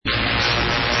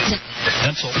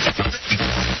pencil.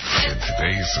 In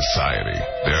today's society,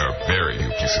 there are very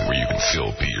few places where you can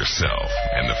still be yourself,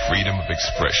 and the freedom of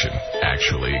expression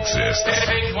actually exists.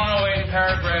 Page 108,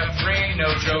 paragraph 3,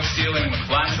 no jokes dealing with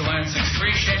flatulence,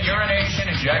 excretion,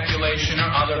 urination, ejaculation,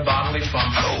 or other bodily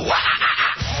functions.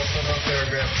 Also on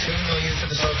paragraph 2, no use of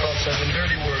the so-called 7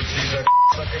 dirty words. These are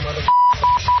fucking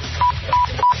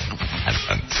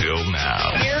Until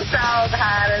now. You sound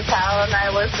hot as hell, and I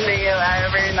listen to you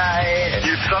every night.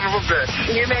 You son of a bitch.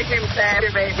 You make me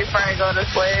masturbate before I go to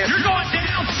sleep. You're going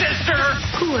down, sister!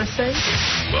 Cool, I say.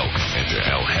 Welcome into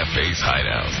El Jefe's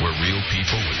Hideout, where real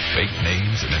people with fake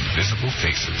names and invisible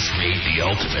faces create the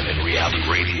ultimate in reality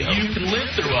radio. You can live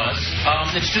through us.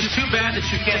 It's just too bad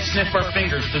that you can't sniff our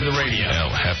fingers through the radio.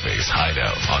 El Jefe's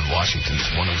Hideout on Washington's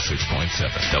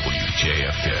 106.7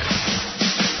 WJFK.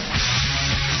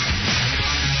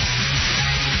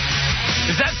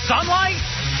 Is that sunlight?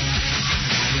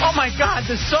 Oh, my God,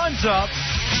 the sun's up,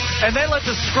 and they let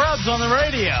the scrubs on the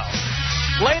radio.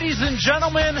 Ladies and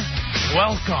gentlemen,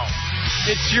 welcome.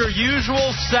 It's your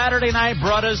usual Saturday night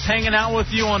brothers hanging out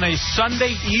with you on a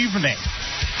Sunday evening.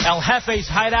 El Jefe's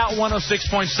Hideout,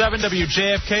 106.7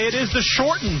 WJFK. It is the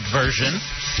shortened version.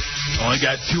 Only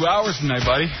got 2 hours tonight,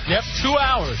 buddy. Yep, 2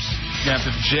 hours. You have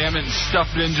to jam it and stuff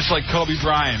it in just like Kobe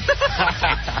Bryant.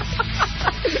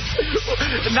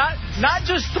 Not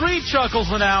just 3 chuckles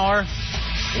an hour.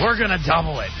 We're going to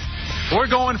double it. We're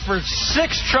going for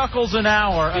 6 chuckles an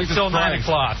hour until 9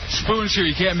 o'clock. Spoon's here.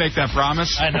 You can't make that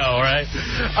promise. I know, right?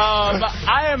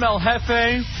 I am El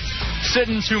Jefe.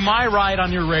 Sitting to my right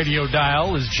on your radio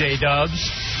dial is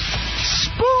J-Dubs.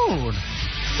 Spoon.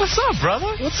 What's up,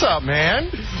 brother? What's up, man?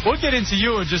 We'll get into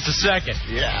you in just a second.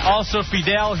 Yeah. Also,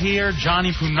 Fidel here,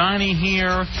 Johnny Punani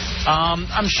here.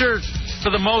 I'm sure,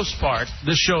 for the most part,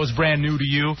 this show is brand new to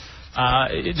you.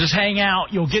 Just hang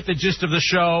out. You'll get the gist of the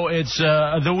show. It's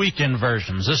the weekend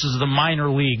versions. This is the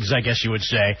minor leagues, I guess you would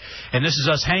say. And this is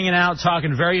us hanging out,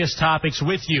 talking various topics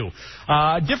with you.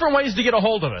 Different ways to get a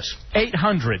hold of us.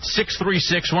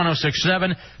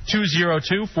 800-636-1067,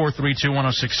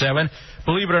 202-432-1067.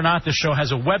 Believe it or not, this show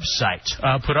has a website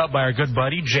put up by our good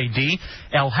buddy, JD,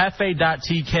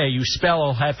 eljefe.tk. You spell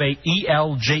El Jefe,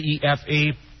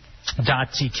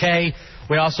 ELJEFE.tk.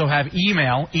 We also have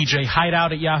email,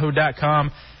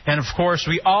 ejhideout@yahoo.com. And, of course,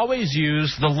 we always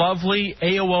use the lovely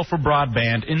AOL for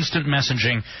broadband, instant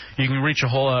messaging. You can reach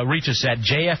us at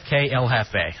JFK El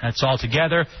Jefe. That's all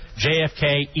together,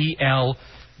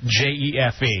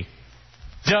 JFKELJEFE.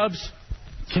 Dubs,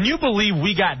 can you believe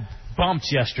we got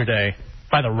bumped yesterday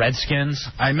by the Redskins?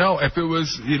 I know. If it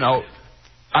was,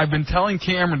 I've been telling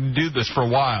Cameron to do this for a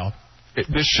while.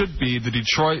 This should be the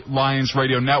Detroit Lions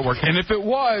Radio Network. And if it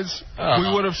was, we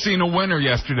would have seen a winner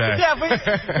yesterday. Yeah,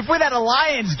 if we'd had a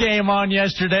Lions game on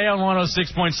yesterday on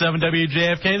 106.7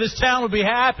 WJFK, this town would be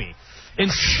happy.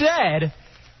 Instead,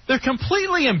 they're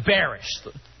completely embarrassed.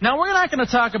 Now, we're not going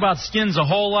to talk about Skins a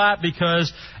whole lot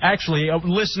because, actually,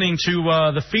 listening to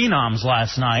the Phenoms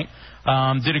last night,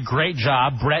 did a great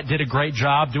job. Brett did a great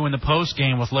job doing the post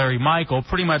game with Larry Michael.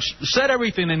 Pretty much said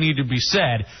everything that needed to be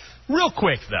said. Real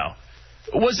quick, though.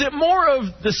 Was it more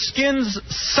of the Skins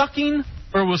sucking,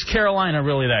 or was Carolina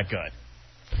really that good?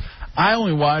 I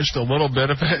only watched a little bit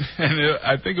of it, and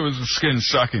I think it was the Skins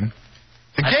sucking.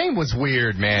 The game was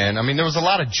weird, man. I mean, there was a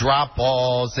lot of drop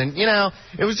balls, and,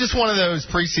 it was just one of those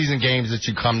preseason games that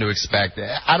you come to expect.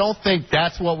 I don't think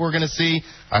that's what we're going to see.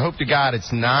 I hope to God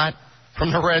it's not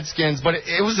from the Redskins, but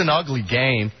it was an ugly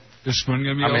game. Is Spoon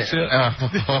going to be all set?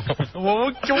 Well,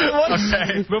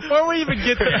 okay. Before we even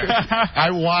get there,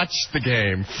 I watched the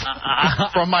game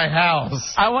from my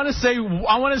house. I want to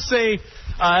say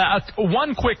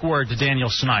one quick word to Daniel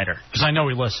Snyder, because I know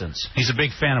he listens. He's a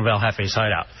big fan of El Jefe's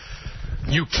Hideout.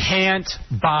 You can't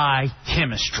buy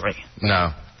chemistry.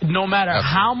 No. No matter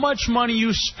how much money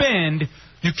you spend,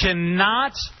 you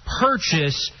cannot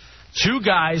purchase 2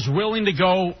 guys willing to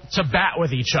go to bat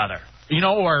with each other.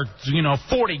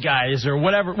 40 guys or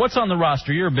whatever. What's on the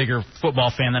roster? You're a bigger football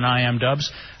fan than I am,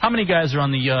 Dubs. How many guys are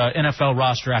on the NFL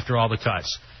roster after all the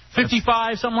cuts?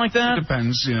 55, something like that? It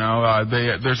depends.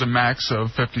 There's a max of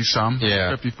 50-some. Yeah.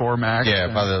 54 max. Yeah,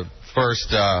 by the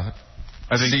first... I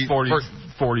think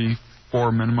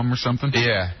 44 minimum or something.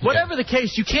 Yeah. Whatever the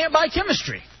case, you can't buy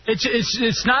chemistry.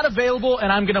 It's not available,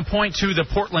 and I'm going to point to the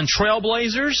Portland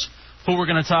Trailblazers, who we're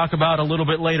going to talk about a little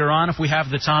bit later on if we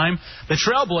have the time. The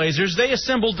Trailblazers, they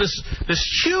assembled this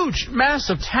huge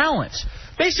mass of talent.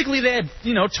 Basically, they had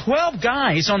 12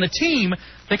 guys on the team.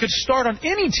 They could start on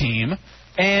any team,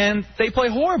 And they play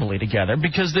horribly together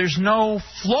because there's no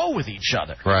flow with each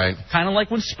other. Right. Kind of like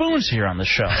when Spoon's here on the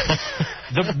show.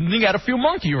 You got a few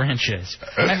monkey wrenches.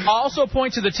 I also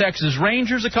point to the Texas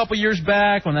Rangers a couple years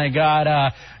back when they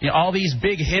got all these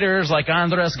big hitters like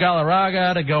Andres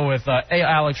Galarraga to go with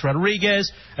Alex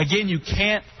Rodriguez. Again, you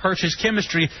can't purchase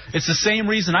chemistry. It's the same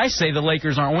reason I say the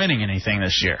Lakers aren't winning anything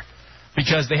this year.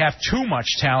 Because they have too much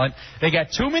talent. They got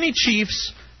too many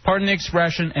Chiefs, pardon the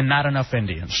expression, and not enough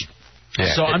Indians.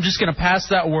 Yeah, so I'm just going to pass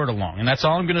that word along, and that's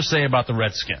all I'm going to say about the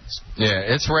Redskins. Yeah,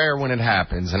 it's rare when it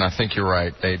happens, and I think you're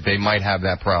right. They might have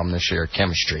that problem this year,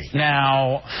 chemistry.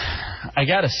 Now, I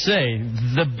got to say,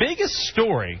 the biggest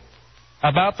story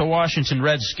about the Washington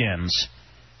Redskins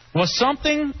was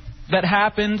something that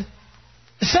happened,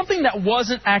 something that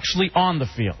wasn't actually on the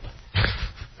field.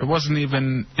 It wasn't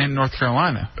even in North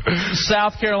Carolina.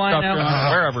 South Carolina.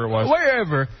 Wherever it was.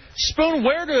 Wherever. Spoon,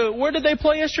 where did they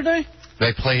play yesterday?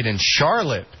 They played in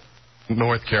Charlotte,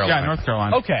 North Carolina. Yeah, North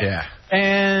Carolina. Okay. Yeah.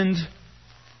 And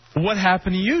what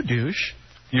happened to you, douche?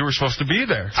 You were supposed to be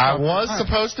there. I was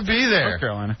supposed to be there. North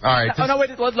Carolina. All right. No,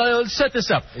 wait. Let's set this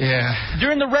up. Yeah.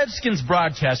 During the Redskins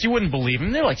broadcast, you wouldn't believe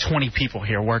them. There are like 20 people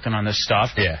here working on this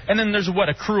stuff. Yeah. And then there's,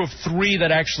 a crew of 3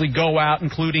 that actually go out,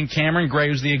 including Cameron Gray,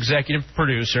 who's the executive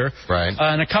producer. Right.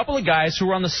 And a couple of guys who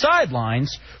are on the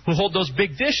sidelines who hold those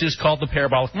big dishes called the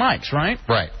parabolic mics, right?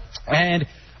 Right. And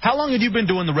how long have you been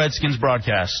doing the Redskins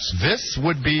broadcasts? This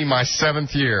would be my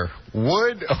 7th year.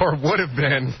 Would have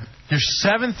been... Your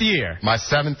 7th year. My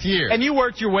 7th year. And you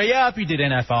worked your way up. You did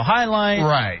NFL highlights.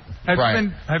 Right.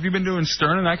 Have you been doing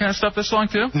Stern and that kind of stuff this long,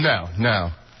 too?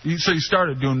 No. So you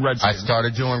started doing Redskins? I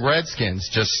started doing Redskins,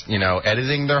 just,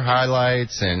 editing their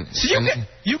highlights. So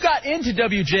you got into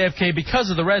WJFK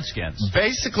because of the Redskins?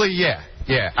 Basically, yeah.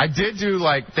 Yeah, I did do,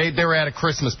 they were at a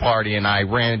Christmas party, and I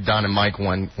ran Don and Mike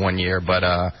one year, but,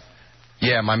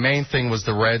 yeah, my main thing was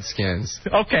the Redskins.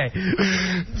 Okay.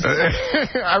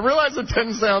 I realize it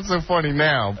doesn't sound so funny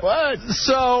now, but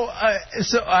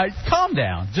calm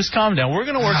down. Just calm down. We're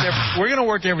gonna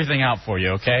work everything out for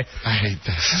you, okay? I hate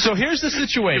this. So here's the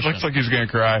situation. He looks like he's gonna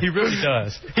cry. He really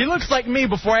does. He looks like me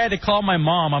before I had to call my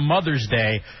mom on Mother's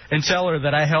Day and tell her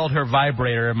that I held her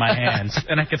vibrator in my hands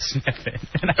and I could sniff it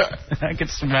and I could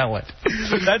smell it.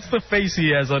 That's the face he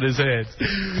has on his head.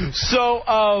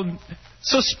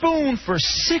 So Spoon, for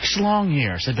 6 long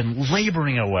years, had been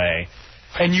laboring away,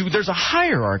 and there's a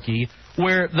hierarchy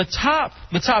where the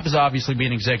top is obviously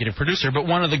being executive producer, but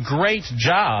one of the great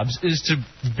jobs is to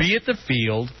be at the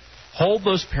field, hold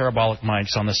those parabolic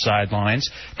mics on the sidelines.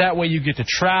 That way you get to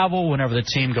travel whenever the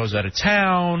team goes out of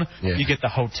town. Yeah. You get the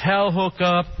hotel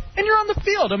hookup, and you're on the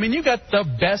field. I mean, you got the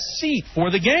best seat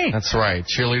for the game. That's right.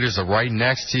 Cheerleaders are right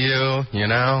next to you,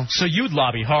 So you'd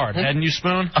lobby hard, hadn't you,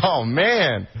 Spoon? Oh,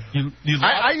 man.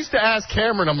 I used to ask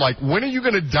Cameron, I'm like, when are you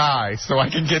going to die so I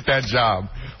can get that job?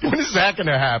 When is that going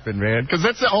to happen, man? Because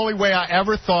that's the only way I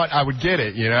ever thought I would get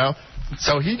it,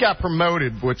 So he got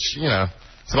promoted, which,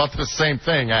 it's about the same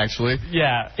thing, actually.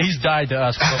 Yeah, he's died to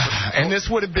us. And this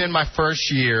would have been my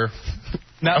first year.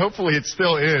 Now, hopefully it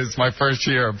still is my first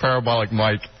year of parabolic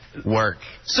mic work.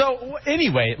 So,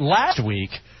 anyway, last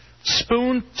week,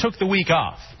 Spoon took the week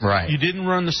off. Right. You didn't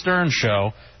run the Stern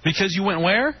show because you went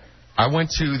where? I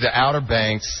went to the Outer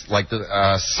Banks,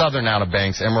 the southern Outer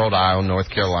Banks, Emerald Isle, North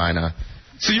Carolina.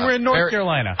 So you were in North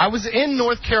Carolina? I was in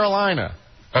North Carolina.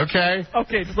 Okay.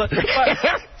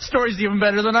 Story's even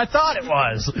better than I thought it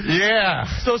was. Yeah.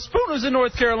 So Spoon was in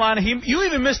North Carolina. You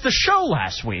even missed the show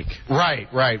last week.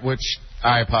 Right, which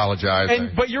I apologize.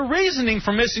 But your reasoning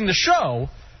for missing the show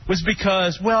was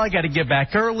because, I got to get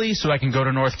back early so I can go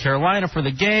to North Carolina for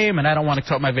the game, and I don't want to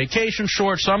cut my vacation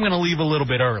short, so I'm going to leave a little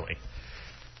bit early.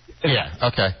 Yeah,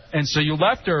 okay. And so you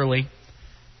left early.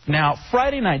 Now,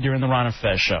 Friday night during the Ron and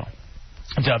Fez show,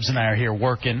 Dubs and I are here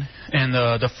working, and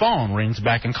the phone rings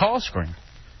back in call screen,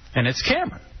 and it's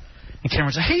Cameron. And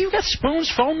Cameron said, hey, you got Spoon's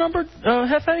phone number,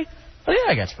 Jefe? Oh,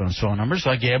 yeah, I got Spoon's phone number. So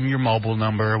I gave him your mobile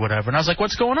number or whatever, and I was like,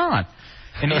 what's going on?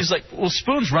 And he's like, well,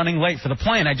 Spoon's running late for the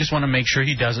plane. I just want to make sure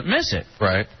he doesn't miss it.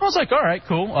 Right. I was like, all right,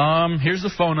 cool. Here's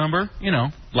the phone number,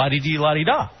 la-di-dee,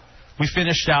 la-di-da. We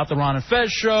finished out the Ron and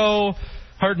Fez show,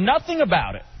 heard nothing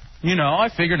about it. I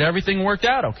figured everything worked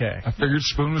out okay. I figured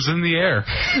Spoon was in the air.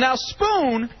 Now,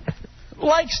 Spoon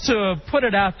likes to put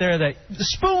it out there that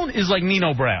Spoon is like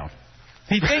Nino Brown.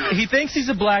 He thinks he's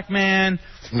a black man.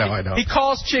 No, I don't. He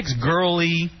calls chicks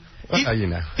girly.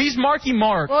 He's Marky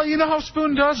Mark. Well, you know how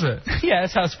Spoon does it. Yeah,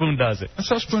 that's how Spoon does it. That's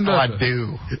how Spoon does it. I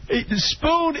do.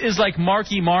 Spoon is like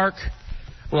Marky Mark,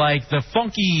 like the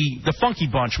funky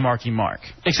bunch Marky Mark.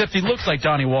 Except he looks like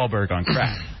Donnie Wahlberg on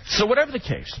crack. So whatever the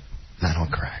case. Not on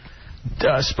crack.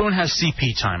 Spoon has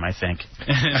CP time, I think.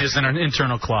 It is an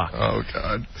internal clock. Oh,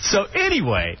 God. So,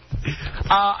 anyway,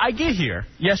 I get here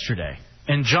yesterday,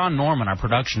 and John Norman, our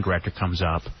production director, comes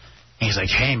up. And he's like,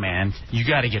 hey, man, you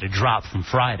got to get a drop from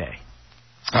Friday.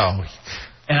 Oh.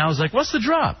 And I was like, what's the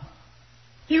drop?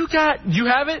 You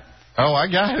have it? Oh, I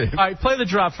got it. All right, play the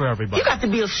drop for everybody. You got to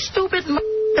be a stupid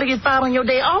to get fired on your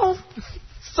day off.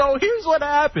 So here's what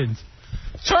happened.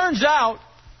 Turns out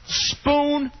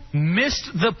Spoon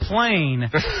missed the plane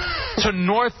to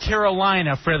North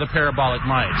Carolina for the parabolic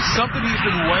mic. Something he's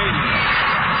been waiting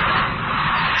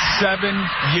 7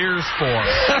 years for.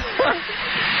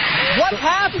 What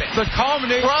happened? The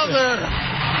culmination. Brother.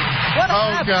 What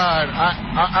happened? Oh, God.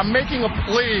 I'm making a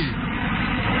plea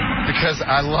because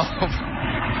I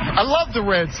love the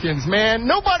Redskins, man.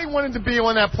 Nobody wanted to be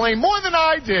on that plane more than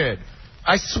I did.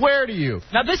 I swear to you.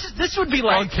 Now, this would be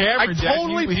like... On camera, I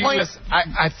totally planned this.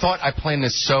 I thought I planned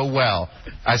this so well.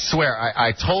 I swear.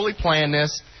 I totally planned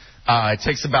this. It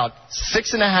takes about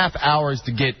 6.5 hours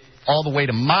to get all the way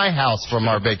to my house from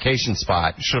our vacation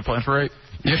spot. You should have planned for 8.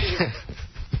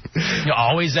 You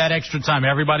always that extra time.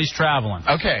 Everybody's traveling.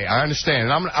 Okay, I understand.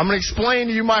 And I'm going to explain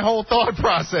to you my whole thought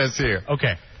process here.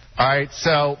 Okay. All right,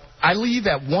 so I leave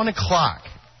at 1 o'clock.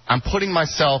 I'm putting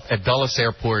myself at Dulles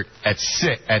Airport at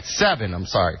 7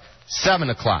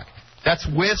 o'clock. That's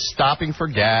with stopping for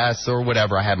gas or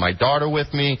whatever. I had my daughter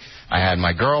with me. I had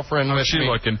my girlfriend with me. How's she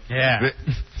looking? Yeah.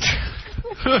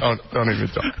 Don't even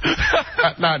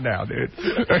talk. Not now, dude.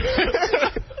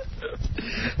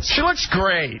 She looks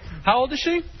great. How old is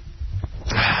she?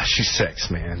 She's 6,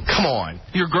 man. Come on.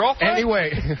 Your girlfriend?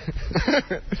 Anyway.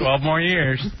 12 more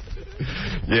years.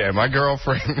 Yeah, my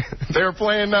girlfriend. They were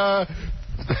playing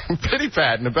pity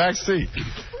pat in the back seat.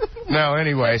 No,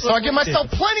 anyway. So I give myself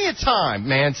plenty of time,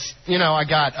 man. You know, I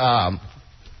got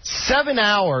 7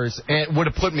 hours, and it would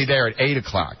have put me there at 8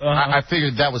 o'clock. I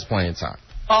figured that was plenty of time.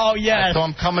 Oh, yeah. So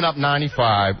I'm coming up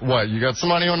 95. What, you got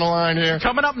somebody on the line here?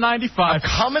 Coming up 95. I'm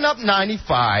coming up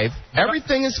 95.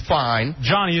 Everything is fine.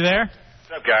 John, are you there?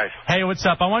 What's up, guys? Hey, what's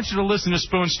up? I want you to listen to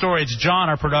Spoon's story. It's John,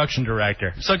 our production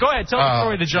director. So go ahead. Tell the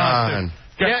story to John.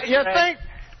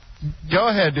 Go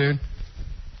ahead, dude.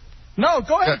 No,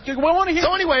 go ahead. We want to hear.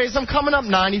 So anyways, I'm coming up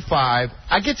 95.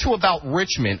 I get to about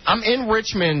Richmond. I'm in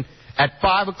Richmond at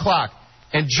 5 o'clock.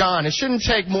 And, John, it shouldn't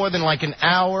take more than like an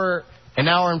hour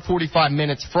and 45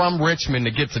 minutes from Richmond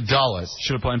to get to Dulles.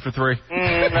 Should have planned for 3.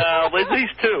 No, at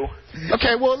least 2.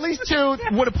 Okay, well, at least 2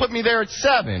 would have put me there at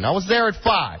 7. I was there at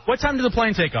 5. What time did the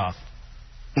plane take off?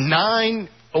 9.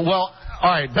 Well, all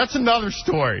right, that's another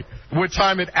story. What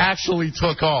time it actually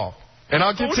took off. And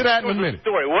I'll get to that in a minute.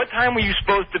 Story. What time were you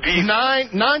supposed to be?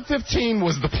 9:15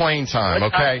 was the plane time,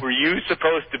 what okay? Time were you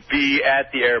supposed to be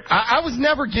at the airport? I was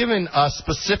never given a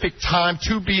specific time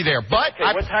to be there, but...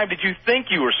 Okay, what time did you think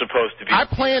you were supposed to be? I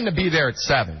planned to be there at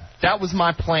 7. That was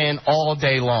my plan all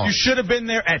day long. You should have been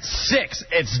there at 6.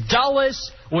 It's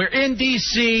Dulles. We're in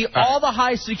D.C. All the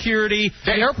high security.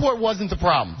 The airport wasn't the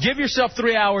problem. Give yourself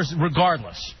 3 hours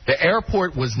regardless. The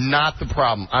airport was not the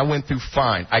problem. I went through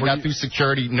fine. I got through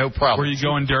security, no problem. Were you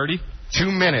going dirty? 2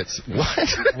 minutes. What?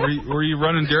 Were you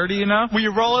running dirty, you know? Were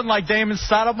you rolling like Damon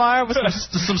Stoudemire with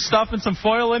some stuff and some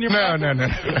foil in your mouth? No.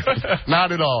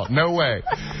 Not at all. No way.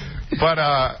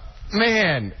 But,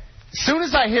 man, as soon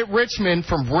as I hit Richmond,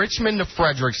 from Richmond to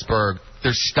Fredericksburg,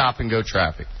 there's stop-and-go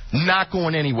traffic. Not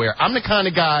going anywhere. I'm the kind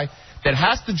of guy that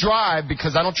has to drive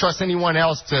because I don't trust anyone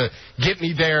else to get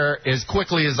me there as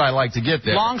quickly as I like to get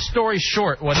there. Long story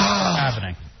short, what is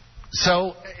happening?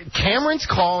 So Cameron's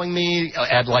calling me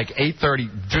at like 8:30.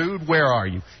 Dude, where are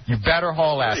you? You better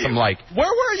haul ass. I'm like, where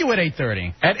were you at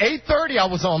 8:30? At 8:30, I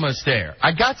was almost there.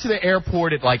 I got to the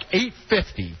airport at like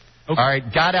 8:50. Okay. All right,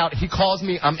 got out. He calls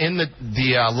me. I'm in the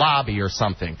lobby or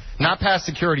something. Not past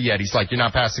security yet. He's like, you're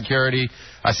not past security?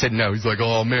 I said, no. He's like,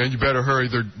 oh, man, you better hurry.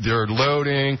 They're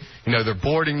loading. You know, they're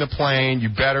boarding the plane. You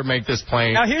better make this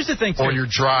plane. Now, here's the thing, too. Or you're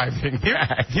driving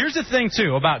back. Here's the thing,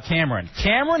 too, about Cameron.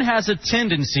 Cameron has a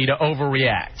tendency to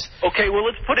overreact. Okay, well,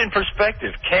 let's put in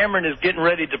perspective. Cameron is getting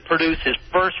ready to produce his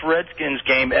first Redskins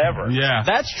game ever. Yeah.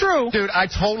 That's true. Dude, I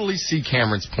totally see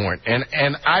Cameron's point,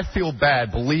 and I feel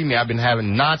bad. Believe me, I've been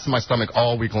having knots in my stomach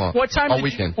all week long. What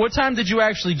time did you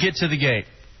actually get to the gate?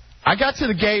 I got to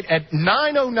the gate at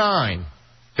 9:09.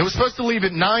 It was supposed to leave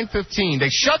at 9:15. They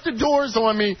shut the doors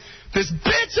on me. This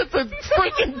bitch at the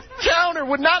freaking counter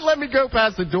would not let me go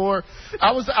past the door.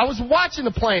 I was watching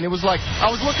the plane. It was like, I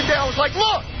was looking down. I was like,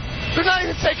 look, they're not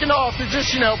even taking off. They're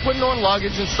just, putting on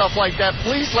luggage and stuff like that.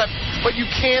 Please let But you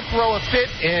can't throw a fit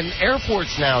in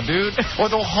airports now, dude, or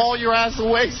they'll haul your ass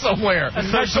away somewhere.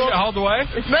 So you hauled away?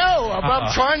 No,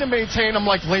 I'm trying to maintain. I'm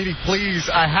like, lady, please,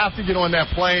 I have to get on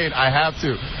that plane. I have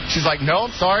to. She's like, no,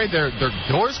 I'm sorry, their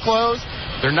doors closed.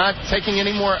 They're not taking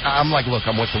any more. I'm like, look,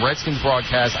 I'm with the Redskins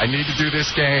broadcast. I need to do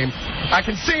this game. I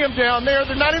can see them down there.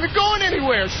 They're not even going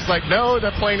anywhere. She's like, no,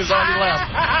 that plane has already left.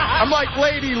 I'm like,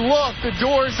 lady, look, the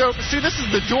door's open. See, this is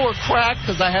the door cracked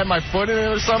because I had my foot in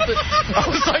it or something. I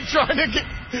was like trying to get,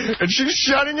 and she's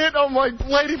shutting it. I'm like,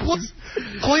 lady,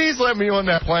 please let me on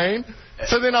that plane.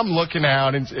 So then I'm looking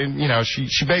out, and you know,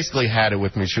 she basically had it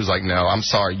with me. She was like, no, I'm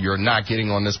sorry, you're not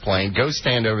getting on this plane. Go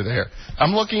stand over there.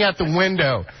 I'm looking at the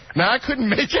window. Now, I couldn't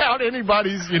make out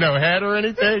anybody's, head or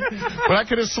anything, but I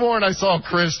could have sworn I saw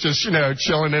Chris just,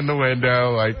 chilling in the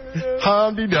window, like,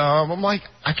 hum-de-dum. I'm like,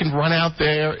 I can run out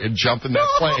there and jump in that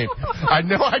plane. I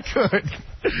know I could.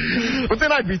 But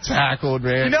then I'd be tackled,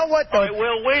 man. You know what? All right,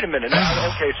 well, wait a minute.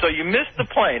 Okay, so you missed the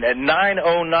plane at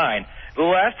 9:09. The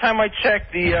last time I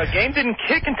checked, the game didn't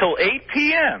kick until 8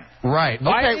 p.m. Right.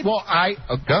 Okay, well,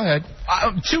 go ahead.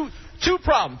 Two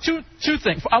problems. Two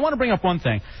things. I want to bring up one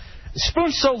thing.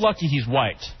 Spoon's so lucky he's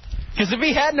white. Because if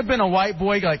he hadn't have been a white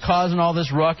boy like causing all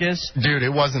this ruckus... Dude,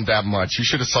 it wasn't that much. You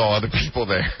should have saw other people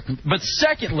there. But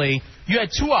secondly, you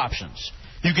had two options.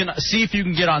 You can see if you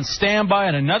can get on standby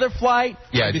on another flight,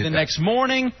 maybe the next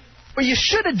morning... But you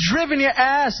should have driven your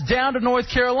ass down to North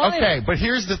Carolina. Okay, but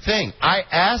here's the thing. I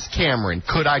asked Cameron,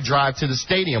 could I drive to the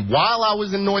stadium while I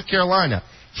was in North Carolina?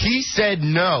 He said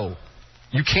no.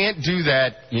 You can't do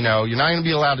that. You're not going to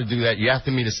be allowed to do that. You have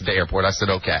to meet us at the airport. I said,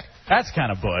 okay. That's kind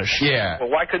of bush. Yeah. Well,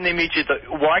 why couldn't they meet you?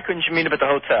 Why couldn't you meet them at the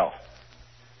hotel?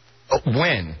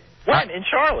 When? In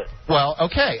Charlotte. Well,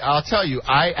 okay, I'll tell you.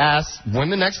 I asked when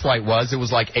the next flight was. It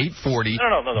was like 8:40.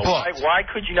 No. Why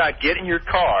could you not get in your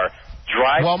car,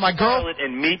 drive to Charlotte,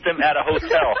 and meet them at a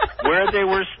hotel where they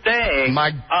were staying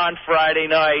on Friday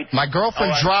night? My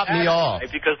girlfriend dropped me off.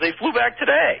 Because they flew back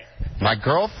today. My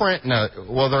girlfriend... No,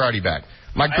 well, they're already back.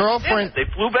 My girlfriend...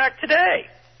 They flew back today.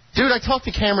 Dude, I talked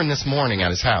to Cameron this morning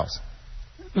at his house.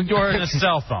 You're in a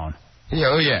cell phone. Yeah,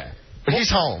 oh, yeah. But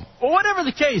he's home. Well, whatever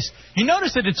the case, you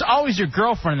notice that it's always your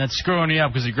girlfriend that's screwing you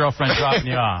up because your girlfriend's dropping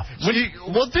you off.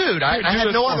 Well, dude, I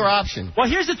had no other option. Well,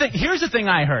 here's the thing. Here's the thing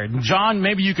I heard. John,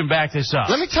 maybe you can back this up.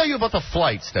 Let me tell you about the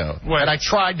flights, though, that I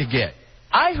tried to get.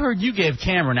 I heard you gave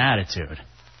Cameron attitude.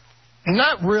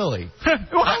 Not really.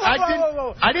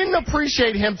 I didn't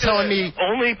appreciate him telling me...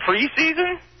 Only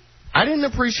preseason? I didn't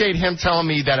appreciate him telling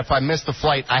me that if I missed the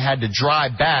flight, I had to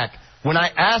drive back when I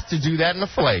asked to do that in the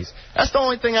place. That's the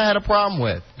only thing I had a problem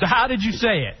with. So how did you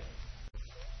say it?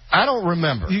 I don't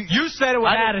remember. You said it with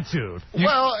attitude.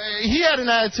 Well, he had an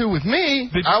attitude with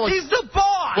me. He's the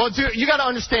boss. Well, dude, you got to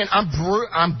understand,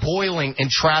 I'm boiling in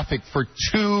traffic for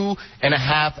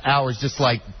 2.5 hours, just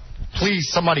like, please,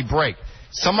 somebody break.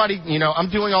 Somebody, I'm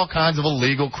doing all kinds of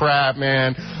illegal crap,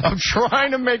 man. I'm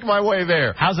trying to make my way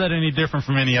there. How's that any different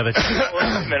from any other time? Wait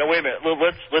a minute.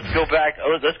 Let's go back.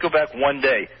 Let's go back one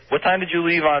day. What time did you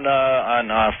leave on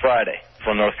Friday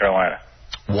from North Carolina?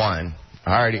 1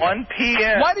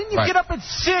 p.m. Why didn't you get up at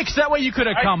 6? That way you could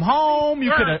have come home.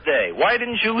 You could have. Why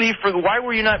didn't you leave Why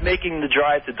were you not making the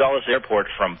drive to Dulles Airport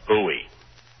from Bowie?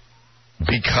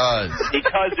 Because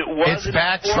it wasn't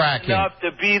backtracking enough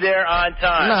to be there on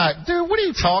time. Nah, dude, what are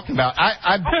you talking about?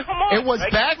 Come on. It was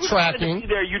backtracking. If you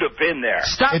there, you'd have been there.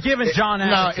 Stop giving John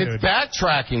attitude. No, it's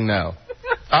backtracking, though.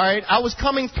 All right, I was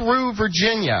coming through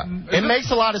Virginia. It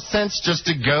makes a lot of sense just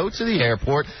to go to the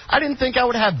airport. I didn't think I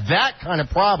would have that kind of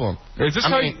problem. Is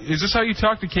this how you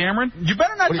talk to Cameron? You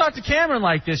better not talk to Cameron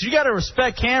like this. You got to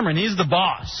respect Cameron. He's the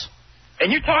boss.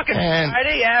 And you're talking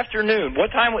Friday afternoon. What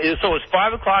time? So it's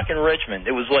 5 o'clock in Richmond.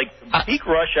 It was like peak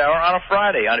rush hour on a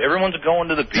Friday. Everyone's going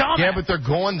to the beach. Yeah, but they're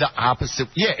going the opposite.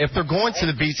 Yeah, if they're going to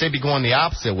the beach, they'd be going the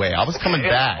opposite way. I was coming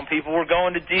back. Some people were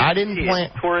going to DC. I didn't plan.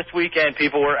 Tourist weekend.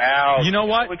 People were out. You know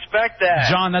what? You expect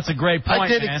that. John, that's a great point, I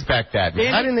did expect that.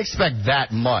 I didn't expect that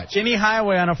much. Any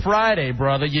highway on a Friday,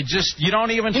 brother, you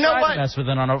don't even try to mess with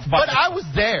it on a Friday. But I was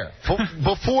there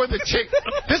before the chick.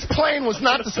 This plane was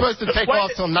not supposed to take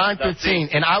off till 9:15,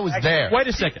 and I was there. Wait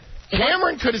a second.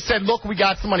 Cameron could have said, look, we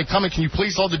got somebody coming. Can you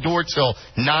please hold the door till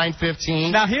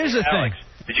 9:15? Now, here's the thing.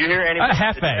 Did you hear anybody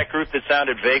in that group that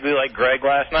sounded vaguely like Greg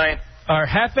last night?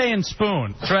 Jefe and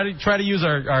Spoon. Try to use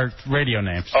our radio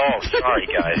names. Oh, sorry,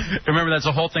 guys. Remember, that's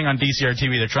a whole thing on DCR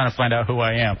TV. They're trying to find out who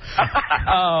I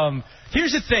am.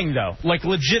 Here's the thing, though. Like,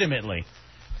 legitimately.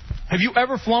 Have you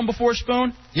ever flown before,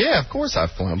 Spoon? Yeah, of course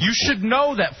I've flown before. You should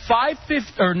know that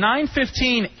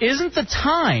 9:15 isn't the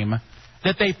time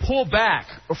that they pull back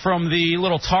from the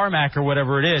little tarmac or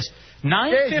whatever it is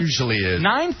It usually is.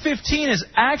 9:15 is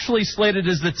actually slated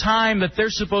as the time that they're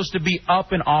supposed to be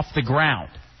up and off the ground.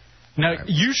 Now,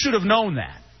 you should have known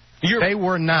that. They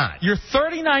were not. You're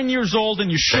 39 years old,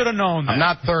 and you should have known that. I'm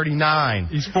not 39.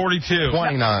 He's 42.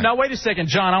 29. Now, wait a second,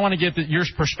 John. I want to get your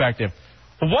perspective.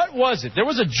 What was it? There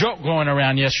was a joke going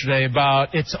around yesterday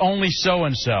about it's only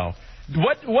so-and-so.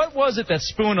 What was it that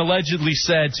Spoon allegedly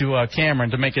said to Cameron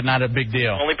to make it not a big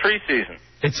deal? Only preseason.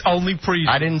 It's only preseason.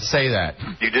 I didn't say that.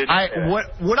 You didn't.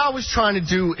 What I was trying to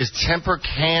do is temper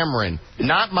Cameron,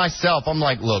 not myself. I'm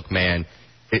like, look, man,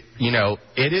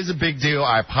 it is a big deal.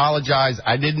 I apologize.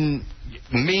 I didn't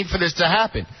mean for this to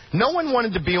happen. No one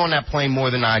wanted to be on that plane more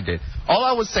than I did. All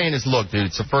I was saying is, look, dude,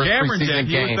 it's the first preseason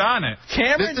game. He was on it.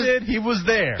 Cameron did. He was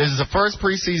there. This is the first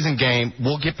preseason game.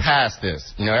 We'll get past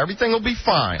this. Everything will be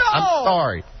fine. No. I'm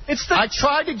sorry. I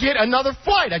tried to get another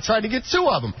flight. I tried to get 2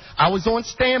 of them. I was on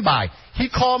standby. He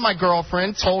called my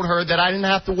girlfriend, told her that I didn't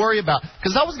have to worry about,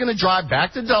 because I was going to drive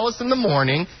back to Dulles in the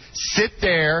morning, sit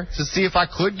there to see if I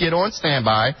could get on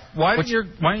standby. Why didn't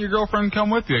your girlfriend come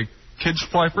with you? Kids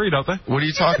fly free, don't they? What are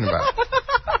you talking about?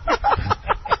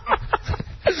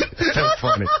 That's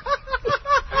funny.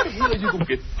 You're going to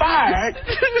get fired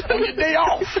on your day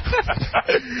off.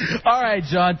 All right,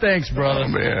 John. Thanks, brother. Oh,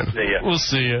 man. See ya. We'll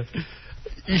see you.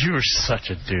 You're such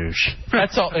a douche.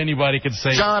 That's all anybody can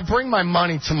say. John, bring my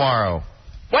money tomorrow.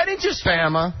 Why didn't you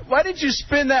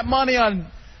spend that money on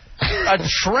a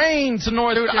train to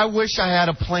North Dude, I wish I had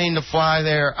a plane to fly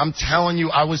there. I'm telling you,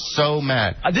 I was so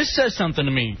mad. This says something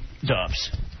to me,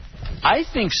 Dubs. I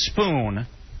think Spoon,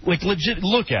 like legit,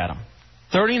 look at him.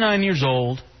 39 years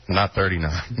old. Not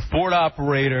 39. Board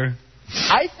operator.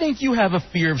 I think you have a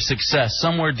fear of success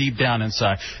somewhere deep down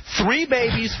inside. 3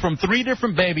 babies from 3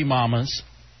 different baby mamas.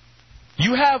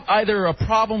 You have either a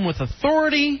problem with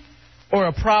authority or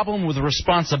a problem with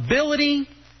responsibility.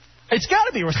 It's got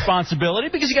to be responsibility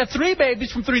because you got 3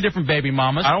 babies from 3 different baby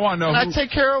mamas. I don't want to know. I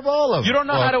take care of all of them. You don't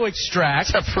know how to extract.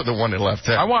 Except for the one that left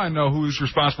out. I want to know who's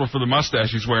responsible for the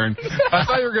mustache he's wearing. I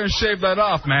thought you were going to shave that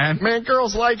off, man. Man,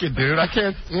 girls like it, dude. I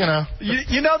can't,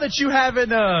 You know that you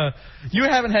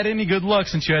haven't had any good luck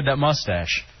since you had that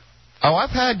mustache. Oh,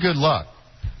 I've had good luck.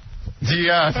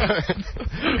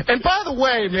 And by the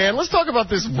way, man, let's talk about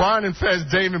this Ron and Fez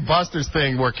Dave and Buster's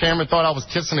thing where Cameron thought I was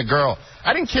kissing a girl.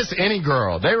 I didn't kiss any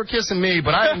girl. They were kissing me,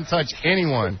 but I didn't touch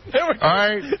anyone. All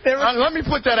right? Let me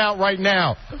put that out right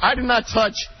now. I did not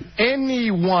touch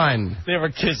anyone. They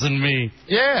were kissing me.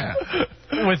 Yeah.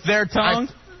 With their tongue?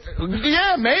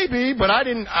 Yeah, maybe, but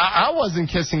I wasn't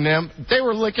kissing them. They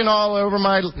were licking all over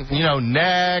my,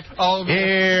 neck,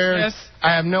 ears. Yes.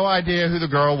 I have no idea who the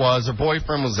girl was. Her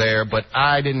boyfriend was there, but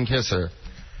I didn't kiss her.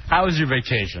 How was your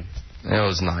vacation? It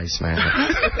was nice, man.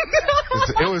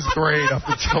 It was great up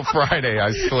until Friday,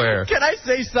 I swear. Can I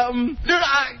say something? Dude,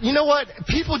 you know what?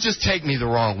 People just take me the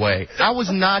wrong way. I was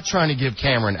not trying to give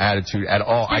Cameron attitude at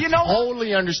all. I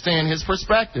totally understand his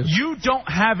perspective. You don't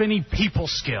have any people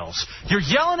skills. You're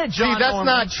yelling at John. See, that's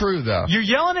not true, though. You're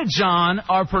yelling at John,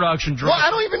 our production director. Well,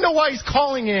 I don't even know why he's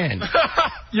calling in.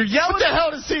 You're yelling. What the hell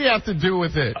does he have to do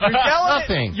with it?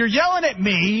 Nothing. You're yelling at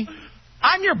me.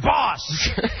 I'm your boss.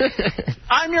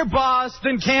 I'm your boss.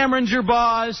 Then Cameron's your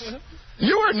boss.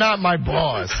 You are not my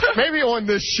boss. Maybe on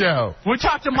this show. We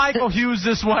talked to Michael Hughes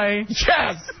this way.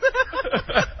 Yes.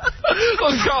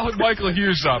 Let's call Michael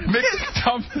Hughes up.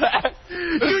 Dump that.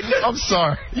 I'm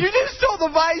sorry. You just told the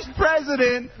vice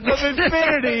president of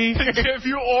Infinity to give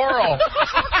you oral.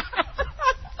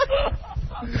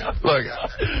 Look,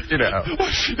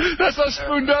 that's how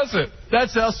Spoon does it.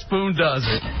 That's how Spoon does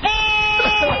it.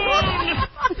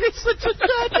 You're such a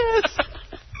jackass.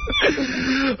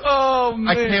 Oh, man.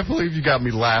 I can't believe you got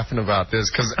me laughing about this,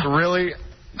 because really,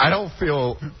 I don't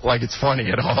feel like it's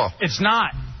funny at all. It's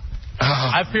not.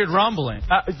 I've heard rumbling.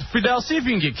 Fidel, see if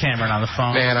you can get Cameron on the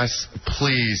phone. Man,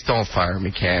 please don't fire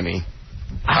me, Cammy.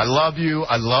 I love you.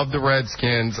 I love the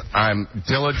Redskins. I'm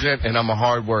diligent and I'm a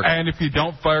hard worker. And if you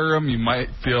don't fire him, you might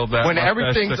feel that. When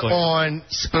everything's on,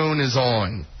 Spoon is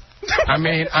on. I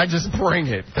mean, I just bring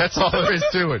it. That's all there is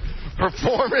to it.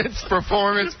 Performance,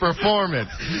 performance, performance.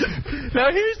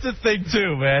 Now here's the thing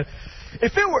too, man.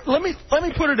 If it were, let me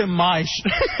put it in my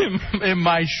in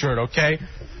my shirt, okay?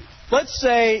 Let's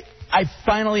say I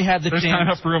finally had the chance. There's not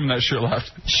enough room in that shirt left.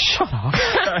 Shut up.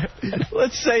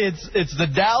 Let's say it's the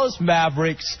Dallas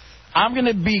Mavericks. I'm going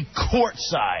to be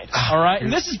courtside, all right?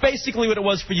 And this is basically what it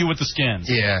was for you with the Skins.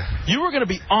 Yeah. You were going to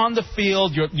be on the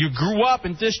field. You grew up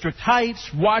in District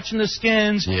Heights watching the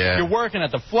Skins. Yeah. You're working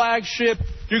at the flagship.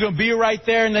 You're going to be right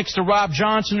there next to Rob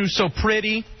Johnson, who's so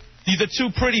pretty. The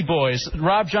 2 pretty boys,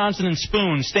 Rob Johnson and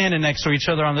Spoon, standing next to each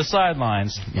other on the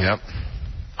sidelines. Yep.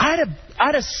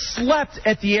 I'd have slept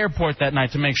at the airport that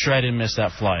night to make sure I didn't miss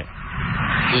that flight.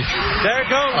 There it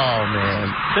goes. Oh,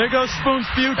 man. There goes Spoon's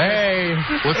future. Hey,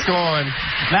 what's going?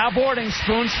 Now boarding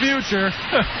Spoon's future.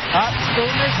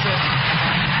 Spoon missed it.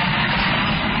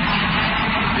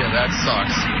 Yeah, that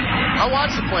sucks. I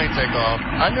watched the plane take off.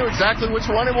 I knew exactly which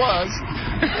one it was.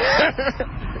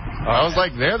 I was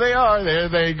like, there they are. There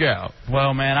they go.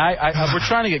 Well, man, we're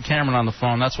trying to get Cameron on the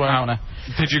phone. That's why I want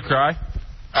to... Did you cry?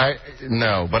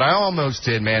 No, but I almost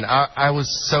did, man. I was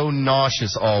so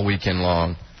nauseous all weekend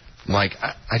long. Like,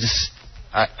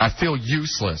 I feel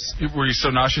useless. Were you so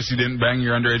nauseous you didn't bang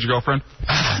your underage girlfriend?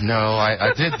 No,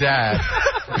 I did that.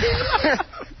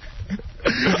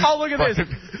 Oh, look at this.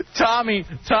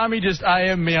 Tommy just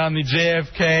IM'd me on the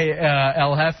JFK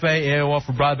El Jefe AOL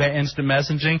for broadband instant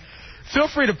messaging. Feel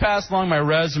free to pass along my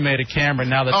resume to Cameron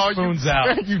now that Spoon's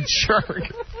out. You jerk.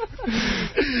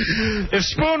 If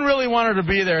Spoon really wanted to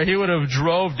be there, he would have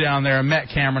drove down there and met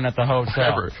Cameron at the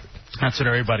hotel. That's what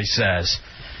everybody says.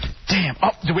 Damn.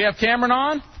 Oh, do we have Cameron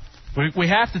on? We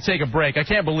have to take a break. I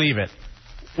can't believe it.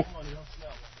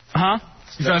 Huh?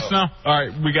 Is that snow? All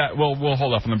right, we'll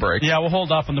hold up on the break. Yeah, we'll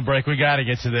hold up on the break. We got to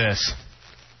get to this.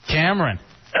 Cameron.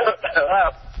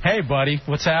 Hello. Hey, buddy.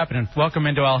 What's happening? Welcome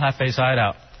into El Jefe's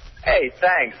Hideout. Hey,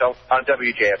 thanks. On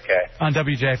WJFK. On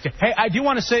WJFK. Hey, I do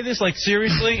want to say this, like,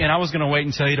 seriously, and I was going to wait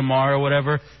and tell you tomorrow or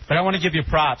whatever, but I want to give you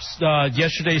props.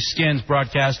 Yesterday's Skins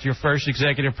broadcast, your first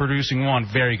executive producing one.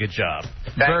 Very good job.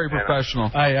 Thanks, very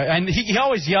professional. And he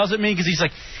always yells at me because he's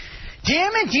like,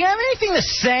 damn it, do you have anything to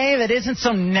say that isn't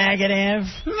so negative?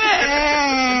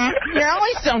 You're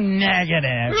always so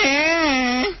negative.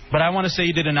 But I want to say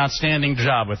you did an outstanding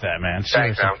job with that, man.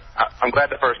 Seriously. Thanks, man. I'm glad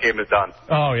the first game is done.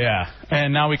 Oh, yeah.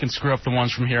 And now we can screw up the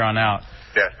ones from here on out.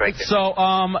 Yes, thank you. So,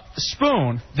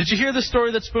 Spoon, did you hear the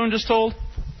story that Spoon just told?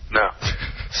 No.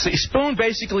 See, Spoon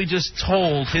basically just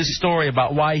told his story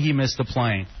about why he missed the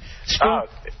plane. Spoon,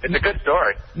 it's a good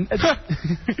story.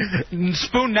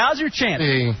 Spoon, now's your chance.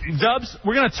 Dubs,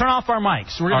 we're going to turn off our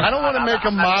mics. I don't want to make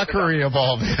a mockery of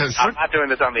all this. I'm not doing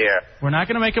this on the air. We're not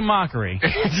going to make a mockery.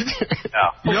 No.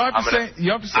 You don't have to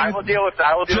say. I will deal with.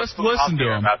 Just listen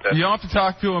to him. You don't have to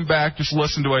talk to him back. Just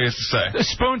listen to what he has to say.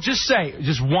 Spoon, just say.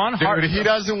 Just one heart. Dude, he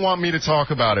doesn't want me to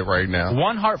talk about it right now.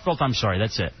 One heartfelt, I'm sorry.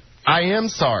 That's it. I am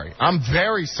sorry. I'm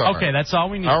very sorry. Okay, that's all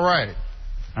we need. All right.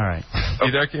 All right. You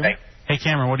there, Cameron? Hey,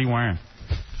 Cameron, what are you wearing?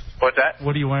 What's that?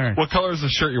 What are you wearing? What color is the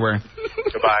shirt you're wearing?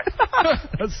 Goodbye.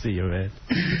 Let's see you, man.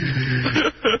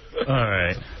 All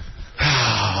right.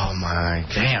 Oh, my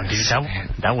damn, dude,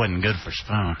 that wasn't good for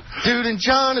Spoon. Dude, and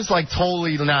John is like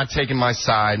totally not taking my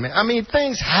side, man. I mean,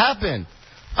 things happen.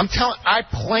 I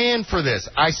planned for this.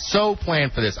 I so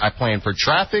planned for this. I planned for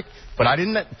traffic, but I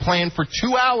didn't plan for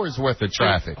 2 hours worth of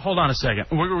traffic. Hold on a second.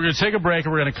 We're going to take a break,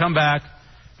 and we're going to come back.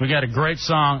 We got a great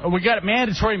song. We got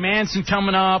Mandatory Manson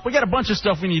coming up. We got a bunch of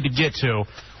stuff we need to get to.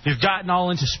 We've gotten all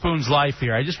into Spoon's life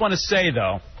here. I just want to say,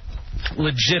 though,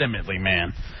 legitimately,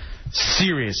 man,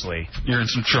 seriously, you're in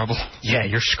some trouble. Yeah,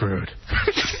 you're screwed.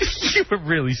 You were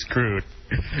really screwed.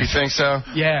 You think so?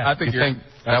 Yeah. I think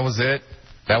that was it?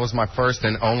 That was my first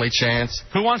and only chance?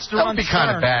 Who wants to that run would be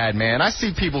kind of bad, man. I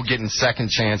see people getting second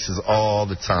chances all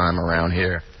the time around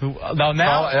here.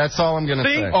 That's all I'm going to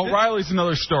say. O'Reilly's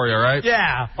another story, all right?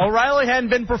 Yeah. O'Reilly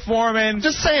hadn't been performing.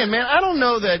 Just saying, man, I don't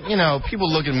know that,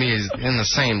 people look at me as in the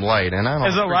same light. And I don't.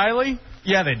 As O'Reilly?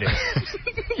 Yeah, they do.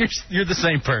 You're the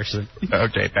same person.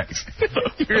 Okay, thanks.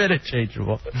 You're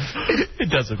interchangeable. It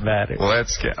doesn't matter.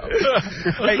 Let's go.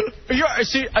 Hey,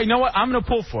 you know what? I'm going to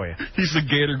pull for you. He's the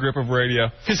gator grip of radio.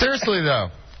 Seriously, though.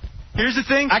 Here's the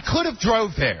thing. I could have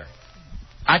drove there.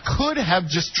 I could have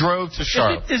just drove to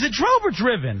Charlotte. Is it drove or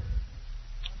driven?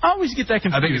 I always get that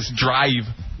confused. I think it's drive.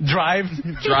 Drive?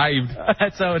 Drive.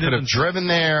 That's how it is. I could have driven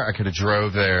there. I could have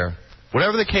drove there.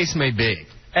 Whatever the case may be.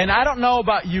 And I don't know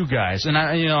about you guys, and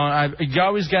you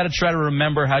always got to try to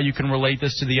remember how you can relate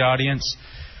this to the audience.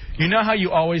 You know how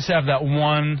you always have that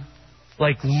one,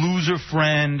 loser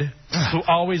friend who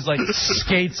always,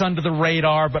 skates under the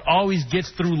radar but always gets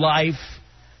through life?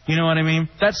 You know what I mean?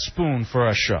 That's Spoon for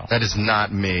our show. That is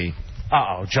not me.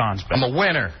 Uh-oh, John's back. I'm a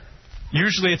winner.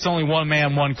 Usually it's only one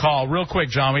man, one call. Real quick,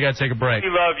 John, we got to take a break.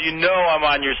 Love, you know I'm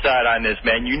on your side on this,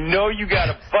 man. You know you got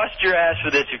to bust your ass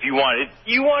for this if you want it.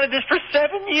 You wanted this for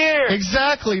 7 years.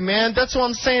 Exactly, man. That's what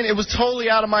I'm saying. It was totally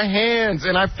out of my hands,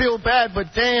 and I feel bad,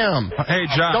 but damn.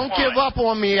 Hey, John. Don't give up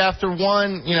on me after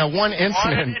one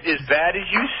incident. It as bad as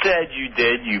you said you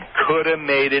did, you could have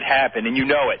made it happen, and you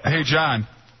know it. Hey, John.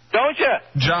 Don't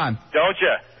you? John. Don't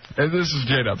you? This is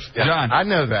J-Dubs. Yeah, John. I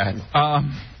know that.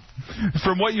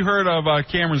 From what you heard of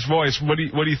Cameron's voice, what do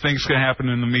you think is going to happen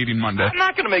in the meeting Monday? I'm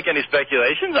not going to make any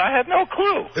speculations. I have no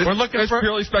clue. We're looking it's for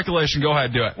purely speculation. Go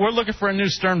ahead, do it. We're looking for a new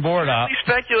Stern board op.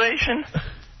 Speculation?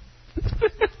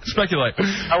 Speculate.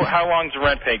 How long's the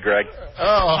rent pay, Greg?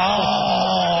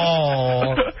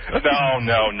 Oh.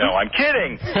 No. I'm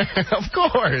kidding. Of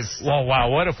course. Well, wow.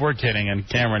 What if we're kidding and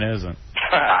Cameron isn't?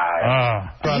 You're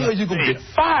going to get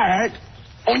fired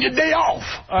on your day off.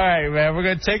 All right, man. We're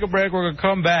going to take a break. We're going to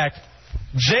come back.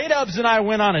 J-Dubs and I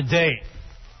went on a date,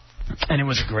 and it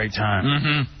was a great time.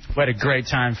 Mm-hmm. We had a great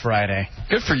time Friday.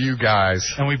 Good for you guys.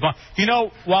 And we,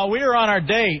 while we were on our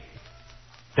date,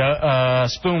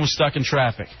 Spoon was stuck in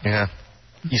traffic. Yeah.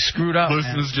 He screwed up.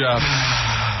 Losing his job.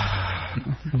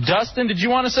 Dustin, did you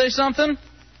want to say something?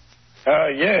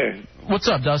 Yeah. What's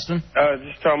up, Dustin?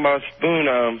 Just talking about Spoon.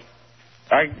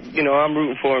 I'm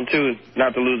rooting for him too,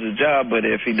 not to lose his job. But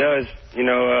if he does,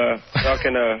 y'all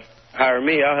can hire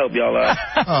me. I'll help y'all out.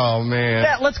 Oh man.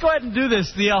 Yeah, let's go ahead and do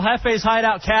this. The El Jefe's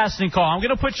Hideout casting call. I'm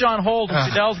going to put you on hold,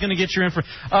 and Fidel's going to get your info.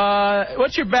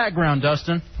 What's your background,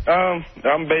 Dustin?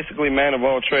 I'm basically man of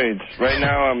all trades. Right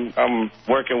now, I'm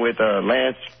working with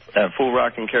Lance at Full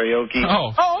Rock and Karaoke.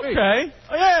 Oh, okay.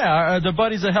 Yeah, the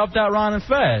buddies that helped out Ron and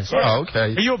Fez. Oh,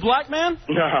 okay. Are you a black man?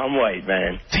 No, I'm white,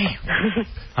 man. Damn.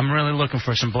 I'm really looking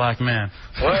for some black men.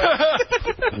 What? All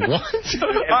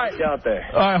right, out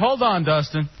there. All right, hold on,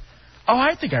 Dustin. Oh,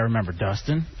 I think I remember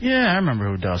Dustin. Yeah, I remember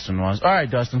who Dustin was. All right,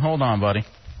 Dustin, hold on, buddy.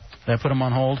 Did I put him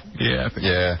on hold? Yeah.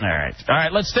 Yeah. All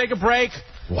right, let's take a break.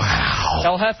 Wow.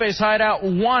 El Jefe's Hideout,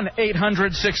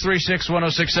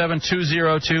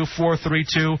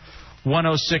 1-800-636-1067,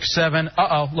 202-432-1067.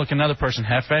 Uh-oh, look, another person.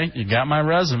 Jefe, you got my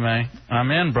resume.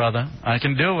 I'm in, brother. I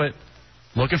can do it.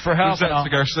 Looking for help. Who's that,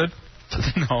 Cigar Sid?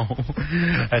 No,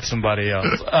 that's somebody else.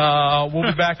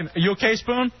 We'll be back in... Are you okay,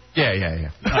 Spoon? Yeah.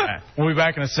 All right. We'll be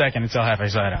back in a second. It's El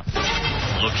Jefe's Hideout.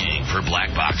 Looking for black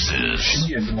boxes.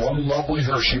 She is one lovely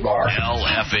Hershey bar. El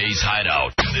Jefe's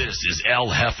Hideout. This is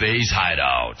El Jefe's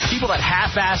Hideout. People that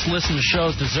half-ass listen to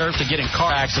shows deserve to get in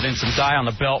car accidents and die on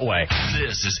the Beltway.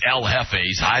 This is El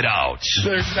Jefe's Hideout.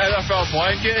 There's an NFL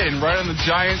blanket, and right on the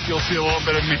Giants, you'll see a little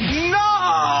bit of me.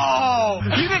 No!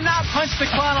 You did not punch the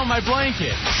clown on my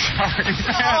blanket. Sorry,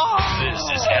 man. This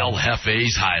is El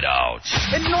Jefe's Hideout.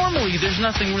 And normally, there's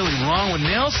nothing really wrong with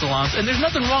nail salons, and there's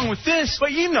nothing wrong with this, but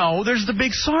there's the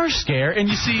big SARS scare, and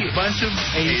you see a bunch of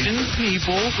Asian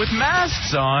people with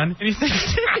masks on, and you think,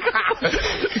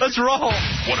 let's roll.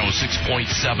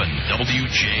 106.7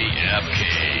 WJFK.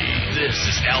 This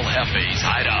is El Jefe's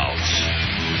Hideout.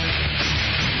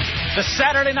 The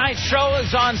Saturday night show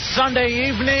is on Sunday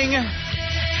evening,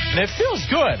 and it feels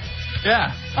good.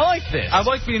 Yeah. I like this. I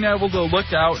like being able to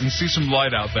look out and see some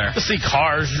light out there. To see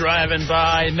cars driving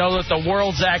by, know that the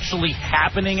world's actually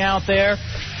happening out there.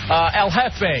 El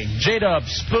Jefe, J-Dub,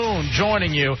 Spoon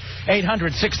joining you.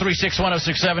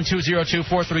 800-636-1067,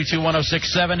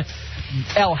 202-432-1067.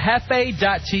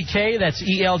 ElJefe.tk, that's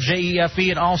ELJEFE,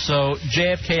 and also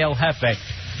JFK El Jefe.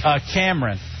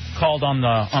 Cameron called on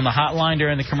the hotline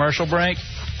during the commercial break.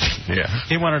 Yeah.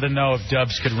 He wanted to know if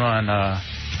Dubs could run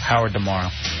Howard tomorrow.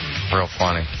 Real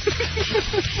funny.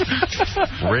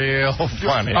 Real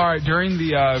funny. All right, during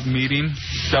the meeting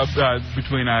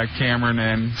between Cameron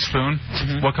and Spoon,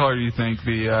 what color do you think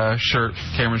the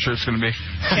Cameron shirt's going to be?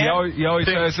 He always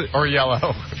says it, or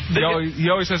yellow. He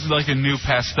always has like a new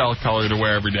pastel color to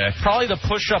wear every day. Probably the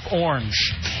push-up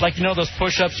orange. Like, those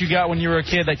push-ups you got when you were a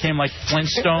kid that came like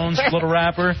Flintstones, little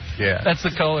wrapper? Yeah. That's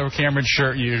the color of Cameron's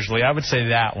shirt usually. I would say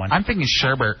that one. I'm thinking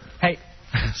sherbet. Hey.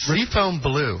 Seafoam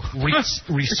blue.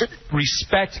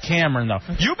 Respect Cameron, though.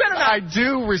 You better not. I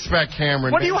do respect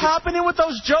Cameron. What are you hopping in with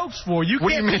those jokes for? What do you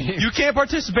mean? You can't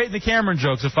participate in the Cameron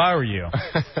jokes if I were you.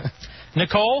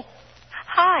 Nicole?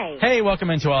 Hi. Hey, welcome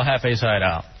into El Jefe's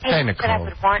Hideout. Hey, Nicole. I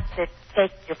would want to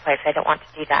take your place. I don't want to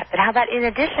do that. But how about in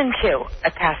addition to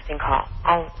a casting call?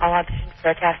 I'll audition for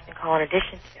a casting call in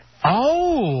addition to.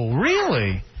 Oh,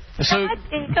 really? So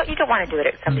you don't want to do it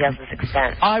at somebody else's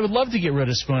expense. I would love to get rid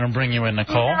of Spoon and bring you in,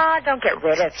 Nicole. No, don't get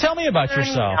rid of him. Tell me about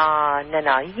yourself.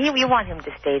 No. You want him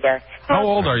to stay there. How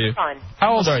old are you? Fun.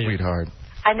 How old are you? Sweetheart.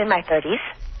 I'm in my 30s.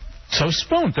 So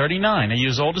Spoon, 39. Are you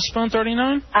as old as Spoon,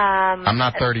 39? I'm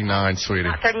not 39, sweetie.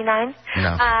 Not 39?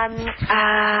 No.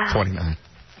 29.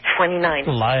 29.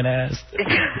 Lying ass.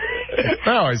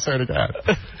 No, I swear to God.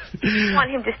 You want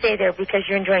him to stay there because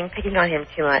you're enjoying picking on him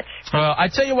too much. Well, I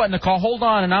tell you what, Nicole, hold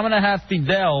on, and I'm going to have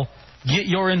Fidel get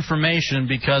your information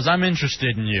because I'm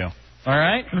interested in you. All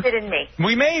right? Interested in me.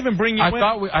 We may even bring you in.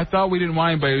 I thought we didn't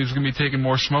want anybody who's going to be taking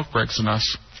more smoke breaks than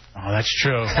us. Oh, that's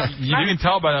true. You can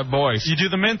tell by that voice. You do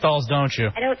the menthols, don't you?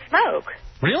 I don't smoke.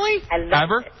 Really? I love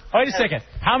Ever? it. Wait a second.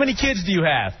 How many kids do you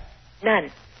have?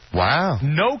 None. Wow.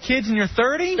 No kids and you're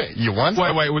 30? You want?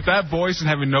 Wait. With that voice and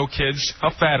having no kids, how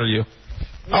fat are you?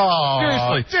 Oh,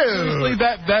 Seriously. dude. Seriously,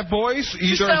 that voice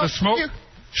either is a smoke.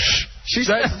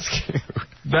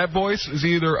 That voice is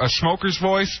either a smoker's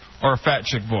voice or a fat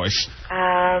chick voice.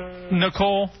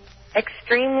 Nicole?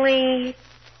 Extremely.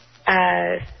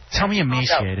 Tell me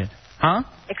emaciated. Huh?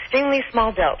 Extremely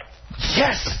small build.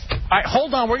 Yes. All right,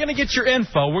 hold on. We're going to get your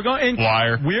info. We're going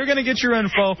Liar. We're going to get your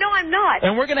info. No, I'm not.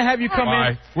 And we're going to have you come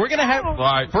in. We're going to have.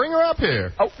 Bring her up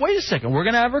here. Oh, wait a second. We're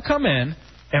going to have her come in,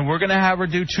 and we're going to have her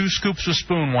do 2 scoops of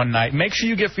Spoon one night. Make sure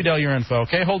you get Fidel your info,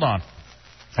 okay? Hold on.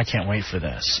 I can't wait for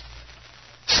this.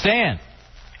 Stan.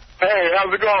 Hey,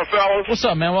 how's it going, fellas? What's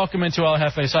up, man? Welcome into El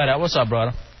Jefe's Hideout. What's up,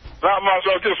 brother? Not much.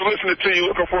 I was just listening to you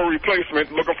looking for a replacement,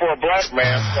 looking for a black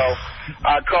man, so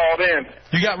I called in.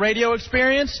 You got radio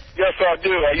experience? Yes, I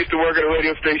do. I used to work at a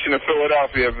radio station in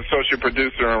Philadelphia as associate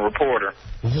producer and reporter.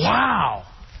 Wow.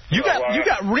 You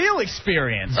got real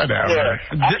experience. I know. Yeah.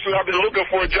 Actually, I've been looking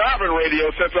for a job in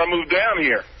radio since I moved down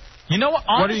here. You know what?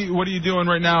 What are you doing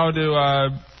right now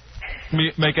to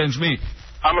make ends meet?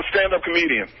 I'm a stand-up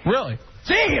comedian. Really?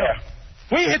 Damn. Yeah.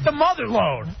 We hit the mother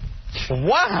load.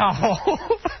 Wow.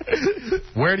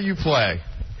 Where do you play?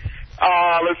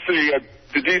 Let's see.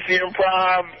 The DC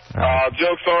Improv,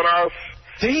 Jokes on Us.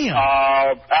 Damn.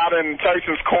 Out in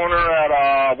Tyson's Corner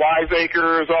at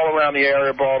Wiseacres, all around the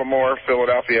area, Baltimore,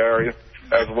 Philadelphia area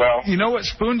as well. You know what?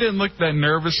 Spoon didn't look that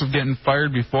nervous of getting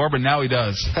fired before, but now he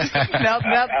does.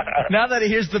 now that he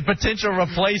hears the potential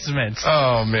replacements.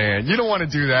 Oh, man. You don't want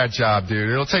to do that job, dude.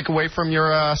 It'll take away from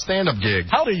your stand-up gig.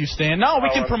 How do you stand? No, we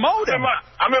can promote him.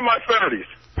 I'm in my 30s.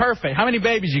 Perfect. How many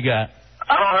babies you got?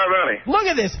 I don't have any. Look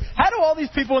at this. How do all these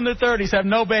people in their 30s have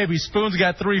no babies? Spoon's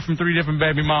got 3 from 3 different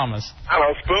baby mamas. I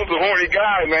know, Spoon's a horny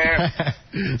guy,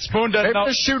 man. Spoon doesn't know.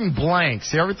 They're just shooting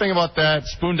blanks. You ever think about that?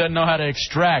 Spoon doesn't know how to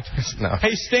extract. No.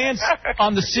 Hey, Stan,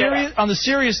 on the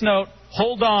serious note,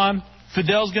 hold on.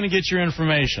 Fidel's going to get your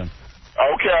information.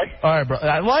 Okay. All right, bro.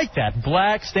 I like that.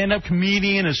 Black, stand-up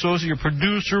comedian, associate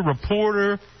producer,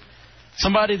 reporter.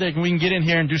 Somebody that we can get in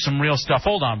here and do some real stuff.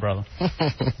 Hold on, brother.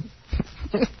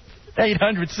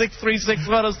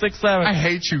 800-636-1067. I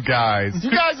hate you guys. You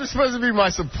guys are supposed to be my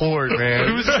support, man.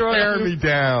 Who's tearing me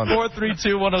down?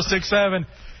 432-1067.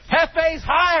 Jefe's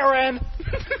hiring.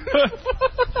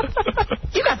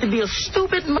 You got to be a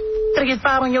stupid to get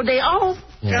fired on your day off.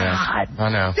 Yeah, God. I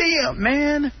know. Damn,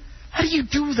 man. How do you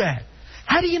do that?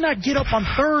 How do you not get up on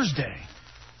Thursday?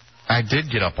 I did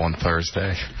get up on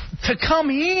Thursday. To come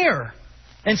here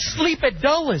and sleep at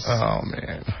Dulles. Oh,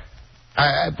 man.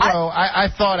 I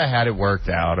thought I had it worked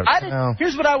out.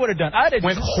 Here's what I would have done.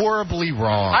 Went horribly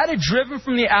wrong. I'd have driven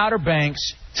from the Outer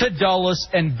Banks to Dulles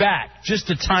and back just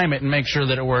to time it and make sure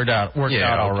that it worked out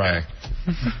all right.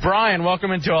 Brian,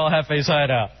 welcome into El Jefe's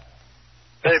Hideout.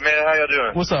 Hey, man, how y'all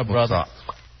doing? What's up, brother? What's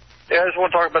up? Yeah, I just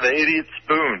want to talk about the idiot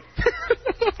Spoon.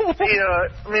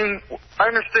 I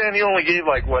understand he only gave,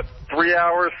 3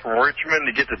 hours from Richmond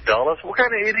to get to Dulles. What kind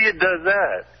of idiot does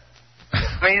that?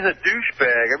 I mean, he's a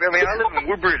douchebag. I live in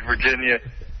Woodbridge, Virginia.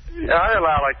 And I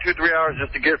allow 2-3 hours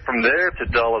just to get from there to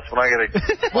Dulles when I get to...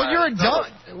 Well, you're a dumb...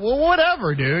 Well,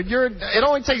 whatever, dude. It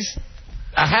only takes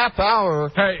a half hour,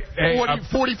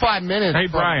 45 minutes. Hey,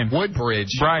 Brian.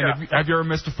 Woodbridge. Brian, have you ever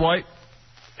missed a flight?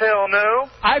 Hell no.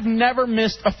 I've never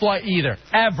missed a flight either,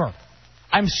 ever.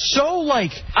 I'm so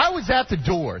I was at the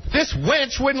door. This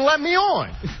wench wouldn't let me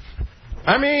on.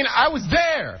 I was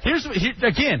there. Here's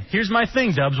my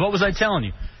thing, Dubs. What was I telling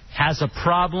you? Has a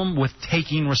problem with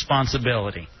taking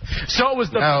responsibility. So it was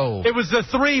the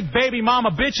 3 baby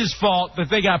mama bitches' fault that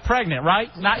they got pregnant, right?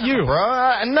 Not you.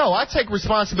 Bro, no, I take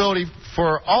responsibility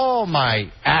for all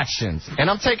my actions. And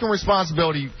I'm taking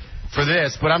responsibility for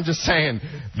this, but I'm just saying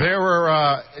there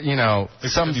were,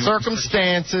 some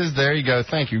circumstances. There you go.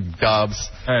 Thank you, Dubs.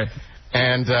 Hey.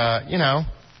 And,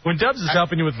 when Dubs is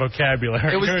helping you with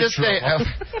vocabulary, it was just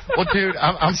well, dude,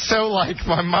 I'm so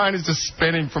my mind is just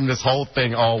spinning from this whole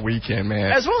thing all weekend,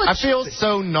 man. I feel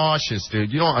so nauseous,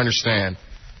 dude. You don't understand.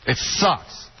 It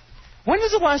sucks. When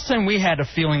was the last time we had a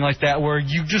feeling like that where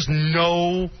you just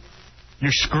know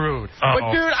you're screwed?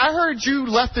 But, dude, I heard you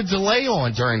left a delay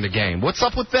on during the game. What's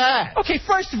up with that? Okay,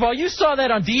 first of all, you saw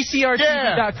that on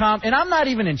DCRTV.com, and I'm not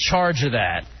even in charge of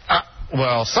that.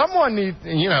 Well, someone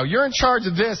you're in charge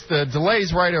of this. The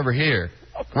delay's right over here,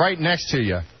 right next to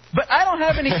you. But I don't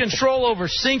have any control over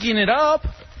syncing it up.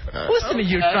 Listen to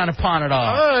you trying to pawn it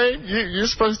off. All right, you're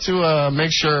supposed to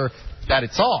make sure that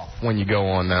it's off when you go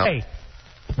on now. Hey,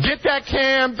 Get that,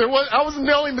 Cam. I wasn't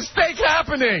the only mistake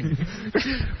happening.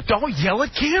 Don't yell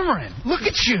at Cameron. Look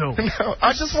at you. No,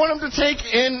 I just want him to take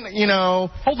in,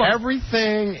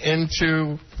 everything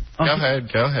into... Go ahead.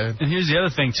 And here's the other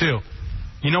thing, too.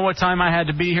 You know what time I had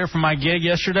to be here for my gig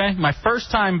yesterday? My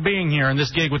first time being here in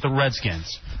this gig with the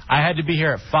Redskins. I had to be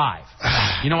here at 5.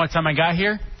 You know what time I got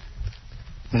here?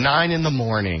 9 in the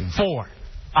morning. 4.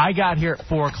 I got here at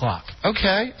 4 o'clock.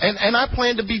 Okay. And I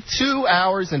planned to be 2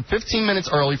 hours and 15 minutes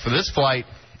early for this flight,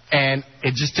 and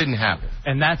it just didn't happen.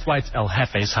 And that's why it's El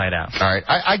Jefe's Hideout. All right.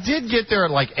 I did get there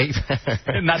at like 8.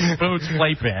 And that's Spoon's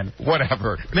playpen.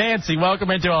 Whatever. Nancy,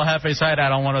 welcome into El Jefe's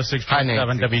Hideout on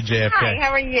 106.7 WJFK. Hi,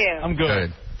 how are you? I'm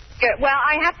good. Good. Well,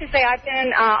 I have to say I've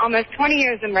been almost 20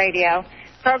 years in radio,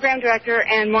 program director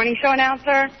and morning show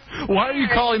announcer. Why are you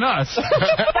calling us?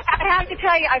 I have to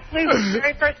tell you, I flew for the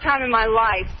very first time in my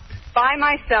life by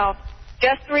myself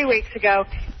just 3 weeks ago,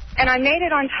 and I made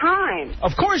it on time.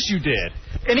 Of course you did.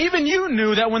 And even you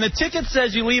knew that when the ticket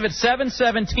says you leave at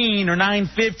 7:17 or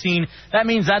 9:15, that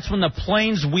means that's when the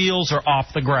plane's wheels are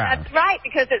off the ground. That's right,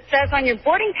 because it says on your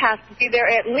boarding pass to be there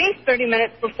at least 30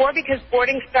 minutes before, because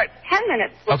boarding starts 10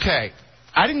 minutes before. Okay.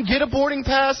 I didn't get a boarding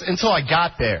pass until I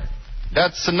got there.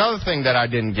 That's another thing that I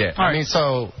didn't get. All right.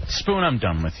 Spoon, I'm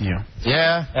done with you.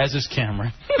 Yeah? As is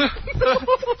Cameron. You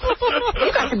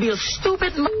got to be a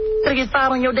stupid to get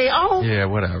fired on your day off. Yeah,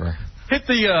 whatever. Hit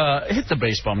the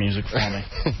baseball music for me.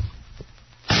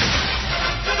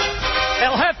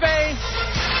 El Jefe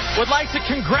would like to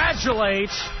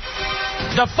congratulate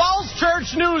the Falls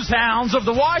Church Newshounds of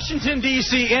the Washington,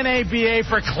 D.C. NABA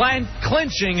for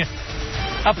clinching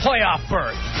a playoff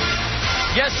berth.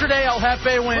 Yesterday, El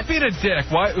Jefe went... Beat a dick.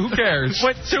 Why? Who cares?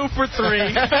 Went 2 for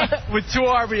 3 with 2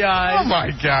 RBIs. Oh,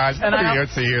 my gosh. Pretty good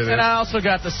to hear this. And I also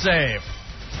got the save.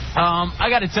 I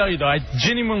got to tell you, though, I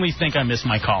genuinely think I missed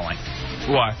my calling.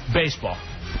 Why? Baseball.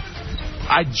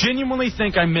 I genuinely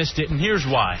think I missed it, and here's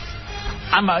why.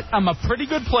 I'm a pretty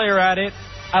good player at it.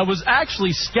 I was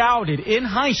actually scouted in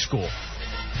high school.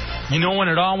 You know when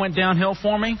it all went downhill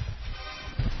for me?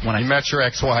 When you met your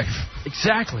ex-wife.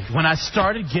 Exactly. When I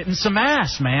started getting some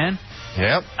ass, man.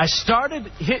 Yep. I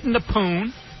started hitting the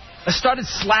poon. I started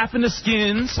slapping the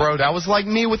skins. Bro, that was like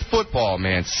me with football,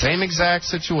 man. Same exact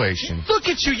situation. Look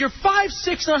at you. You're 5'6"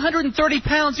 and 130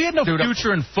 pounds. You had no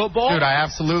future in football. Dude, I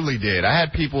absolutely did. I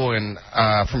had people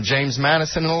from James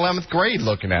Madison in 11th grade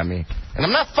looking at me. And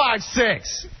I'm not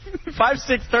 5'6".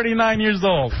 5'6", 39 years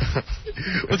old.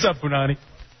 What's up, Punani?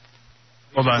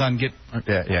 Hold on.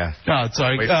 Yeah. Oh,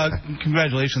 sorry.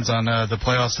 Congratulations on the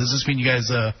playoffs. Does this mean you guys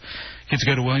get to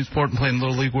go to Williamsport and play in the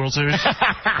Little League World Series?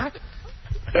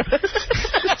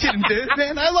 Kidding, dude.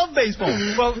 Man, I love baseball.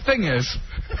 Well, the thing is,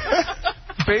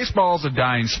 baseball's a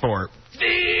dying sport.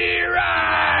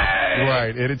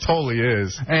 Right, it totally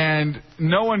is. And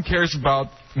no one cares about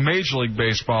Major League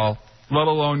Baseball, let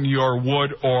alone your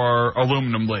wood or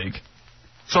aluminum league.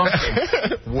 So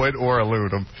wood or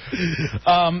aluminum.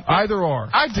 Either or.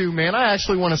 I do, man. I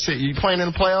actually want to see. You playing in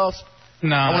the playoffs?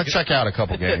 No. I want to check out a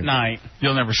couple games. At night.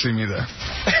 You'll never see me there.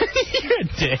 You're a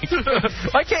dick.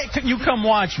 Why can't you come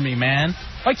watch me, man?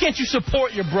 Why can't you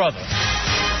support your brother?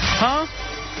 Huh?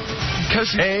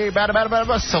 Because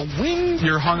so wing.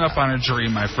 You're hung up on a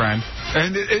dream, my friend.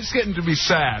 And it's getting to be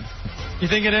sad. You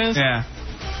think it is? Yeah.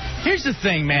 Here's the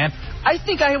thing, man. I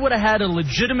think I would have had a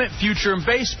legitimate future in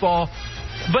baseball,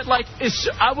 but I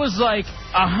was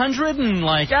 100 and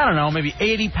I don't know, maybe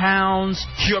 80 pounds.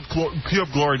 Cue up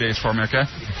glory days for me, okay?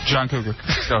 John Cougar.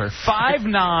 Go ahead.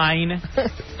 5'9",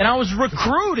 and I was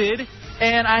recruited,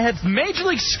 and I had Major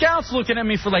League scouts looking at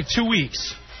me for 2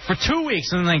 weeks. For 2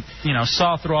 weeks, and then they,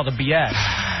 saw through all the BS.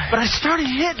 But I started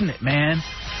hitting it, man.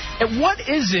 And what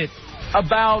is it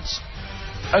about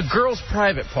a girl's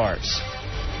private parts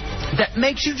that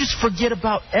makes you just forget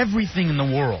about everything in the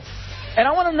world? And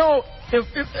I want to know,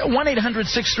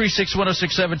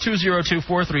 1-800-636-1067,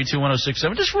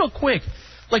 202-432-1067, just real quick,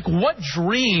 what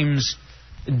dreams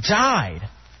died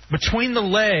between the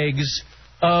legs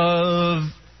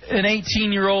of an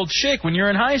 18-year-old chick when you're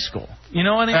in high school? You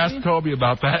know what I mean? Ask Kobe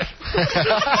about that.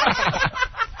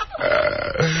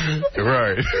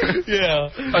 Right. Yeah.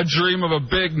 A dream of a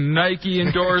big Nike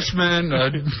endorsement.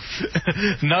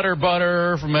 Nutter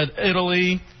butter from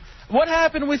Italy. What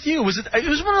happened with you? It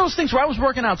was one of those things where I was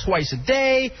working out twice a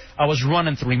day. I was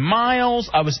running 3 miles.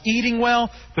 I was eating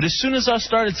well. But as soon as I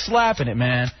started slapping it,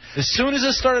 man, as soon as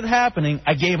it started happening,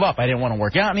 I gave up. I didn't want to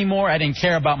work out anymore. I didn't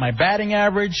care about my batting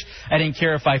average. I didn't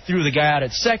care if I threw the guy out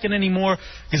at second anymore.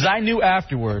 Because I knew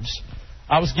afterwards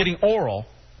I was getting oral.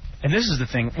 And this is the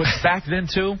thing. Back then,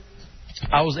 too,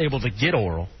 I was able to get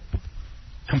oral,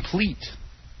 complete,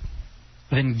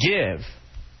 then give,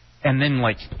 and then,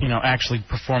 like, you know, actually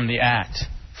perform the act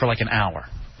for like an hour.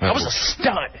 I was a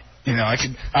stud. You know, I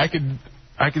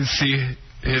could see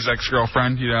his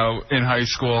ex-girlfriend, you know, in high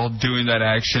school doing that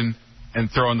action and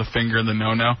throwing the finger in the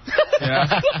no-no.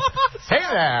 Yeah. Hey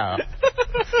now.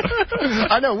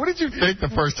 I know. What did you think the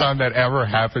first time that ever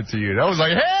happened to you? That was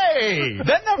like, hey.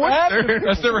 That never happened.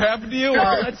 That's never happened to you?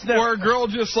 Or a girl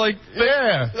just like,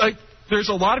 like, there's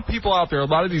a lot of people out there, a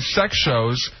lot of these sex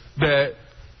shows that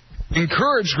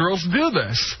encourage girls to do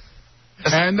this.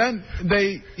 And then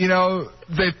they, you know,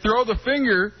 they throw the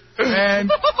finger and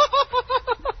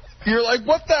you're like,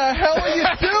 what the hell are you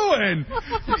doing?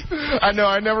 I know,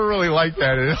 I never really liked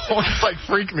that. It always, like,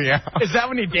 freaked me out. Is that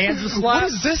when he dances? What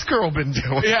has this girl been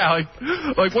doing? Yeah,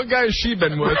 like what guy has she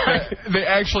been with? Right. They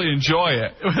actually enjoy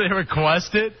it. They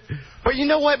request it? But you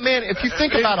know what, man? If you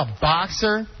think about a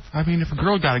boxer... I mean, if a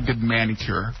girl got a good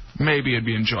manicure, maybe it'd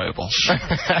be enjoyable.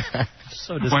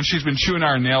 When she's been chewing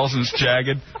our nails and it's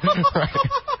jagged. Right.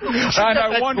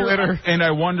 And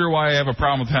I wonder why I have a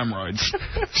problem with hemorrhoids.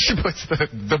 She puts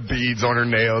the beads on her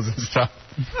nails and stuff.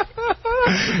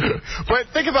 But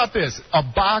think about this. A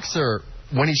boxer,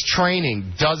 when he's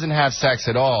training, doesn't have sex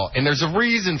at all. And there's a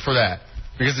reason for that.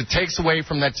 Because it takes away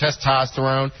from that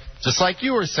testosterone. Just like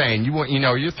you were saying,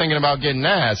 you're thinking about getting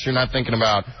ass. You're not thinking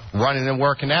about running and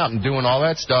working out and doing all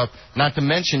that stuff. Not to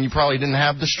mention, you probably didn't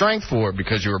have the strength for it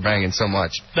because you were banging so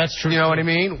much. That's true. You know what I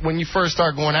mean? When you first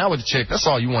start going out with a chick, that's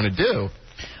all you want to do.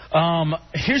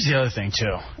 Here's the other thing,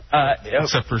 too.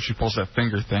 Except for she pulls that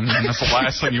finger thing, and that's the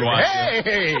last thing you want.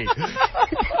 Hey!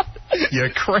 You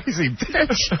crazy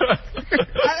bitch.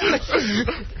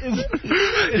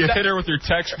 You hit her with your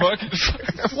textbook.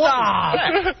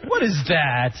 Stop. What is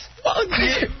that?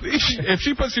 If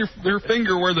she puts her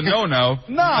finger where the no-no,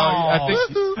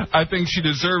 I think she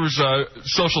deserves a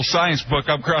social science book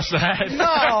up across the head.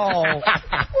 No.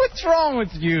 What's wrong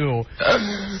with you?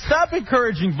 Stop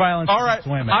encouraging violence against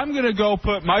women. I'm going to go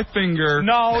put my finger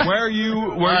where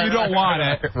you don't want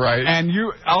it. Right. And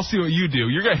I'll see what you do.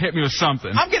 You're going to hit me with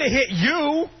something. I'm going to hit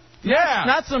you. Yeah.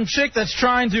 Not some chick that's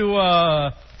trying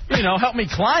to, help me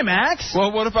climax.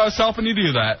 Well, what if I was helping you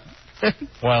do that?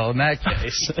 Well, in that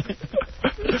case,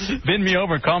 bend me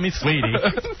over and call me sweetie.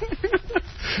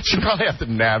 She'd probably have to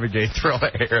navigate through all the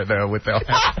hair, though, with that.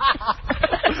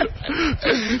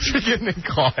 She's getting it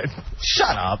caught.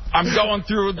 Shut up. I'm going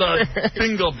through the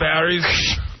dingleberries.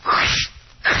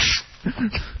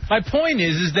 My point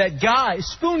is that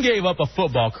Spoon gave up a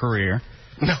football career.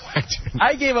 No, I didn't.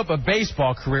 I gave up a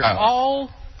baseball career, all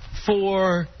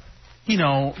for,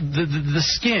 the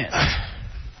skin.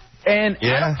 And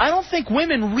I don't think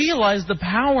women realize the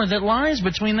power that lies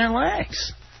between their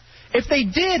legs. If they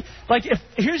did,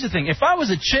 here's the thing. If I was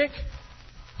a chick,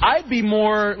 I'd be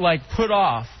more, put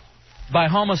off by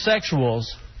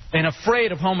homosexuals and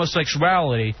afraid of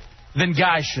homosexuality than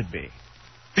guys should be.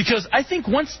 Because I think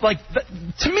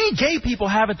to me, gay people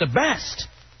have it the best.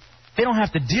 They don't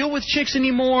have to deal with chicks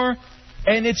anymore.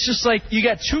 And it's just you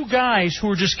got two guys who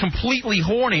are just completely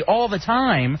horny all the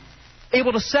time,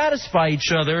 able to satisfy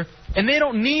each other, and they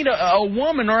don't need a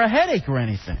woman or a headache or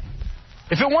anything.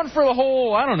 If it weren't for the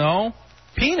whole, I don't know,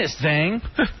 penis thing,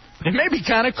 it may be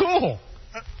kind of cool.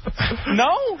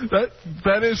 No?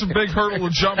 That is a big hurdle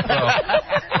to jump, though.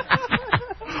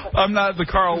 I'm not the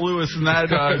Carl Lewis in that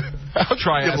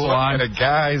triathlon. A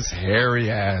guy's hairy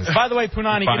ass. By the way,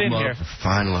 Punani, get in here.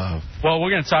 Fine love. Well,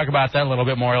 we're going to talk about that a little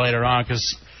bit more later on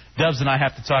because Dubs and I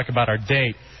have to talk about our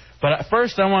date. But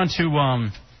first, I want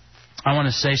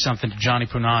to say something to Johnny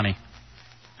Punani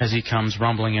as he comes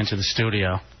rumbling into the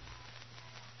studio.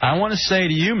 I want to say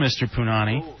to you, Mr.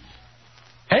 Punani,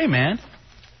 hey, man,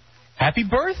 happy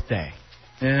birthday.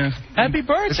 Yeah. Happy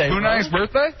birthday. It's Punani's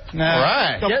birthday? No. All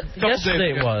right.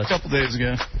 Yesterday it was. A couple days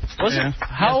ago. Was it?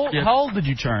 How old did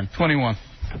you turn? 21.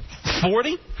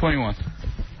 40? 21.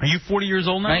 Are you 40 years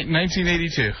old now?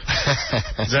 1982.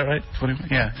 Is that right? 21?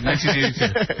 Yeah,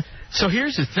 1982. So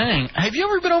here's the thing. Have you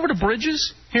ever been over to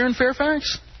Bridges here in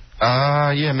Fairfax?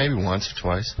 Yeah, maybe once or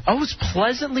twice. I was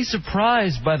pleasantly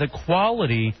surprised by the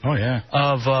quality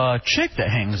of chick that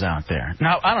hangs out there.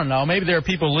 Now, I don't know. Maybe there are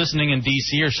people listening in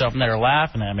D.C. or something that are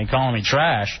laughing at me, calling me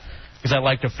trash because I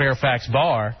like the Fairfax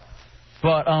bar.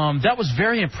 But that was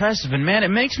very impressive. And, man, it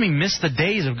makes me miss the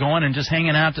days of going and just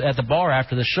hanging out at the bar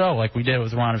after the show like we did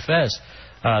with Ron and Fez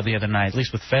the other night, at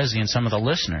least with Fezzy and some of the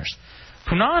listeners.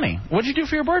 Punani, what'd you do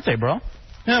for your birthday, bro?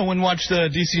 Yeah, I went and watched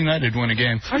DC United win a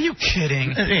game. Are you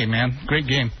kidding? Hey, man, great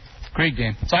game. Great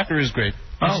game. Soccer is great.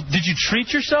 Oh. Did you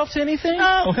treat yourself to anything?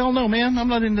 Oh, hell no, man. I'm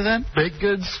not into that. Baked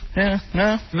goods? Yeah,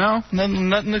 no,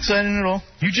 nothing exciting at all.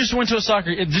 You just went to a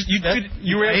soccer. I did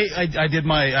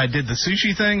the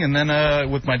sushi thing, and then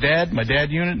with my dad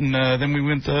unit, and then we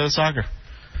went to soccer.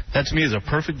 That to me is a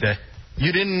perfect day.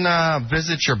 You didn't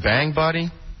visit your bang buddy?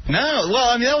 No, well,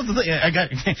 I mean that was the thing. I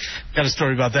got a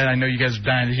story about that. I know you guys are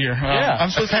dying to hear. Yeah,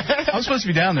 I'm supposed to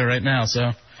be down there right now.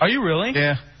 So. Are you really?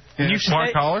 Yeah. You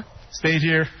smart caller? Stayed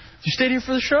here. You stayed here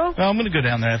for the show? Well, I'm going to go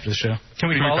down there after the show. Can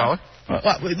we call it?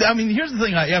 I mean, here's the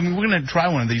thing. I mean, we're going to try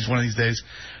one of these days.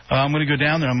 I'm going to go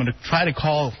down there. I'm going to try to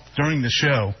call during the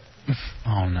show.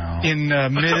 Oh, no. In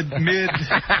mid.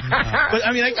 But,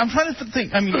 I mean, I'm trying to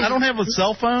think. I mean, I don't have a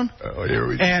cell phone. Oh, here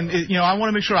we go. And, I want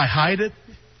to make sure I hide it.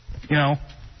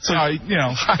 So,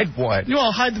 hide what?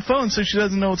 I'll hide the phone so she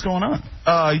doesn't know what's going on.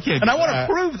 You can't. And I want to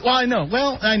prove.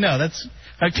 Well, I know. That's.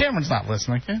 Cameron's not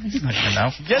listening. He's not going to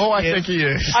know. Yes, I think he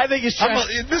is. I think he's trying.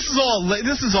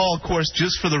 This is all, of course,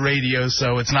 just for the radio,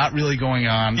 so it's not really going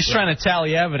on. He's trying to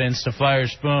tally evidence to fire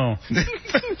Spoon.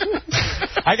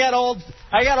 I got old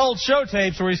show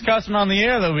tapes where he's cussing on the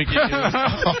air that we can use.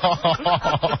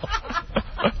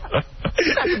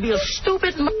 You got to be a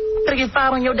stupid to get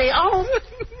fired on your day off.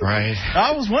 Right.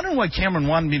 I was wondering why Cameron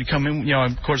wanted me to come in.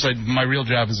 Of course, my real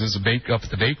job is as a up at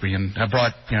the bakery, and I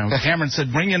brought. Cameron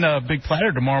said, bring in a big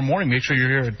platter tomorrow morning. Make sure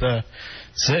you're here at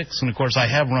 6. And of course, I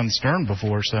have run Stern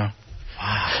before, so.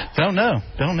 Wow. Don't know.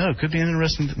 Could be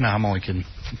interesting. No, I'm only kidding.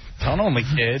 Don't only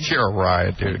kid. You're a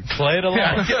riot, dude. Play it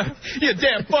along. You're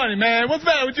damn funny, man. What's the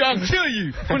matter with you? I'll kill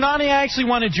you. Punani, I actually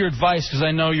wanted your advice because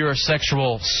I know you're a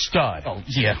sexual stud. Oh,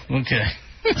 yeah. Okay.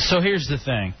 So here's the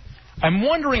thing. I'm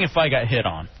wondering if I got hit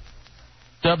on.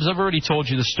 Dubs, I've already told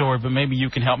you the story, but maybe you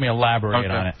can help me elaborate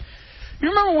on it. You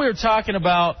remember we were talking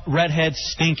about redheads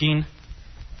stinking?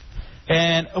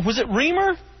 And was it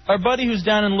Reamer, our buddy who's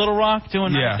down in Little Rock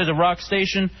doing at the rock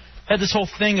station, had this whole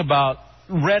thing about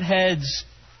redheads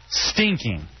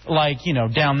stinking, like,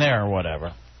 down there or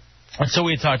whatever. And so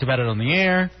we had talked about it on the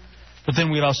air, but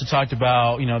then we had also talked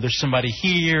about, there's somebody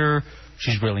here,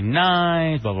 she's really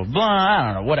nice, blah, blah, blah, I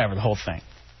don't know, whatever, the whole thing.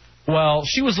 Well,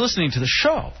 she was listening to the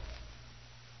show,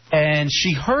 and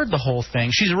she heard the whole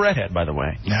thing. She's a redhead, by the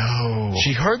way. No.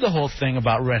 She heard the whole thing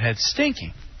about redheads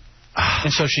stinking.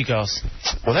 And so she goes,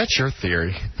 well, that's your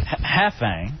theory.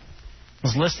 Halfang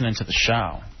was listening to the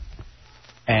show,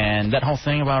 and that whole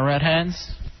thing about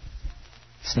redheads,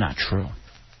 it's not true.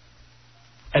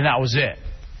 And that was it.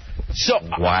 So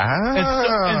wow.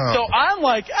 And so I'm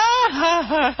like,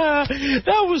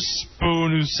 that was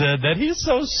Spoon who said that. He's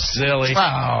so silly. Oh.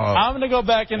 I'm going to go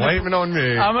back and blame it on me.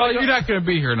 You're not going to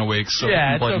be here in a week, so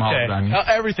yeah, blame it's okay. on you.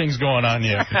 Everything's going on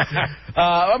you.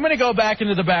 I'm going to go back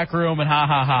into the back room and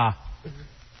ha.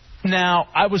 Now,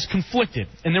 I was conflicted,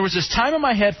 and there was this time in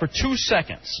my head for 2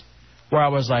 seconds where I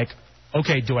was like,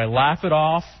 okay, do I laugh it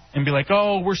off and be like,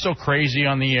 oh, we're so crazy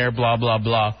on the air, blah, blah,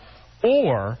 blah,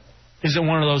 or is it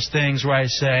one of those things where I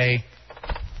say,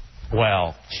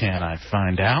 well, can I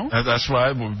find out? That's what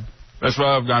I've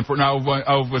gone for. Now,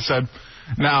 I said,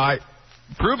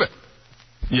 prove it.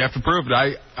 You have to prove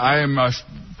it. I am a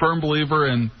firm believer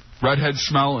in redhead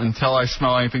smell until I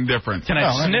smell anything different. Can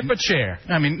I sniff a chair?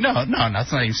 I mean, no,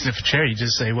 that's not even sniff a chair. You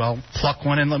just say, well, pluck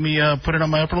one and let me put it on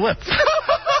my upper lip.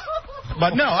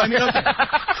 But no, I mean, okay.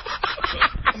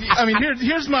 I mean,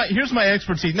 here's my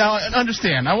expertise. Now,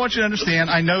 understand. I want you to understand.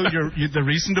 I know you're the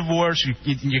recent divorce.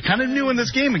 You're kind of new in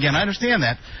this game again. I understand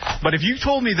that. But if you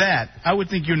told me that, I would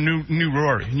think you're new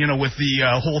Rory. With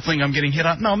the whole thing I'm getting hit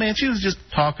on. No, man, she was just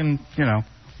talking.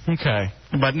 Okay.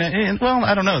 But well,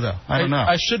 I don't know though. I don't know.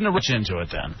 I shouldn't have reached into it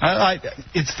then.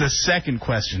 It's the second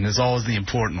question is always the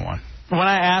important one. When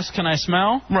I ask, can I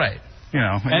smell? Right.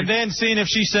 And then seeing if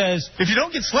she says, if you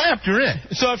don't get slapped, you're in.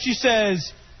 So if she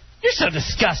says, you're so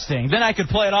disgusting, then I could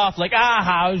play it off like,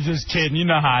 I was just kidding. You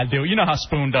know how I do it. You know how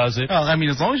Spoon does it. Well, I mean,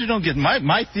 as long as you don't get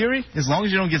my theory, as long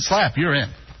as you don't get slapped, you're in.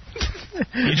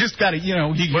 You just got to,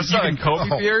 What's that, Kobe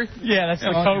theory? Yeah, that's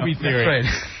the Kobe theory. Right.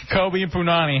 Kobe and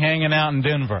Punani hanging out in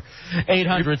Denver.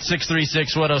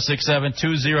 800-636-1067,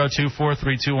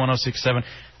 202-432-1067.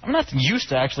 I'm not used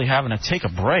to actually having to take a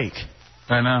break.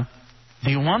 I know. Do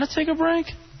you want to take a break?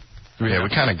 Yeah, we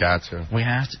kind of got to. We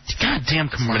have to. Goddamn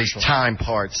commercials. These time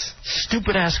parts.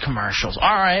 Stupid-ass commercials.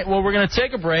 All right, well, we're going to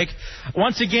take a break.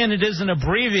 Once again, it is an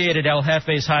abbreviated El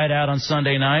Jefe's Hideout on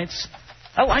Sunday nights.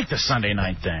 I like the Sunday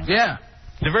night thing. Yeah.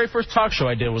 The very first talk show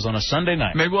I did was on a Sunday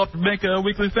night. Maybe we'll have to make a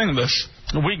weekly thing of this.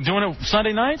 We doing it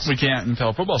Sunday nights? We can't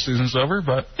until football season's over,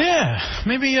 but... Yeah,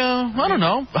 maybe, I don't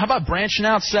know. How about branching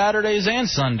out Saturdays and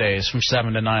Sundays from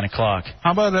 7 to 9 o'clock?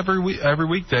 How about every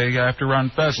weekday after Ron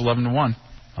Fest, 11 to 1?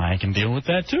 I can deal with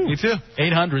that, too. Me too.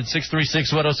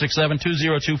 800-636-1067,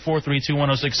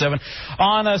 202-432-1067.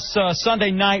 On a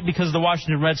Sunday night because of the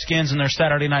Washington Redskins and their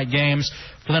Saturday night games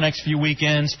for the next few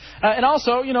weekends. And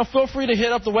also, feel free to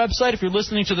hit up the website if you're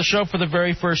listening to the show for the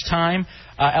very first time.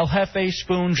 El Jefe,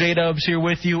 Spoon, J-Dubs here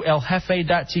with you.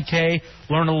 eljefe.tk.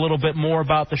 Learn a little bit more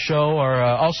about the show. Or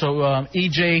also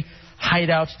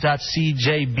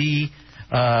ejhideout.cjb.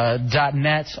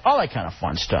 .net, all that kind of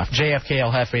fun stuff. JFK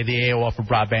El Jefe, the AOL for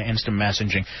broadband instant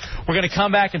messaging. We're going to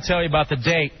come back and tell you about the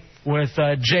date with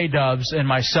J-Dubs and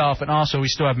myself, and also we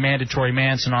still have Mandatory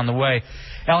Manson on the way.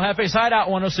 El Jefe's Hideout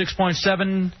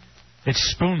 106.7. It's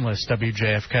spoonless,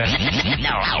 WJFK.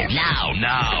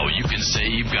 Now, you can say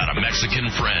you've got a Mexican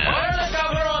friend. El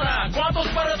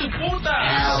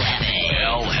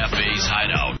Jefe's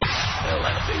Hideout. El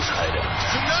Jefe's Hideout.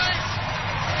 Tonight,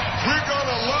 we're going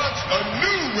to launch a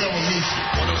new revolution.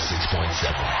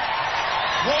 106.7.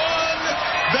 One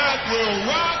that will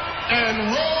rock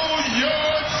and roll your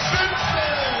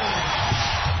senses.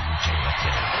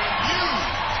 You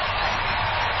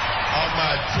are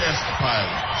my test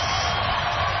pilots.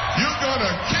 You're going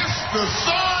to kiss the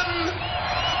sun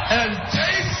and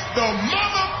taste the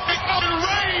motherfucking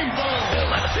rainbow.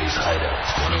 El Jefe's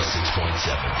Hideout.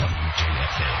 106.7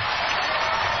 WJFK.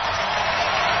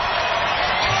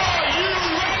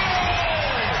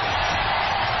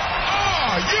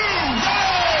 Are you ready?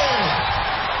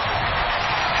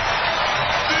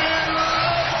 Then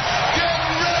let's get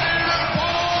ready to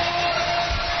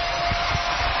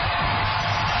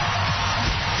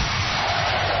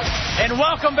And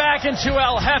welcome back into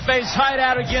El Jefe's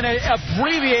Hideout. Again, an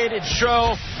abbreviated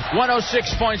show.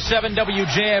 106.7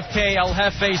 WJFK, El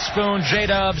Jefe, Spoon,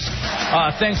 J-Dubs.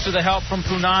 Thanks to the help from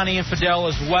Punani and Fidel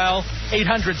as well.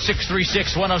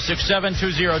 800-636-1067,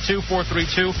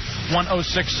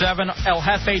 202-432-1067,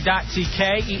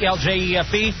 eljefe.tk,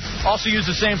 ELJEFE. Also use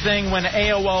the same thing when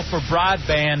AOL for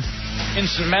broadband,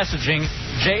 instant messaging,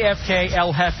 JFK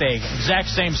El Jefe, exact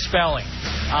same spelling.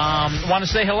 Want to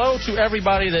say hello to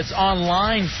everybody that's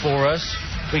online for us.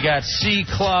 We got C.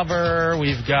 Clubber.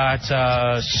 We've got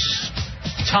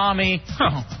Tommy.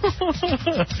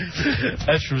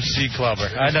 That's from C. Clubber.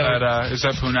 I know. Is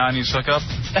that Punani's hookup?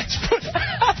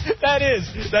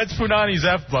 That's Punani's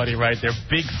F-buddy right there.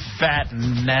 Big, fat,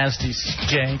 nasty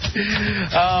skank.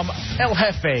 El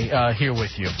Jefe here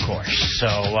with you, of course. So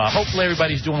hopefully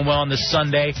everybody's doing well on this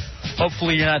Sunday.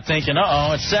 Hopefully you're not thinking,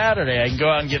 uh-oh, it's Saturday. I can go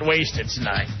out and get wasted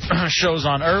tonight. Show's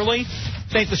on early.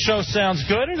 Think the show sounds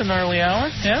good at an early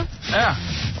hour? Yeah? Yeah.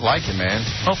 I like it, man.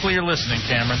 Hopefully you're listening,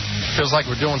 Cameron. Feels like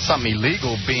we're doing something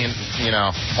illegal, being,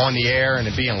 on the air and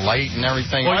it being late and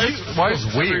everything. Why is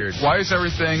weird? Why does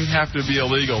everything have to be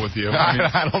illegal with you?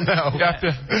 I don't know.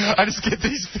 I just get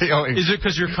these feelings. Is it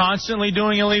because you're constantly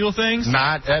doing illegal things?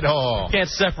 Not at all. You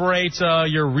can't separate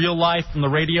your real life from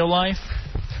the radio life?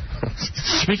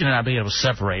 Speaking of not being able to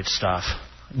separate stuff,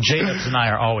 J-Dubs and I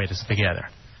are always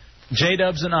together.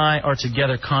 J-Dubs and I are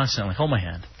together constantly. Hold my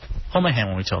hand. Hold my hand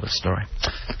when we tell this story.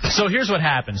 So here's what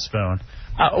happened, Spoon.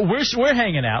 We're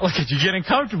hanging out. Look at you getting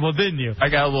comfortable, didn't you? I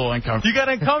got a little uncomfortable. You got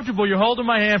uncomfortable. You're holding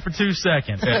my hand for 2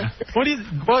 seconds. Yeah. What do you?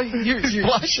 Well, you're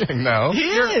blushing though. He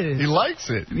is. He likes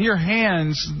it. Your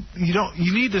hands,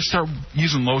 you need to start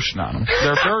using lotion on them.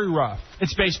 They're very rough.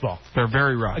 It's baseball. They're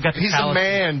very rough. He's a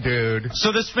man, dude.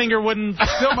 So this finger wouldn't.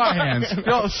 Still my hands.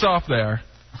 Still soft there.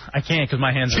 I can't because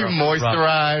my hands are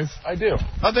moisturize? Rough. I do.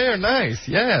 Oh, they're nice.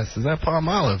 Yes. Is that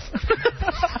Palmolive?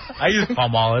 I use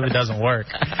Palmolive. It doesn't work.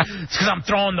 It's because I'm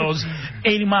throwing those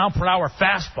 80-mile-per-hour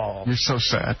fastballs. You're so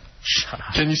sad. Shut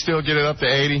up. Can you still get it up to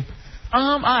 80?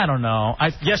 I don't know.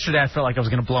 Yesterday I felt like I was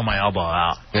going to blow my elbow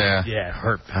out. Yeah. Yeah, it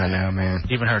hurt. I know, man.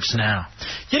 Even hurts now.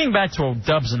 Getting back to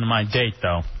Dubs and my date,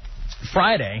 though.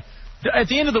 Friday, at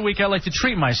the end of the week, I like to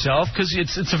treat myself because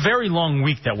it's a very long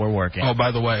week that we're working. Oh,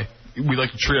 by the way, we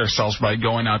like to treat ourselves by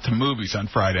going out to movies on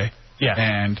Friday. Yeah.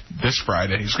 And this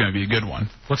Friday is going to be a good one.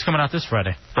 What's coming out this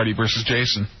Friday? Freddy vs.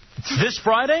 Jason. This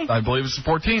Friday? I believe it's the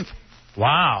 14th.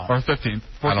 Wow. Or 15th.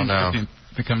 14th, I don't know. 15th.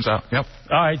 It comes out. Yep.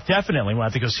 All right, definitely. We'll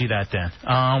have to go see that then.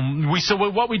 So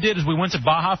what we did is we went to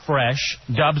Baja Fresh.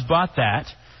 Dubs bought that.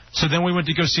 So then we went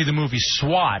to go see the movie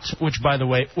SWAT, which, by the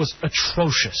way, was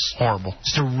atrocious. Horrible.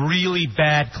 It's a really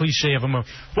bad cliche of a movie.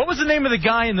 What was the name of the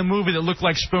guy in the movie that looked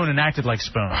like Spoon and acted like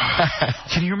Spoon?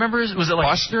 Can you remember? Was it like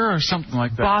Buster or something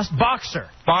like that? Boxer.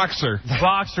 Boxer.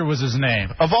 Boxer was his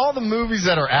name. Of all the movies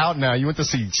that are out now, you went to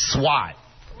see SWAT.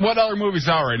 What other movie's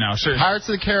out right now? Seriously. Pirates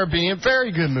of the Caribbean,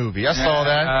 very good movie. I saw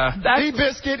that.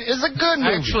 Seabiscuit is a good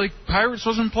movie. Actually, Pirates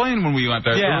wasn't playing when we went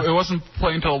there. Yeah. It wasn't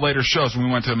playing until later shows when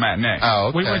we went to the matinee. Oh,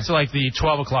 okay. We went to like the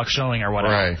 12 o'clock showing or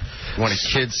whatever. Right. One of the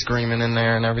kids screaming in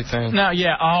there and everything. No,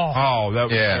 yeah. Oh, that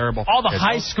was terrible. All the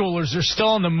high schoolers are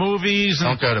still in the movies. And,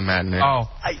 don't go to matinee.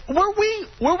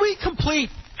 Were we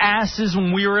complete asses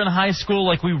when we were in high school?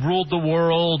 Like we ruled the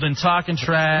world and talking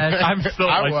trash? I'm still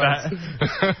like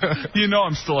that. You know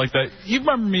I'm still like that. You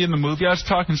remember me in the movie? I was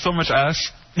talking so much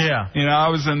ass. Yeah. You know, I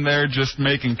was in there just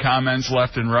making comments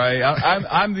left and right.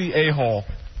 I'm the a-hole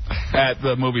at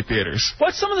the movie theaters.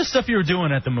 What's some of the stuff you were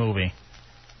doing at the movie?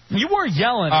 You were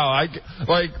yelling.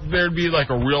 Like there'd be like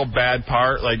a real bad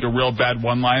part, like a real bad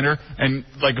one-liner, and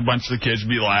like a bunch of the kids would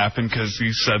be laughing because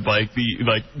he said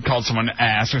called someone an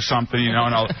ass or something, you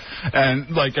know,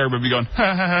 and like everybody would be going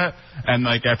ha ha ha, and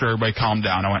like after everybody calmed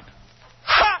down, I went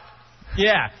ha.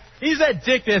 Yeah, he's that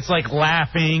dick that's like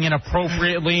laughing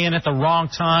inappropriately and at the wrong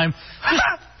time.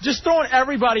 Just throwing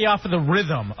everybody off of the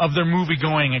rhythm of their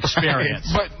movie-going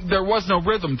experience. But there was no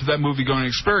rhythm to that movie-going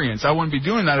experience. I wouldn't be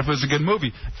doing that if it was a good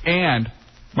movie. And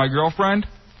my girlfriend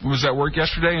was at work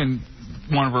yesterday, and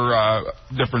one of her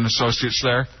different associates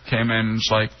there came in and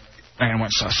was like, man, I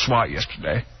went to SWAT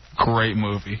yesterday. Great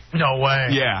movie. No way.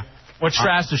 Yeah. What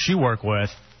trash does she work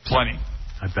with? Plenty.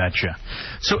 I betcha.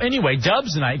 So anyway,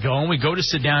 Dubs and I go, and we go to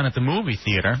sit down at the movie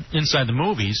theater, inside the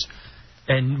movies,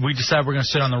 and we decide we're going to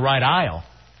sit on the right aisle.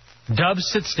 Dubs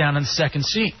sits down in the second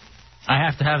seat. I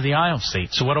have to have the aisle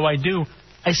seat. So what do?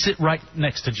 I sit right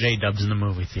next to J-Dubs in the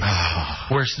movie theater.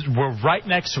 We're right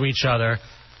next to each other,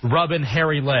 rubbing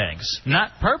hairy legs.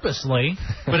 Not purposely,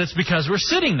 but it's because we're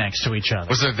sitting next to each other.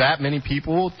 Was there that many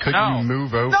people? Couldn't you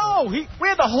move over? No, we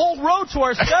had the whole row to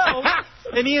ourselves,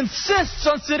 and he insists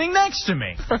on sitting next to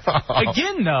me.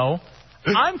 Again, though,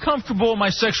 I'm comfortable in my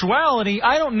sexuality.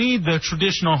 I don't need the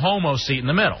traditional homo seat in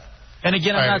the middle. And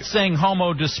again, I'm not saying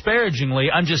homo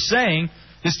disparagingly. I'm just saying,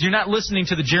 you're not listening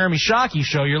to the Jeremy Shockey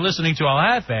show. You're listening to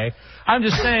El Jefe. I'm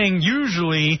just saying,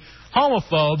 usually,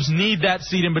 homophobes need that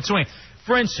seat in between.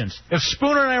 For instance, if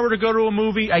Spooner and I were to go to a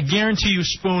movie, I guarantee you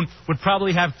Spoon would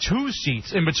probably have 2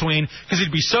 seats in between because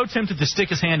he'd be so tempted to stick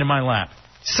his hand in my lap.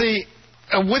 See,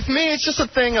 with me, it's just a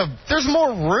thing of there's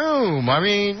more room. I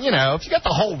mean, you know, if you got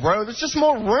the whole row, there's just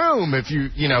more room if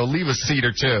you leave a seat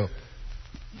or two.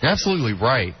 You're absolutely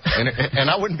right. And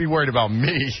I wouldn't be worried about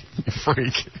me, you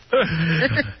freak.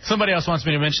 Somebody else wants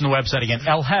me to mention the website again.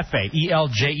 El Jefe,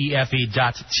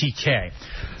 ELJEFE.TK.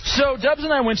 So Dubs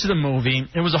and I went to the movie.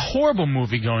 It was a horrible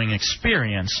movie-going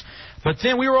experience. But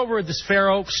then we were over at this Fair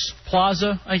Oaks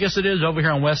Plaza, I guess it is, over here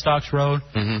on West Oaks Road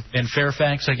in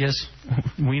Fairfax, I guess.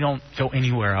 We don't go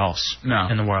anywhere else in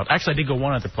the world. Actually, I did go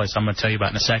one other place I'm going to tell you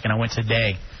about in a second. I went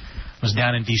today. I was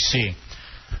down in D.C.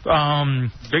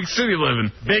 Big city living.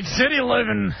 Big city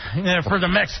living for the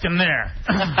Mexican there.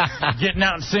 Getting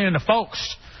out and seeing the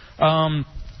folks.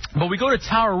 But we go to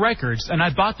Tower Records, and I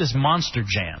bought this Monster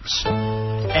Jams.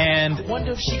 And I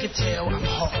wonder if she could tell I'm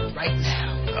hard right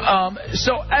now.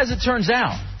 So as it turns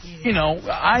out,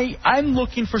 I'm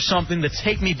looking for something to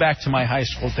take me back to my high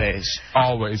school days.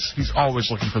 Always. He's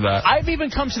always looking for that. I've even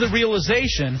come to the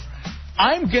realization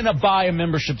I'm going to buy a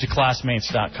membership to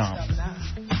Classmates.com.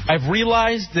 I've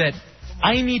realized that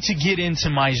I need to get into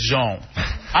my zone.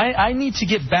 I need to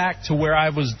get back to where I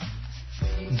was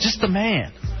just a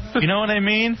man. You know what I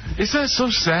mean? Isn't that so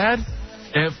sad?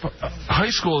 If high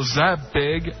school is that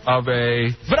big of a...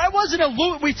 But I wasn't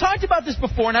we talked about this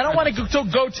before, and I don't want to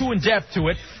go too in-depth to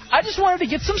it. I just wanted to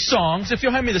get some songs, if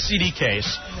you'll hand me the CD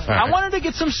case. Right. I wanted to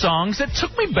get some songs that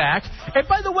took me back. And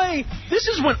by the way, this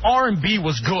is when R&B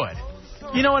was good.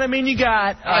 You know what I mean? You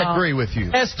got... I agree with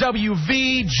you.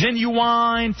 SWV,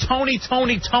 Genuine, Tony.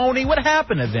 What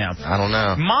happened to them? I don't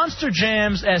know. Monster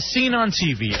Jams as seen on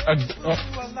TV.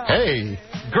 Hey.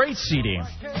 Great CD.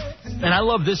 And I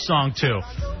love this song, too.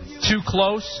 Too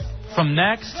Close from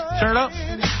Next. Turn it up.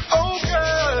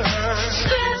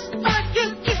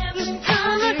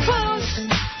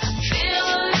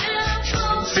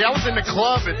 See, I was in the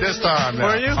club at this time.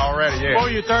 Were you? Already, yeah. Oh,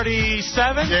 you're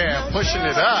 37? Yeah, pushing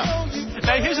it up.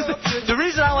 Now, here's the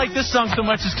reason I like this song so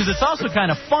much is because it's also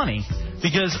kind of funny.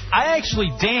 Because I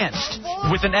actually danced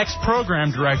with an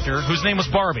ex-program director whose name was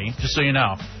Barbie, just so you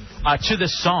know, to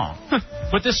this song.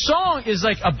 But this song is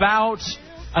like about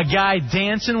a guy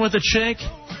dancing with a chick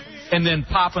and then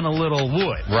popping a little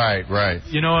wood. Right.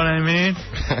 You know what I mean?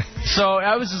 So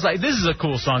I was just like, this is a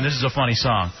cool song. This is a funny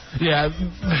song. Yeah,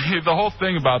 the whole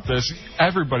thing about this,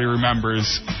 everybody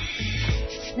remembers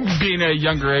being at a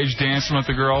younger age dancing with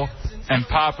a girl and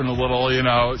popping a little,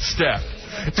 step.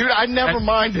 Dude, I never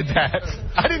minded that.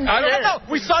 I didn't care. know.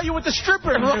 We saw you with the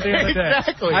stripper the other day.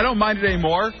 Exactly. I don't mind it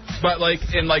anymore, but like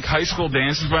in like high school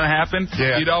dances when it happened,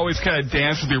 you'd always kind of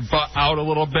dance with your butt out a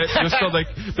little bit just so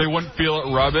they wouldn't feel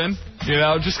it rubbing, you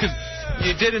know, just because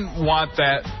you didn't want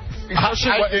that.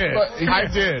 I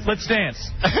did. Let's dance.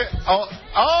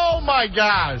 Oh my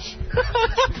gosh.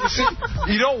 See,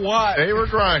 you don't want. They were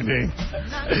grinding.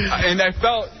 And I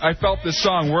felt this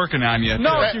song working on you.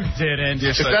 No, you didn't.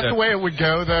 If that's the way it would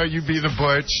go, though, you'd be the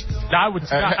butch.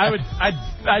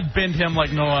 I'd bend him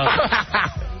like no other.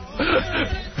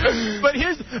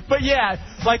 But yeah,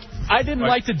 like I didn't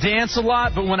like to dance a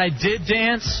lot, but when I did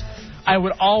dance, I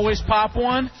would always pop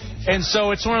one. And so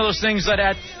it's one of those things that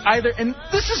and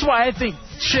this is why I think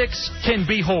chicks can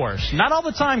be whores. Not all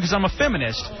the time because I'm a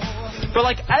feminist. But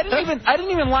like I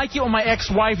didn't even like it when my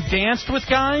ex-wife danced with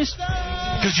guys,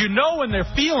 because you know when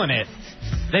they're feeling it,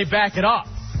 they back it up.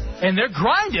 And they're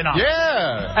grinding on it.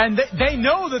 Yeah. And they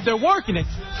know that they're working it.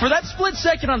 For that split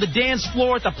second on the dance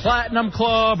floor at the Platinum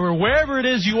Club or wherever it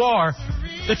is you are,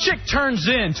 the chick turns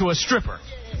into a stripper.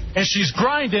 And she's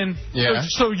grinding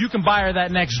so you can buy her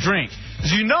that next drink.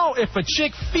 Because you know if a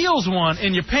chick feels one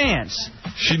in your pants,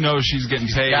 she knows she's getting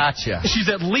paid. Gotcha. She's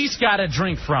at least got a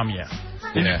drink from you.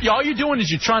 Yeah. All you're doing is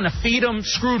you're trying to feed them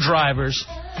screwdrivers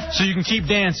so you can keep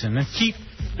dancing.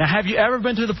 Now, have you ever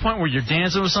been to the point where you're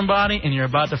dancing with somebody and you're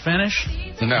about to finish?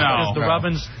 No. Because the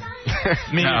rubbins...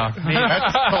 Me either.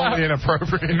 That's totally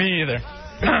inappropriate. Me either.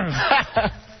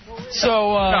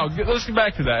 So... no, let's get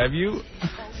back to that.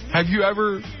 Have you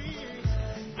ever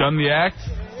done the act?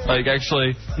 Like,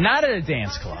 actually... Not at a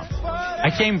dance club. I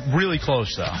came really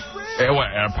close, though.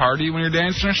 What, at a party when you're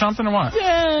dancing or something, or what?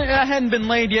 Yeah, I hadn't been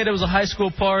laid yet. It was a high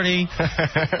school party.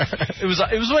 It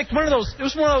was like one of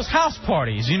those house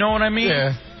parties. You know what I mean?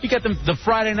 Yeah. You got the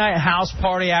Friday night house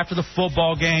party after the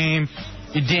football game.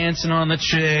 You're dancing on the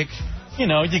chick. You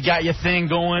know, you got your thing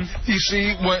going. You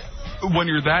see, when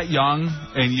you're that young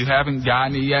and you haven't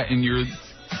gotten it yet, and you're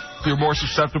more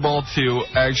susceptible to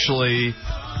actually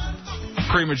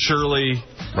prematurely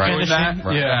doing that.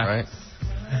 Right.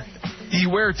 You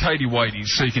wear tighty whities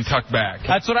so you can tuck back.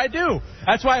 That's what I do.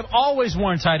 That's why I've always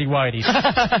worn tighty whities.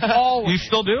 Always. You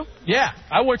still do? Yeah,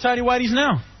 I wear tighty whities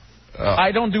now. Oh.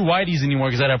 I don't do whities anymore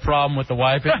because I had a problem with the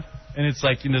wiping, and it's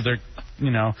like they're.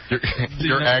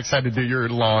 Your ex had to do your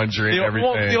laundry and everything.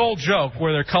 Well, the old joke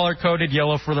where they're color-coded,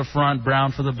 yellow for the front,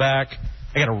 brown for the back.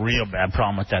 I got a real bad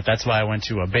problem with that. That's why I went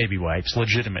to baby wipes,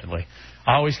 legitimately.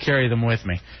 I always carry them with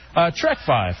me. Trek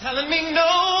 5. Telling me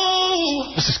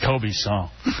no. This is Kobe's song.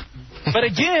 But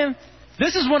again,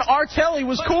 this is when R. Kelly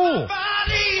was cool.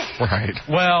 Right.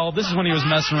 Well, this is when he was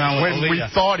messing around with Aaliyah. When we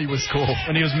thought he was cool.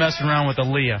 When he was messing around with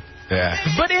Aaliyah.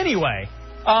 Yeah. But anyway,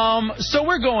 so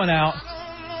we're going out.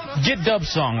 Get Dub's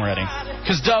song ready,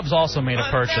 because Dub's also made a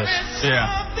purchase.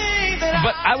 Yeah.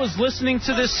 But I was listening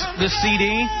to this CD,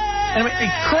 and I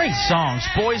mean, great songs.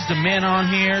 Boys to Men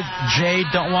on here, Jade,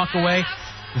 Don't Walk Away.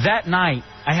 That night,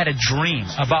 I had a dream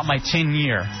about my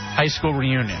 10-year high school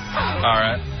reunion. All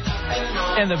right.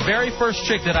 And the very first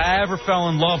chick that I ever fell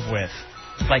in love with,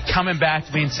 like coming back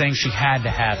to me and saying she had to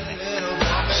have me.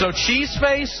 So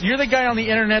Cheeseface, you're the guy on the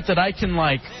internet that I can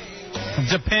like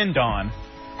depend on.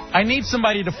 I need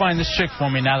somebody to find this chick for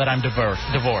me now that I'm divorced.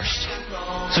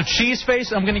 So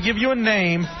Cheeseface, I'm going to give you a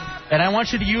name, and I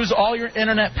want you to use all your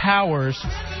internet powers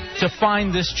to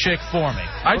find this chick for me.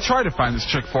 I try to find this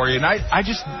chick for you, and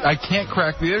I can't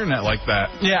crack the internet like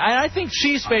that. Yeah, and I think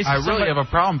Cheeseface... I really have a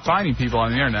problem finding people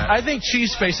on the internet. I think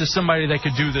Cheeseface is somebody that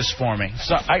could do this for me.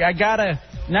 So I gotta...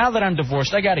 Now that I'm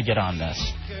divorced, I gotta get on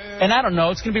this. And I don't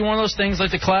know, it's going to be one of those things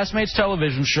like the Classmates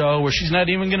television show where she's not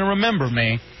even going to remember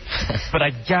me. But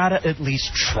I gotta at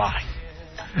least try.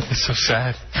 It's so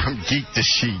sad. From geek to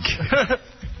chic.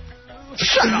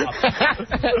 Shut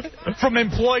up. From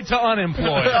employed to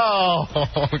unemployed. Oh,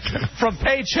 okay. From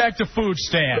paycheck to food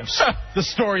stamps. The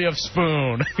story of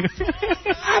Spoon.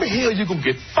 How the hell you gonna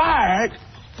get fired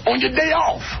on your day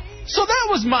off? So that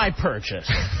was my purchase.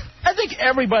 I think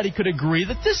everybody could agree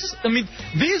that this is,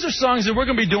 these are songs that we're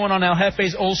going to be doing on El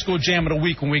Jefe's Old School Jam of the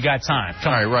Week when we got time.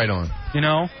 All right, right on. You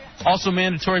know? Also,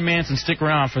 Mandatory Manson, stick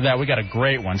around for that. We got a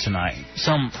great one tonight.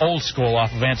 Some old school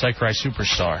off of Antichrist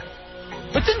Superstar.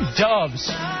 But then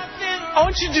Dubs, I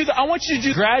want you to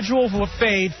do gradual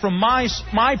fade from my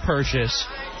purchase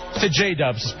to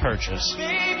J-Dubs' purchase.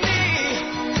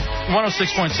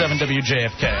 106.7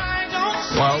 WJFK.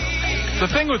 Well, the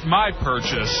thing with my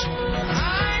purchase,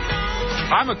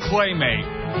 I'm a Claymate.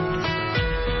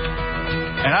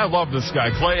 And I love this guy,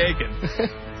 Clay Aiken.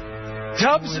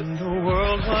 Dubs.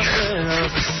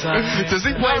 Does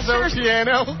he play the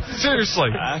piano?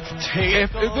 Seriously. If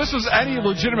this was any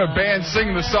legitimate band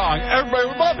singing the song, everybody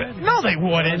would love it. No, they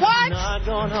wouldn't. What?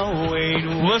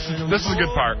 Listen, this is a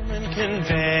good part. Listen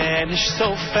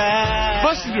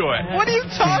to it. What are you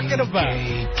talking about?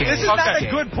 This is not a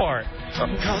good part.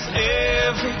 Because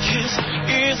every kiss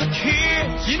is a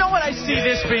kiss. You know what I see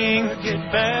this being?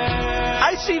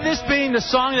 I see this being the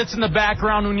song that's in the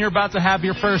background when you're about to have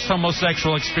your first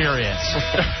homosexual experience.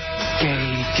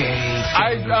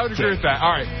 I would agree with that.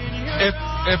 All right. If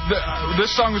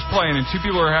this song was playing and two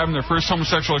people are having their first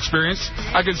homosexual experience,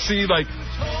 I could see, like,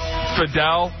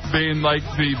 Fidel being, like,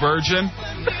 the virgin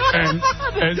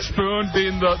and Spoon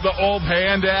being the old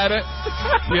hand at it,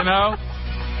 you know?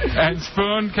 And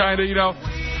Spoon kind of, you know,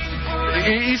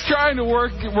 he's trying to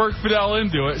work Fidel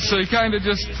into it, so he kind of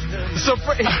just...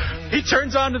 He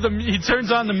turns on the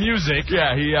music.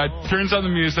 Yeah, he turns on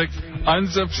the music,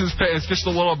 unzips his pants just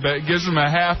a little bit, gives him a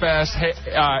half-assed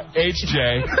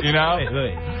HJ, you know?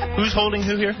 Wait. Who's holding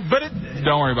who here?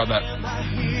 Don't worry about that.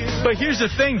 But here's the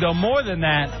thing, though. More than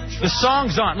that, the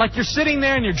song's on. Like, you're sitting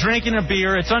there and you're drinking a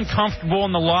beer. It's uncomfortable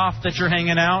in the loft that you're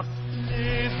hanging out.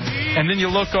 And then you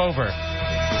look over.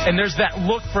 And there's that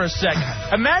look for a second.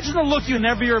 Imagine the look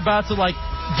whenever you're about to, like,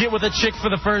 get with a chick for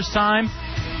the first time.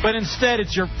 But instead,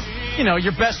 it's your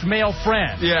best male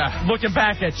friend. Yeah. Looking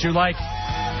back at you like,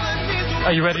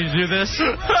 are you ready to do this?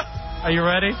 Are you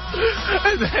ready?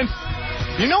 And then,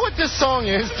 you know what this song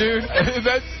is, dude?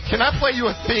 Can I play you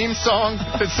a theme song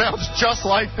that sounds just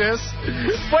like this?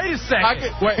 Wait a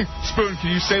second. Wait, Spoon, can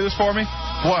you say this for me?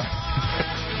 What?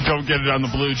 Don't get it on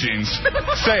the blue jeans.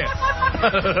 Say it.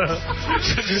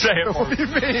 Say it. What do you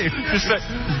mean? Just say,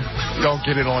 don't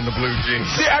get it on the blue jeans.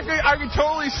 See, I can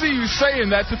totally see you saying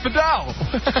that to Fidel.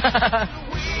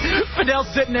 Fidel's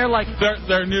sitting there like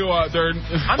their new. I'm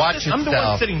the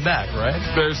one sitting back, right?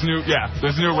 There's new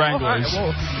Wranglers.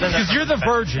 Because you're the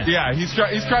virgin. Yeah, he's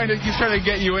trying to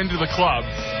get you into the club.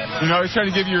 You know, he's trying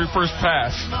to give you your first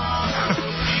pass.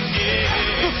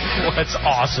 Well, that's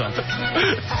awesome.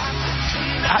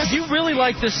 You really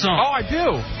like this song? Oh, I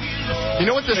do. You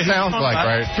know what this sounds like,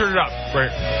 right? Turn it up.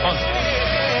 Right.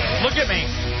 Look at me.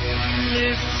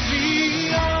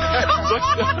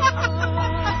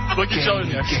 Look at each other.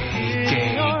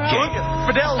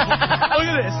 Fidel, look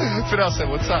at this. Fidel said,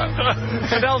 what's up?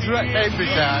 Fidel's right. Hey, big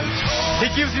guy. He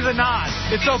gives you the nod.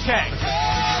 It's okay.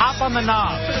 Hop on the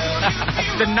knob.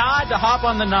 The nod to hop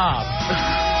on the knob.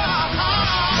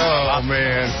 Oh,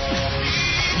 man.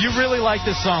 You really like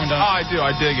this song, don't you? Oh, I do.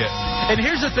 I dig it. And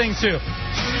here's the thing, too.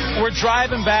 We're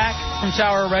driving back from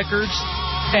Tower Records,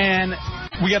 and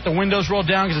we got the windows rolled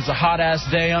down because it's a hot-ass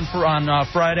day on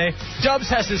Friday. Dubs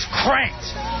has this cranked.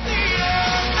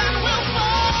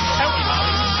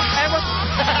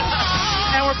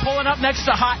 And we're pulling up next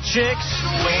to hot chicks.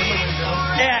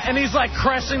 Yeah, and he's, like,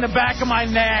 caressing the back of my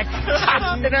neck.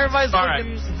 And everybody's all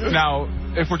looking. Right. Now,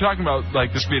 if we're talking about,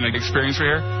 like, this being an experience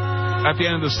right here, at the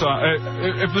end of the song,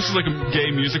 if this is like a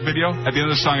gay music video, at the end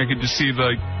of the song I could just see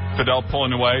the Fidel pulling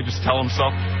away, just tell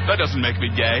himself, that doesn't make me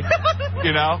gay.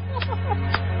 You know?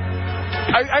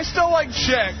 I still like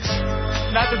chicks.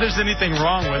 Not that there's anything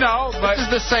wrong with it. No, but... This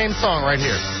is the same song right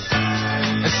here.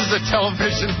 This is a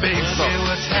television theme song.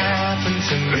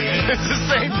 It's the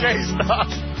same gay stuff.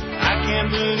 I can't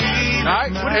believe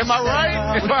Am I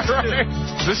right?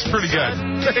 This is pretty good.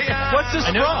 What's this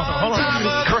from? Hold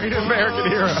on. Great American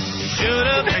Hero.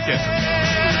 Take it.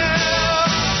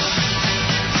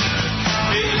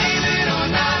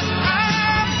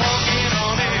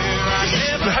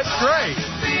 That's great.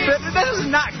 That is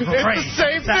not great. It's the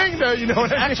same thing, though. You know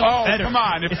what I mean? Oh, come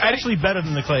on. It's actually better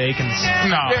than the Clay Aikens.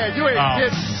 No. Yeah, you ain't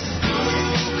kidding.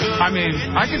 I mean,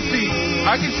 I can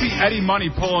see Eddie Money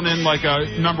pulling in like a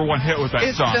 #1 hit with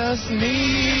that song. Just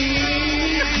me.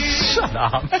 Shut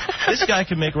up. This guy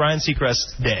could make Ryan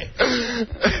Seacrest's day.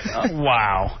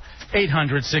 Wow.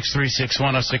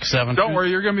 800-636-1067. Don't worry,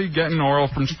 you're going to be getting oral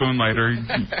from Spoon later.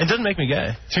 It doesn't make me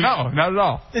gay. No, not at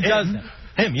all. It doesn't.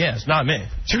 Him, yes, not me.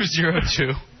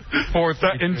 202.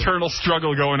 That internal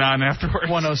struggle going on afterwards.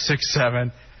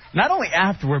 1067. Not only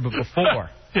afterward, but before.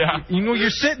 Yeah. You know, you're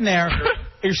sitting there.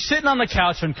 You're sitting on the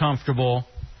couch uncomfortable.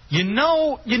 You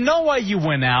know why you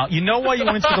went out. You know why you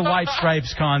went to the White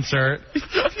Stripes concert.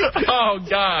 Oh,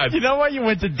 God. You know why you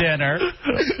went to dinner.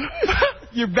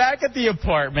 You're back at the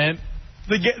apartment.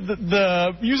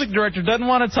 The music director doesn't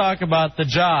want to talk about the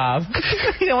job.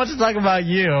 He wants to talk about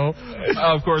you.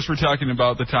 Of course, we're talking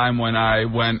about the time when I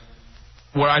went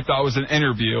what I thought was an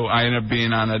interview. I ended up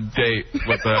being on a date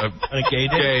with a gay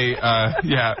date.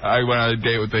 Yeah, I went on a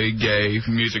date with a gay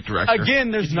music director.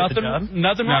 Again, there's nothing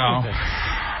wrong with it.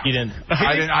 You didn't.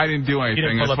 I didn't do anything. You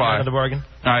didn't hold up your end of the bargain?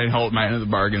 I didn't hold my end of the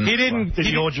bargain. He didn't. Did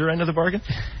you hold your end of the bargain?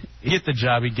 Get the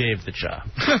job, he gave the job.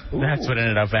 That's what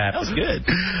ended up happening. That was good.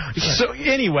 So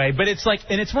anyway, but it's like,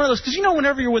 and it's one of those, because you know,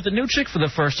 whenever you're with a new chick for the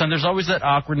first time, there's always that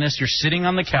awkwardness. You're sitting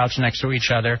on the couch next to each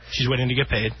other. She's waiting to get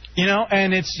paid. You know,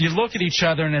 and you look at each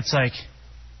other and it's like,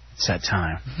 it's that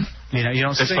time. You know, you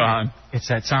don't say it's fine. It's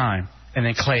that time. And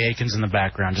then Clay Aiken's in the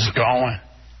background just going.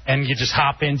 And you just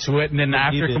hop into it, and then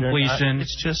after completion...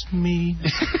 It's just me.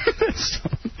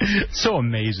 So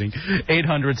amazing.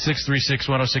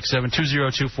 800-636-1067,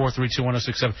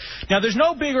 202-432-1067. Now, there's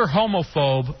no bigger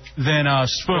homophobe than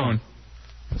Spoon.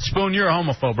 Spoon, you're a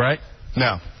homophobe, right?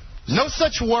 No. No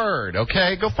such word,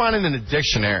 okay? Go find it in the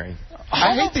dictionary.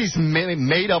 I hate these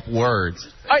made-up words.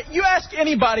 You ask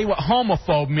anybody what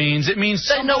homophobe means, it means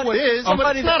they know what it is,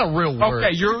 but it's not a real word.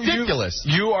 Okay, you're ridiculous.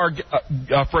 You are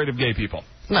afraid of gay people.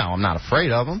 No, I'm not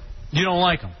afraid of them. You don't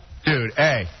like them? Dude,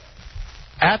 hey.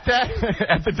 At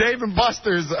the Dave and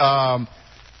Buster's,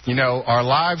 you know, our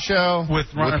live show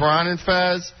with Ron and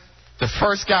Fez, the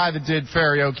first guy that did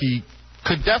karaoke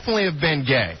could definitely have been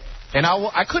gay. And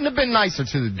I couldn't have been nicer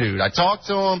to the dude. I talked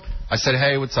to him. I said,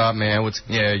 hey, what's up, man?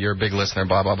 Yeah, you're a big listener,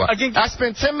 blah, blah, blah. I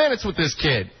spent 10 minutes with this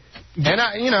kid. And,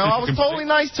 I was totally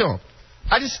nice to him.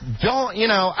 I just don't,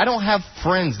 I don't have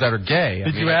friends that are gay.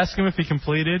 Did you ask him if he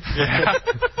completed? Yeah.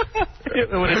 It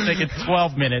would have taken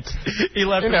 12 minutes. He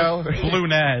left with blue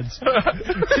nads.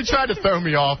 He tried to throw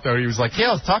me off, though. He was like, yeah,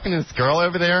 I was talking to this girl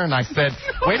over there, and I said,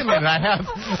 wait a minute, I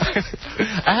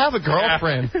have a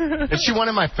girlfriend. And she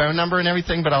wanted my phone number and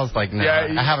everything, but I was like, no,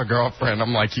 I have a girlfriend.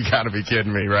 I'm like, you got to be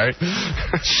kidding me, right?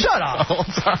 Shut up. The whole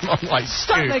time I'm like,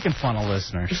 stop making fun of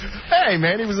listeners. Hey,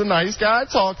 man, he was a nice guy. I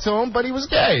talked to him, but he was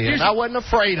gay, and I wasn't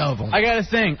afraid of him. I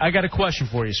got a question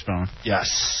for you, Spoon.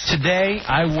 Yes. Today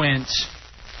I went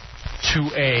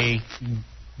to a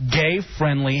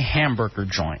gay-friendly hamburger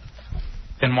joint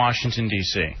in Washington,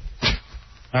 D.C.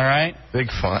 All right? Big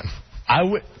fun.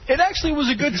 It actually was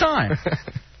a good time.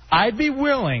 I'd be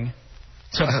willing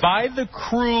to buy the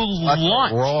crew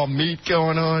lunch. Raw meat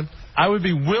going on. I would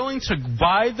be willing to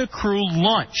buy the crew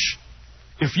lunch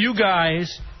if you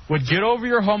guys would get over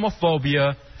your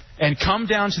homophobia and come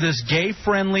down to this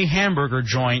gay-friendly hamburger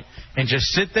joint and just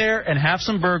sit there and have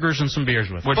some burgers and some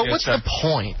beers with me. But what's the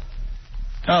point?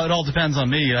 Oh, it all depends on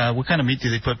me. What kind of meat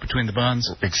do they put between the buns?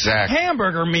 Exactly.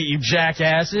 Hamburger meat, you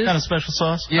jackasses. Kind of special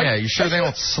sauce? Yeah, you sure they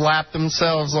don't slap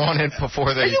themselves on it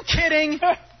before they... Are you kidding?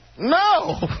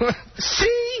 No.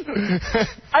 See?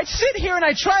 I sit here and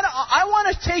I want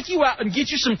to take you out and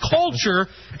get you some culture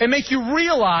and make you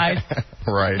realize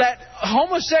right. that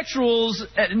homosexuals,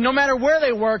 no matter where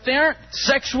they work, they aren't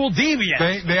sexual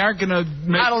deviants. They aren't going to...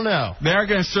 I don't know. They aren't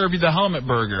going to serve you the helmet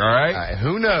burger, all right?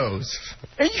 Who knows?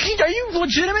 Are you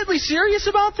legitimately serious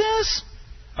about this?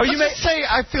 Say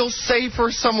I feel safe for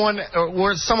someone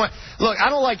or someone. Look, I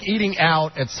don't like eating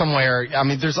out at somewhere. I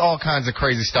mean, there's all kinds of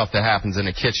crazy stuff that happens in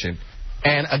a kitchen,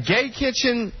 and a gay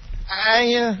kitchen. What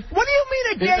do you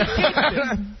mean a gay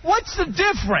kitchen? What's the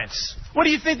difference? What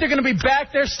do you think they're going to be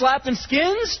back there slapping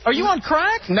skins? Are you on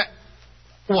crack?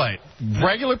 What?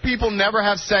 Regular people never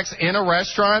have sex in a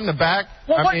restaurant in the back?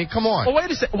 Well, I mean, come on. Well,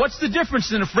 wait a second. What's the difference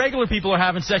then if regular people are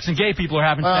having sex and gay people are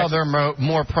having sex? Oh, they're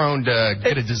more prone to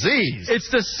get a disease.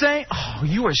 It's the same. Oh,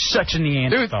 you are such a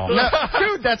Neanderthal.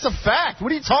 Dude, that's a fact.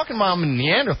 What are you talking about? I'm a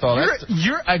Neanderthal.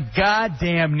 You're a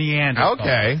goddamn Neanderthal.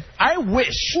 Okay. I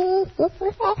wish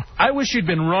you'd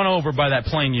been run over by that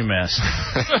plane you missed.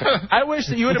 I wish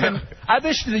that you would have been. I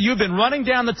wish that you had been running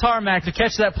down the tarmac to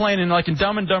catch that plane, and like in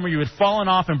Dumb and Dumber, you had fallen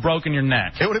off and broken your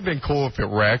neck. It would have been cool if it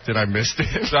wrecked and I missed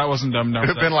it. That wasn't Dumb and Dumber. It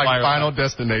would have been like Final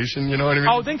Destination, you know what I mean?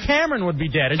 Oh, then Cameron would be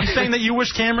dead. Are you saying that you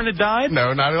wish Cameron had died?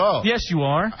 No, not at all. Yes, you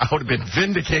are. I would have been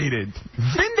vindicated.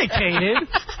 Vindicated?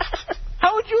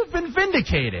 How would you have been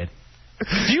vindicated?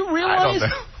 Do you realize? I don't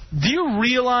know. Do you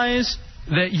realize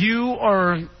that you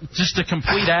are just a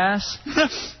complete ass?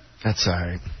 That's all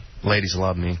right. Ladies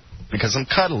love me because I'm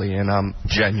cuddly and I'm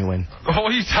genuine. What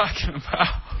are you talking about?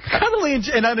 Cuddly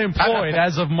and unemployed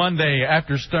as of Monday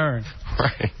after Stern.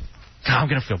 Right. God, I'm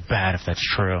going to feel bad if that's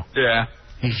true. Yeah.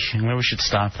 Maybe we should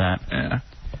stop that. Yeah.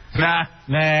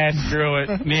 Nah, screw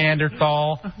it.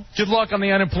 Neanderthal. Good luck on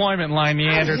the unemployment line,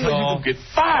 Neanderthal. You get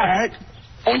fired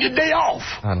on your day off.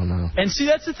 I don't know. And see,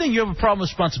 that's the thing. You have a problem with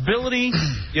responsibility.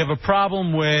 You have a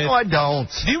problem with... No, I don't.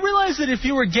 Do you realize that if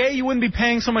you were gay, you wouldn't be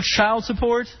paying so much child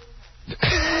support? You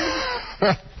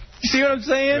see what I'm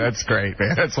saying? That's great,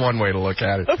 man. That's one way to look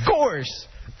at it. Of course.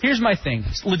 here's my thing.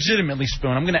 Legitimately,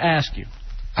 Spoon, I'm going to ask you.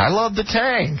 I love the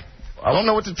Tang. I don't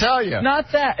know what to tell you. Not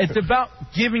that. It's about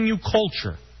giving you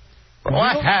culture. Well,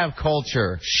 I have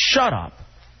culture. Shut up.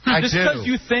 Just do. because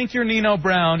you think you're Nino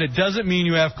Brown, it doesn't mean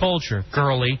you have culture,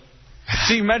 girly.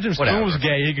 See, imagine if Spoon was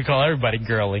gay, he could call everybody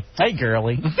girly. Hey,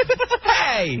 girly.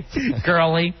 Hey,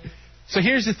 girly. So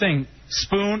here's the thing.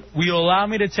 Spoon, will you allow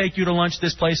me to take you to lunch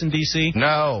this place in D.C.?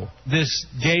 No. This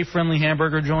gay-friendly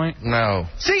hamburger joint? No.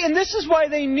 See, and this is why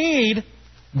they need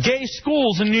gay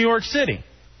schools in New York City.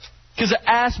 Because of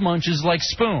ass munches like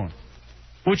Spoon.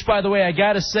 Which, by the way, I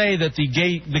got to say that the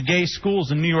gay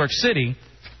schools in New York City,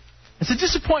 it's a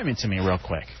disappointment to me real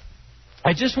quick.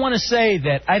 I just want to say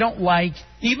that I don't like,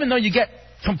 even though you get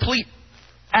complete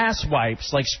ass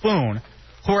wipes like Spoon,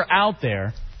 who are out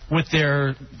there with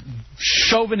their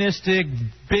chauvinistic,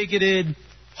 bigoted,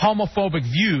 homophobic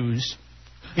views.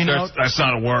 You know, that's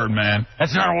not a word, man.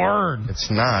 That's not a word. It's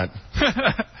not.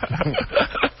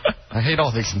 I hate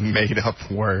all these made-up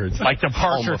words. Like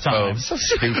departure time. So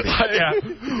stupid. Yeah.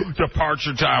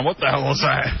 Departure time. What the hell was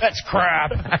that? That's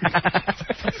crap.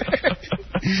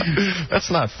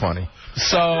 That's not funny.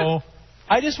 So,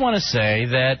 I just want to say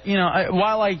that, you know,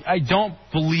 while I don't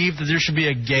believe that there should be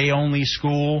a gay-only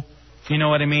school, you know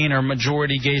what I mean, or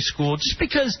majority gay school, just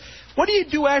because, what do you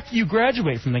do after you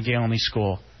graduate from the gay-only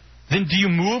school? Then do you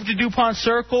move to DuPont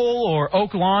Circle or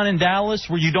Oak Lawn in Dallas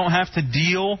where you don't have to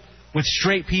deal with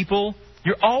straight people?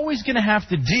 You're always going to have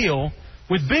to deal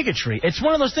with bigotry. It's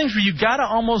one of those things where you got to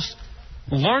almost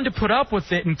learn to put up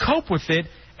with it and cope with it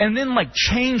and then, like,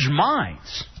 change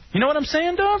minds. You know what I'm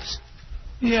saying, Doves?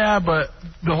 Yeah, but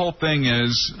the whole thing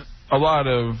is a lot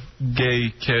of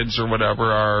gay kids or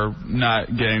whatever are not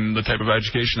getting the type of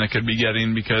education they could be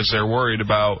getting because they're worried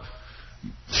about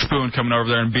Spoon coming over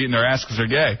there and beating their ass because they're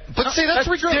gay. But see, that's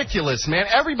ridiculous, man.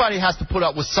 Everybody has to put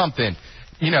up with something.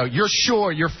 You know, you're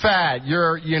short, you're fat,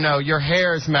 your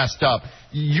hair's messed up,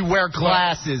 you wear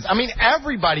glasses. I mean,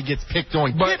 everybody gets picked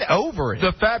on. Get over it.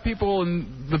 The fat people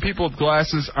and the people with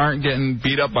glasses aren't getting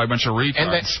beat up by a bunch of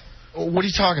retards. What are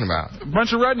you talking about? A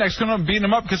bunch of rednecks coming up and beating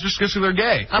them up because they're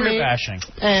gay. Queer bashing.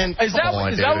 And is that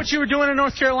what you were doing in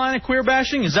North Carolina, queer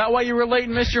bashing? Is that why you were late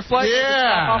and missed your flight?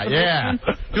 Yeah. I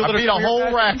beat a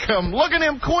whole rack of them. Look at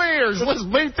them queers. Let's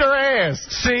beat their ass.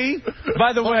 See?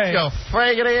 By the way. Let's go,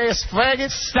 faggot-ass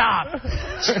faggot. Stop.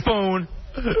 Spoon.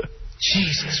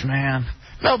 Jesus, man.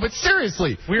 No, but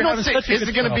seriously, is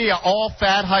it going to be an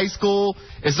all-fat high school?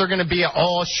 Is there going to be an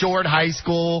all-short high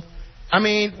school? I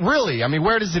mean, really,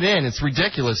 where does it end? It's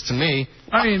ridiculous to me.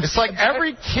 I mean, it's like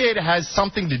every kid has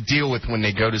something to deal with when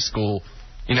they go to school,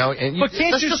 you know, and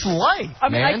that's just life,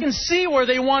 man. I can see where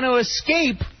they want to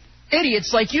escape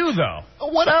idiots like you, though.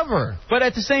 Whatever. But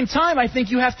at the same time, I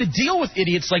think you have to deal with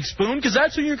idiots like Spoon, because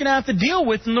that's who you're going to have to deal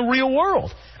with in the real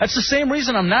world. That's the same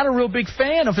reason I'm not a real big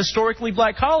fan of historically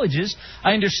black colleges.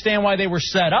 I understand why they were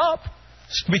set up,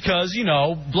 because, you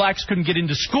know, blacks couldn't get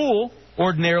into school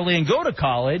ordinarily and go to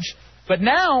college. But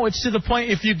now it's to the point,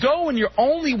 if you go and you're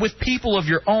only with people of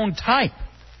your own type,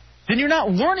 then you're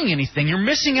not learning anything. You're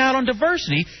missing out on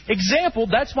diversity. Example,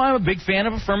 that's why I'm a big fan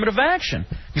of affirmative action.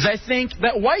 Because I think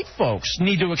that white folks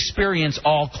need to experience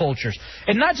all cultures.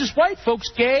 And not just white folks,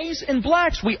 gays and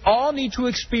blacks. We all need to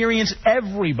experience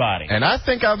everybody. And I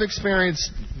think I've experienced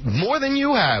more than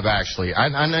you have, actually. I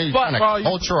know you kind of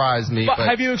culturized me. But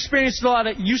have you experienced a lot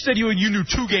of... You said you knew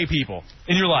 2 gay people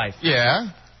in your life.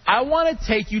 Yeah. I want to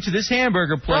take you to this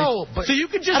hamburger place, so you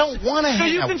can just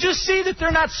you can just see that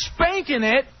they're not spanking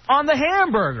it on the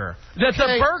hamburger. That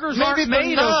the burgers aren't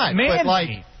made of man but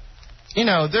like, you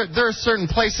know, there are certain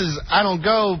places I don't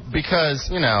go because,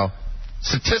 you know,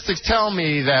 statistics tell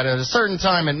me that at a certain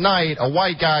time at night a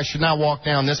white guy should not walk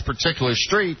down this particular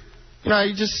street. You know,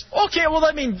 you just... Okay, well,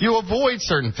 I mean... You avoid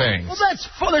certain things. Well,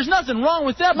 there's nothing wrong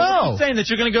with that. But you're saying that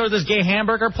you're going to go to this gay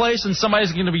hamburger place and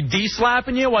somebody's going to be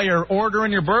de-slapping you while you're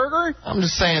ordering your burger? I'm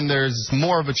just saying there's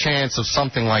more of a chance of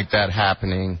something like that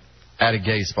happening at a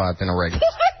gay spot than a regular.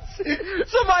 What?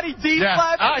 Somebody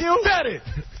de-slapping you? I said it.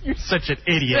 You're such an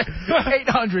idiot.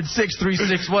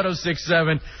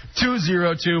 800-636-1067,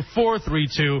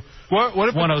 202-432-1067. What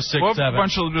if a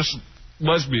bunch of just...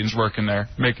 lesbians working there,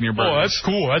 making your burgers? Oh, that's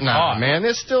cool. That's hot. Man,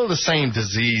 it's still the same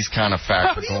disease kind of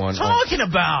factor going on. What are you talking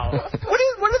about?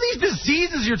 What are these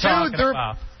diseases you're talking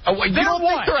about? You don't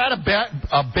think they're at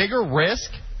a bigger risk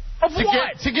of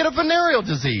what? To get a venereal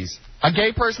disease? A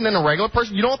gay person than a regular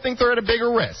person? You don't think they're at a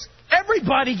bigger risk?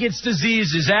 Everybody gets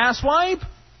diseases, asswipe.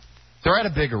 They're at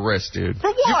a bigger risk, dude. For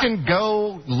what? You can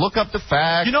go look up the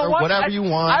facts or whatever you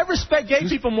want. I respect gay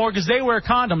people more because they wear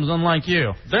condoms, unlike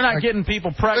you. They're not getting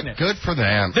people pregnant. Good for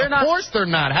them. They're not, of course they're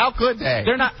not. How could they?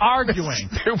 They're not arguing.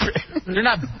 They're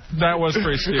not. That was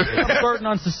pretty stupid. A burden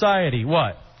on society.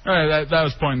 What? That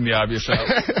was pointing the obvious out.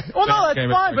 Well, no,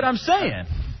 that's fine, but I'm saying.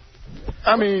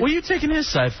 I mean... What are you taking his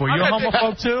side for? You a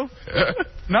homophobe, too?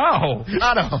 No.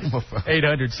 Not a homophobe.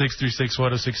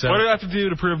 800-636-1067. What do I have to do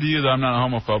to prove to you that I'm not a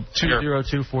homophobe?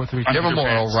 202-432. Give him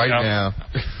oral right now.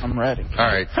 I'm ready. All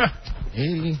right.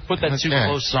 Put that Too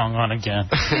Close song on again.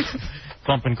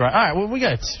 Bump and grind. All right, well, we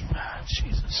got...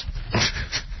 Jesus.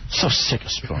 So sick of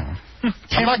Spoon.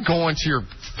 I'm not going to your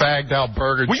fagged out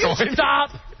burger joint. Will you stop?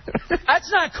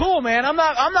 That's not cool, man. I'm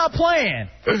not playing.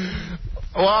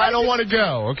 Well, I don't want to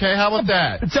go. Okay, how about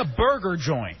that? It's a burger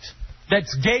joint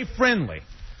that's gay friendly.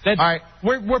 That all right.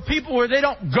 where they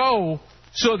don't go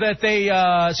so that they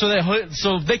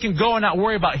can go and not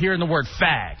worry about hearing the word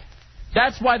fag.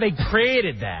 That's why they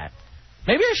created that.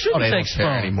 Maybe I shouldn't they take don't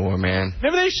care anymore, man.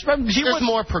 Maybe they should. There's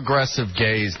more progressive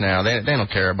gays now. They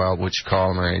don't care about what you call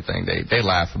them or anything. They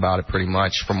laugh about it pretty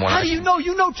much. From what How do you know?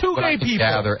 You know 2 gay people.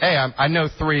 Gather. Hey, I know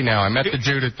 3 now. I met the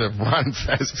dude at the Run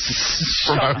Fest.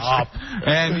 Shut up.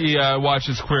 And he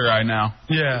watches Queer Eye now.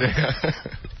 Yeah.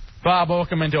 Bob,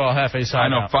 welcome into All Half Ace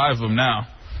Hideout. I know 5 of them now.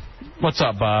 What's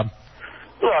up, Bob?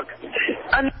 Look,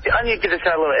 I need to get this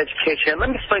out a little education. Let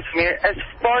me explain from here. As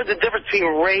far as the difference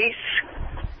between race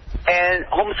and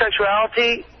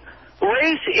homosexuality,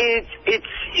 race it's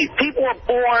people are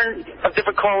born of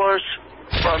different colors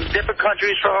from different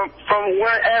countries from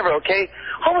wherever. Okay,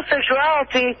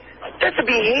 homosexuality, that's a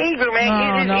behavior,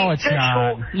 man. No, it's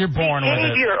not. You're born with it.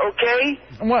 Behavior,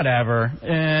 okay. Whatever.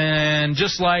 And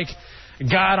just like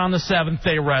God on the 7th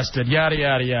day rested, yada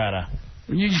yada yada.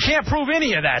 You can't prove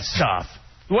any of that stuff.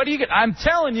 What do you get? I'm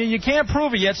telling you, you can't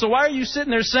prove it yet. So why are you sitting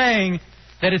there saying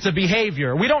that it's a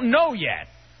behavior? We don't know yet.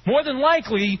 More than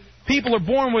likely, people are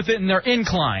born with it and they're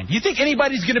inclined. You think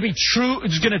anybody's going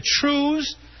to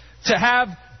choose to have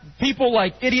people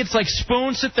like idiots like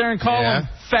Spoon sit there and call them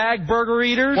fag burger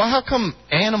eaters? Well, how come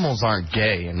animals aren't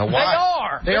gay in the wild? They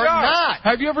are. They are not.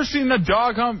 Have you ever seen a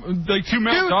dog like 2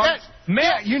 male dogs?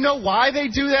 You know why they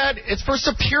do that? It's for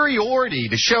superiority,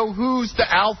 to show who's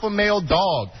the alpha male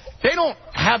dog. They don't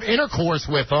have intercourse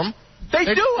with them. They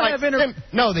do have intercourse.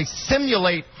 No, they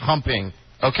simulate humping.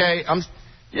 Okay?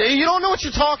 You don't know what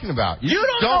you're talking about. You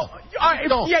don't know.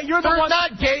 Yeah, you're the They're one.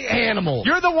 not gay animals.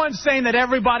 You're the one saying that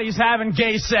everybody's having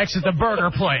gay sex at the burger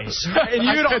place, and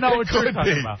you don't know what you're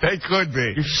talking about. They could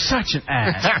be. You're such an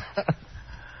ass.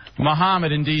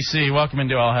 Muhammad in D.C., welcome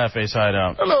into All Half Ace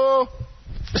Hideout. Hello.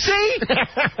 See?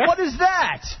 What is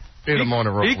that?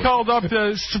 He called up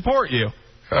to support you.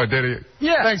 Oh, did he?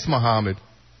 Yeah. Thanks, Muhammad.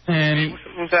 And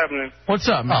What's happening? What's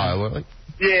up, man?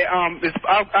 Yeah,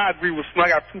 I agree with Spoon. I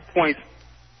got 2 points.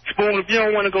 Spoon, if you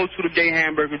don't want to go to the gay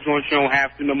hamburger joint, you don't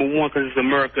have to. Number 1, because it's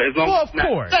America. As long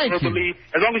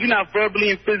as you're not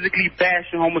verbally and physically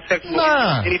bashing homosexuals,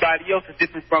 anybody else is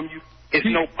different from you, it's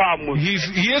no problem with you.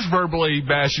 He is verbally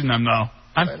bashing them, though.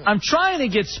 I'm trying to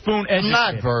get Spoon educated.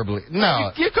 Not verbally.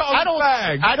 No. You call them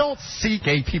fags. I don't see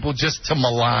gay people just to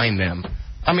malign them.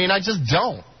 I mean, I just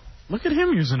don't. Look at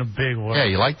him using a big word. Yeah,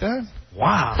 you like that?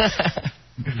 Wow.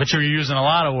 But you were using a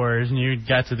lot of words, and you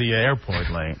got to the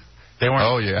airport late. They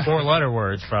weren't 4-letter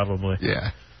words, probably.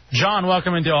 Yeah. John,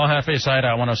 welcome into All Half Ace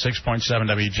Hideout 106.7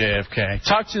 WJFK.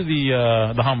 Talk to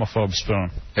the homophobe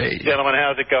Spoon. Hey. Gentlemen,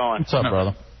 how's it going? What's up,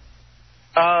 brother?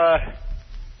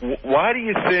 Why do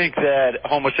you think that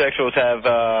homosexuals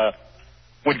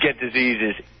would get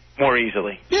diseases more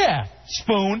easily? Yeah,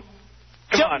 Spoon.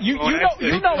 Come on, you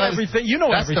know everything. You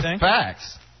know everything. That's the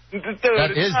facts. Dude,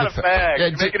 that it's is not the a fact. Yeah,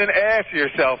 You're making an ass of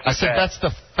yourself. I said that's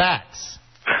the facts.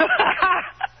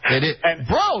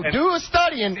 Do a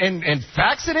study and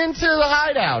fax it into the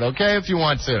Hideout, okay, if you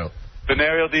want to.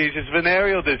 Venereal disease is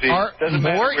venereal disease. Doesn't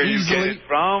matter where you get it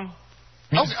from.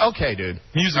 Okay, dude.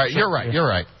 Music. All right, you're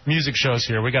right. Music shows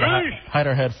here. We gotta hide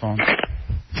our headphones.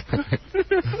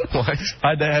 What?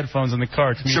 Hide the headphones in the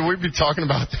car. Should we be talking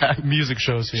about that? Music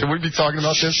shows here. Should we be talking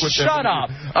about this with them? Shut up.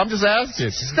 I'm just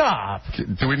asking. Stop.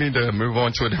 Do we need to move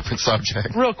on to a different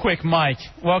subject? Real quick, Mike,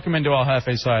 welcome into All Half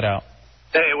Ace Hideout.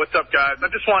 Hey, what's up, guys? I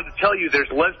just wanted to tell you there's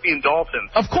lesbian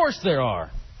dolphins. Of course there are.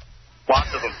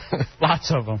 Lots of them.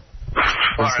 Lots of them.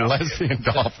 There's lesbian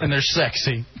dolphins. And they're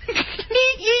sexy.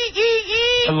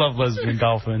 I love lesbian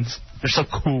dolphins. They're so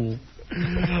cool.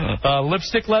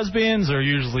 Lipstick lesbians are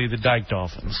usually the dyke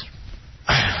dolphins.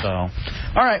 So, all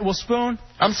right, well, Spoon.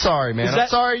 I'm sorry, man. I'm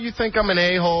sorry you think I'm an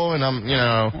a-hole and I'm,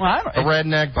 a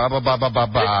redneck, blah, blah, blah, blah, blah,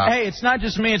 blah. Hey, it's not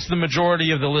just me. It's the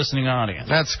majority of the listening audience.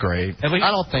 That's great. I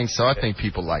don't think so. I think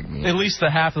people like me. At least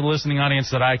the half of the listening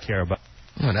audience that I care about.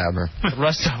 Whatever. The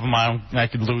rest of them, I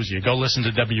could lose you. Go listen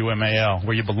to WMAL,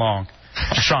 where you belong.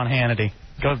 Sean Hannity.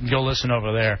 Go listen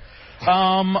over there.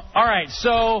 All right,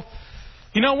 so,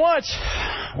 you know what?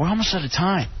 We're almost out of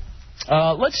time.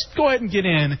 Let's go ahead and get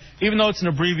in. Even though it's an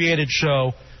abbreviated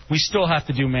show, we still have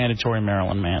to do mandatory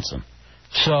Marilyn Manson.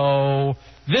 So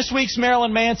this week's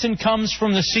Marilyn Manson comes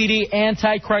from the CD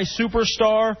Antichrist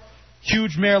Superstar.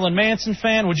 Huge Marilyn Manson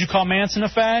fan. Would you call Manson a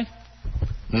fag?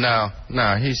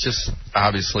 No, he's just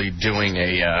obviously doing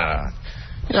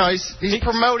he's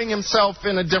promoting himself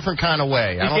in a different kind of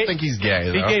way. I don't think he's gay,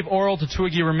 though. He gave oral to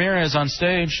Twiggy Ramirez on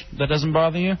stage. That doesn't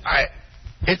bother you?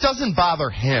 It doesn't bother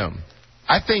him.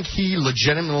 I think he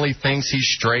legitimately thinks he's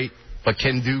straight, but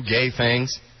can do gay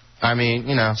things. I mean,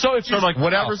 So if you're like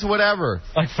whatever's whatever.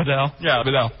 Like Fidel? Yeah,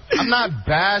 Fidel. I'm not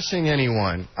bashing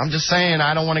anyone. I'm just saying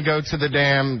I don't want to go to the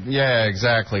damn... Yeah,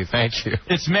 exactly. Thank you.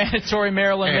 It's mandatory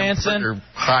Marilyn Manson. Your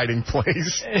hiding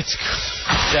place. It's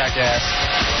jackass.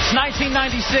 It's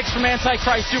 1996 from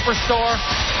Antichrist Superstore.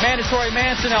 Mandatory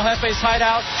Manson, El Jefe's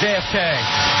Hideout,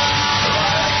 JFK.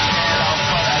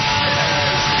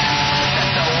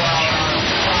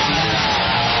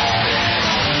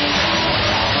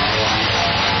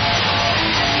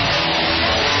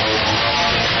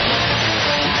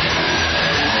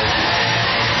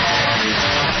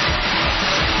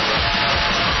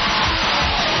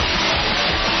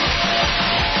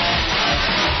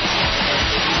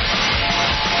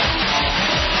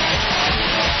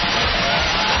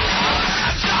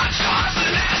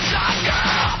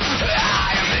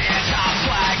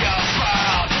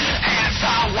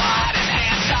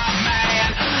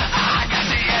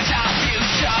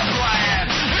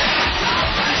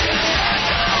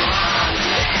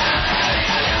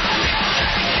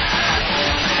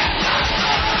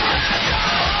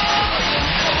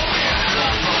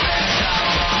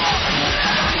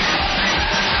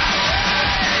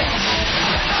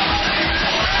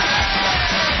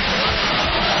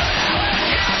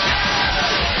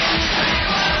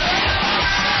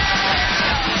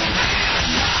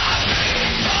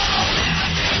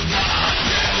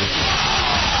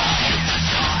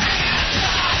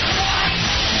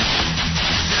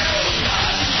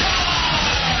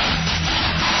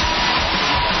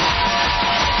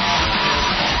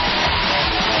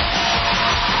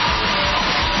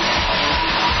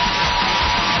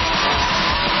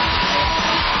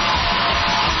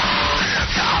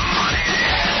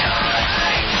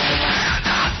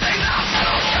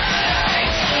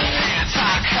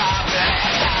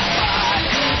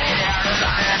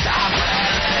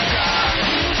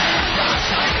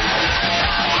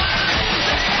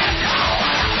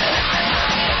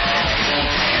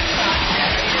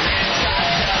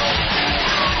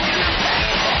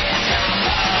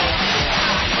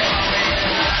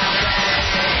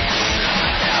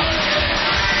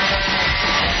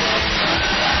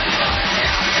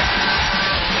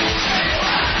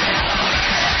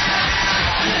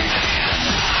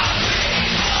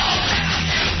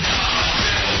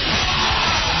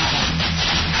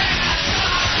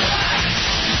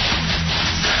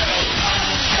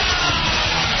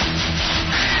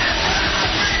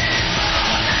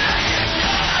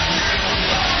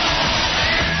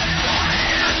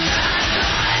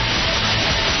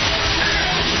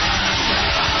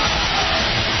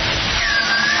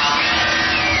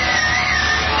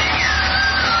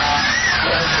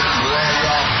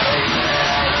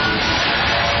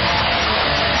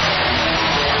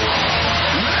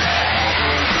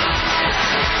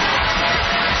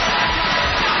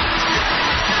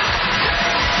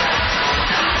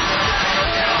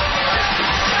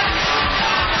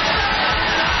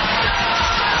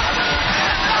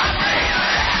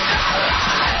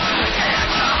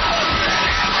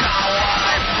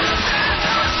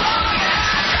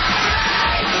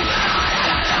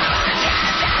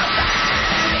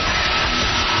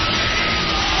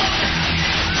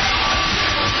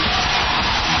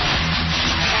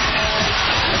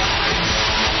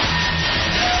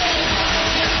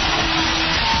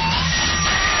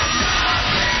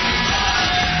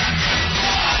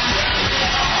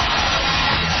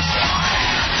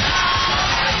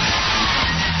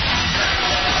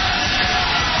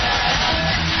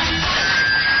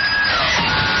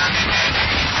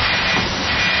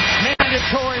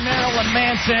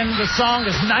 Manson. The song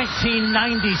is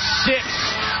 1996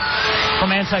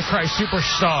 from Antichrist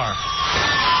Superstar.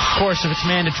 Of course, if it's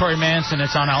mandatory Manson,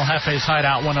 it's on El Jefe's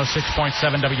Hideout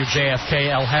 106.7 WJFK.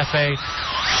 El Jefe,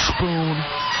 Spoon,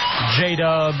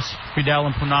 J-Dubs, Fidel,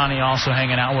 and Punani also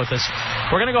hanging out with us.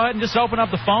 We're going to go ahead and just open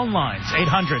up the phone lines.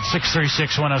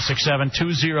 800-636-1067,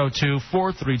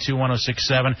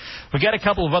 202-432-1067. We got a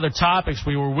couple of other topics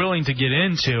we were willing to get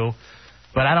into,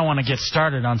 but I don't want to get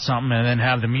started on something and then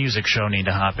have the music show need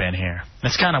to hop in here.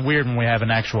 It's kind of weird when we have an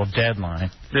actual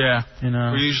deadline. Yeah. You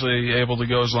know? We're usually able to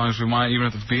go as long as we want, even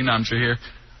if the B-noms are here.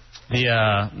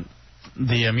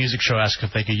 The music show asked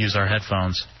if they could use our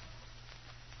headphones.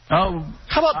 Oh,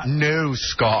 how about... No,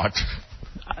 Scott.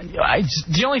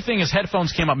 The only thing is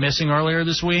headphones came up missing earlier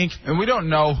this week. And we don't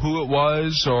know who it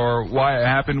was or why it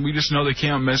happened. We just know they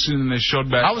came up missing and they showed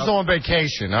back I was on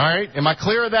vacation, all right? Am I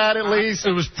clear of that at least?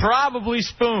 It was probably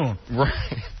Spoon.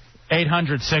 Right.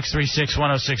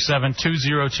 800-636-1067,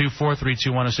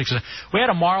 202-432-1067. We had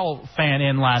a Marl fan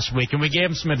in last week, and we gave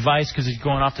him some advice because he's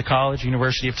going off to college,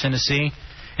 University of Tennessee.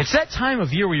 It's that time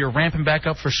of year where you're ramping back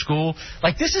up for school.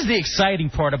 Like, this is the exciting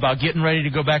part about getting ready to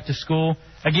go back to school.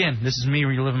 Again, this is me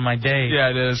reliving my day.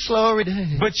 Yeah, it is. Glory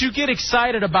days. But you get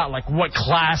excited about, like, what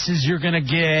classes you're going to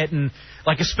get. And,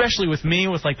 like, especially with me,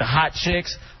 with, like, the hot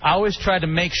chicks, I always tried to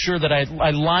make sure that I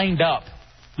lined up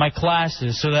my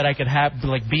classes so that I could have,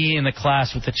 like, be in the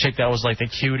class with the chick that was, like, the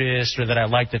cutest or that I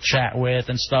liked to chat with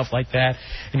and stuff like that.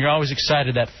 And you're always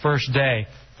excited that first day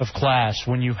of class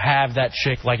when you have that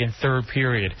chick, like, in third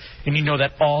period. And you know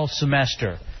that all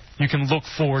semester you can look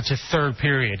forward to third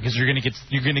period because you're gonna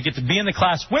get to be in the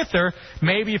class with her.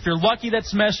 Maybe if you're lucky that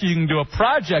semester you can do a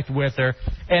project with her,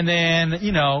 and then,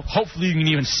 you know, hopefully you can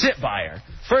even sit by her.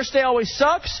 First day always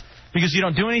sucks because you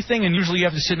don't do anything, and usually you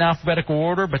have to sit in alphabetical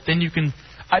order, but then you can...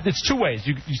 It's two ways.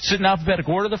 You sit in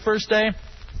alphabetical order the first day,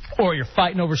 or you're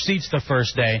fighting over seats the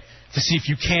first day to see if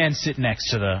you can sit next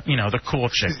to the, you know, the cool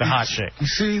chick, the hot chick. You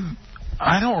see,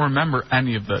 I don't remember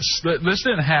any of this. This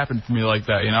didn't happen for me like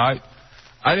that, you know.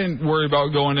 I didn't worry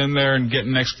about going in there and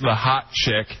getting next to the hot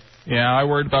chick. Yeah, I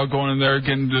worried about going in there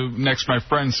getting next to my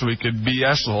friends so we could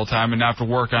BS the whole time and not have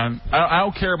to work on... I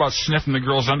don't care about sniffing the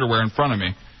girl's underwear in front of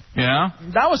me. You know?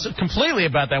 That was completely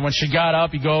about that. When she got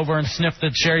up, you go over and sniff the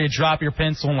chair, you drop your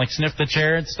pencil and, like, sniff the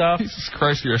chair and stuff. Jesus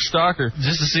Christ, you're a stalker.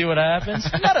 Just to see what happens?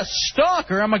 I'm not a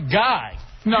stalker, I'm a guy.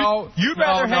 No. You'd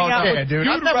rather hang out with... dude.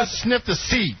 I'd never sniff the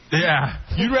seat. Yeah.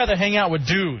 You'd rather hang out with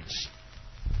dudes.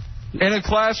 In a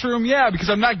classroom, yeah, because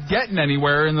I'm not getting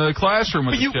anywhere in the classroom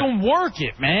with But you can work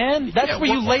it, man. That's where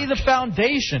you lay the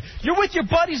foundation. You're with your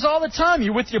buddies all the time.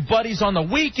 You're with your buddies on the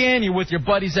weekend. You're with your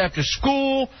buddies after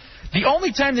school. The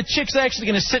only time the chick's actually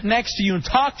going to sit next to you and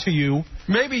talk to you,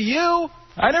 maybe you.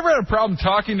 I never had a problem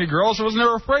talking to girls. I was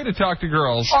never afraid to talk to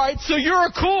girls. All right, so you're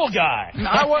a cool guy.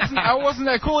 I wasn't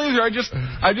that cool either. I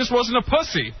just wasn't a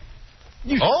pussy.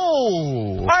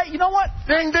 All right, you know what?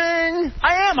 Ding, ding.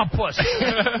 I am a pussy.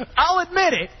 I'll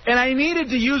admit it, and I needed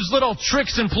to use little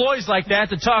tricks and ploys like that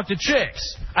to talk to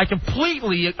chicks. I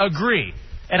completely agree,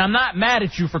 and I'm not mad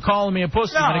at you for calling me a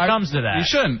pussy when it comes to that. You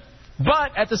shouldn't.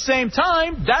 But at the same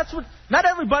time, that's what. Not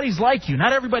everybody's like you.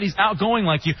 Not everybody's outgoing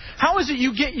like you. How is it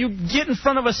you get in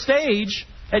front of a stage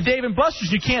at Dave &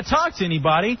 Buster's, you can't talk to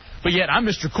anybody, but yet I'm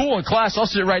Mr. Cool in class. I'll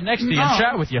sit right next to you and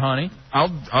chat with you, honey.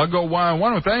 I'll go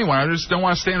one-on-one with anyone. I just don't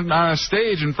want to stand on a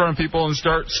stage in front of people and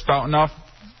start spouting off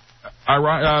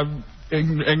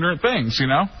ignorant things, you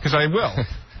know, because I will.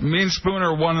 Me and Spoon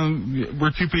are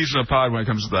we're two peas in a pod when it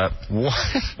comes to that. What?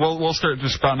 We'll start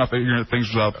just spouting off ignorant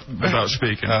things without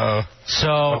speaking.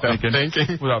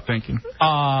 Without thinking.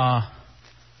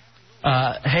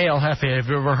 Hey, El Jefe, have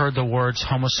you ever heard the words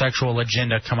homosexual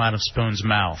agenda come out of Spoon's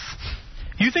mouth?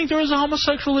 You think there is a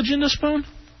homosexual agenda, Spoon?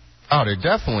 Oh, there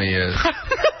definitely is.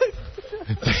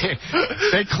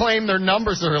 They claim their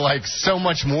numbers are like so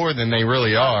much more than they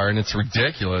really are, and it's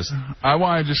ridiculous. I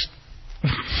want to just...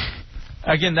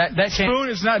 Again, that Spoon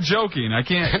is not joking. I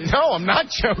can't... No, I'm not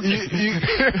joking.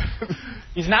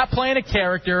 He's not playing a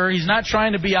character. He's not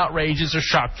trying to be outrageous or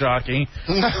shock jockey.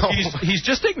 No. He's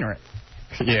just ignorant.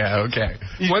 Yeah, okay.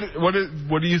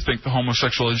 What do you think the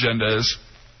homosexual agenda is?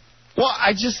 Well,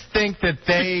 I just think that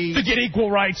they... To get equal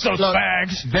rights, those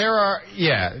bags. They're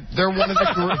one of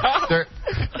the groups...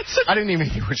 I didn't even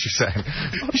hear what you're saying.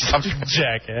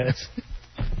 Jackass.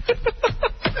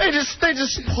 They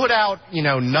just put out, you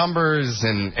know, numbers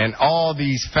and all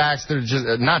these facts that are just...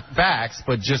 not facts,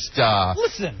 but just...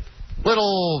 Listen.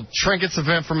 Little trinkets of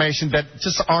information that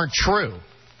just aren't true.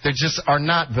 They just are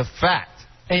not the fact.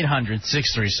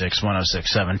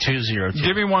 800-636-1067-202.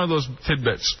 Give me one of those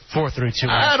tidbits. 432.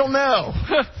 I don't know.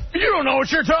 You don't know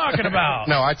what you're talking about.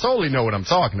 No, I totally know what I'm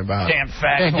talking about. Damn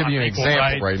fact. Can't give you an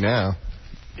example right now.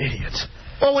 Idiot.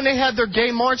 Well, when they had their gay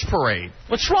march parade.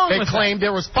 What's wrong with that? They claimed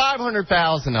there was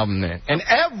 500,000 of them then. And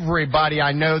everybody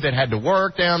I know that had to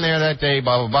work down there that day,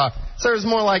 blah, blah, blah. So it was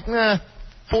more like,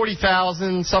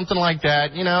 40,000, something like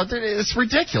that. You know, it's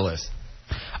ridiculous.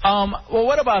 Well,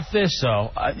 what about this,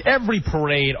 though? Every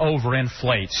parade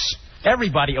overinflates.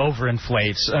 Everybody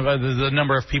overinflates the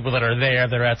number of people that are there,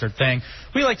 that are at their thing.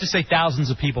 We like to say thousands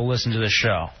of people listen to this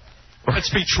show. Let's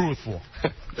be truthful.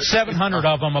 700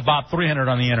 of them, about 300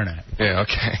 on the Internet. Yeah,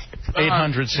 okay.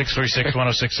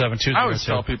 800-636-1067-202. I always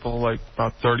tell people like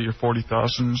about 30 or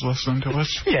 40,000 is listening to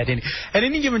us. Yeah, at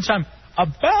any given time,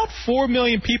 about 4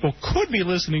 million people could be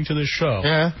listening to this show.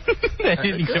 Yeah. At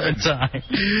any given time.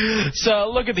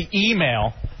 So look at the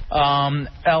email.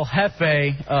 El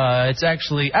Jefe, it's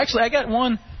actually I got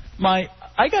one.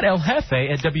 I got El Jefe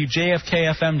at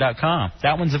WJFKFM.com.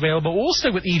 That one's available. We'll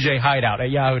stick with EJ Hideout at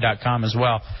Yahoo.com as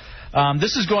well.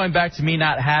 This is going back to me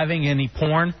not having any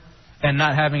porn and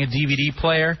not having a DVD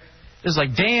player. It's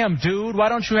like, damn, dude, why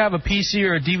don't you have a PC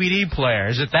or a DVD player?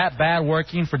 Is it that bad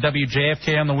working for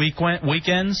WJFK on the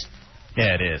weekends?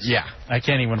 Yeah, it is. Yeah. I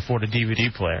can't even afford a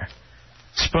DVD player.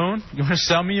 Spoon, you want to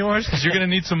sell me yours? Because you're going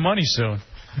to need some money soon.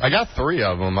 I got 3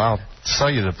 of them. I'll sell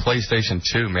you the PlayStation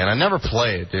 2, man. I never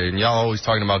play it, dude. And y'all always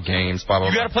talking about games, blah, blah,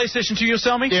 blah. You got a PlayStation 2 you'll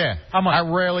sell me? Yeah. How much? I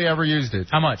rarely ever used it.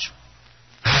 How much?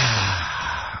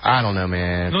 I don't know,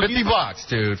 man. $50,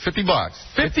 dude. $50.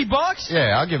 $50?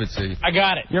 Yeah, I'll give it to you. I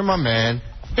got it. You're my man.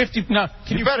 50. No,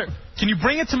 can you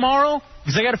bring it tomorrow?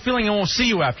 Because I got a feeling I won't see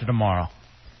you after tomorrow.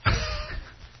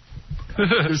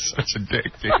 You're such a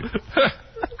dick, dude.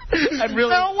 I'd really.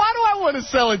 Now, why do I want to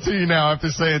sell it to you now after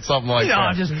saying something like that?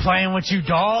 I'm just playing with you,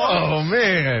 dog. Oh,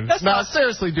 man.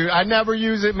 Seriously, dude. I never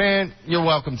use it, man. You're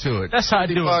welcome to it. That's how I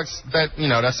do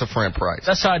 $50, that's a friend price.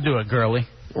 That's how I do it, girly.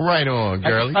 Right on,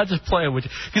 girly. I'll just play it with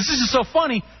you. Because this is so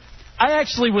funny. I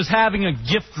actually was having a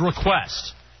gift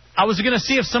request. I was going to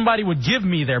see if somebody would give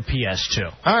me their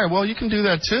PS2. All right, well, you can do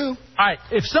that, too. All right,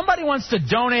 if somebody wants to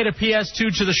donate a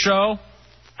PS2 to the show,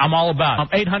 I'm all about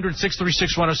it.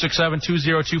 800-636-1067,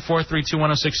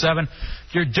 202-432-1067.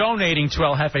 You're donating to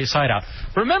El Jefe's Hideout.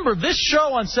 Remember, this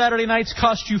show on Saturday nights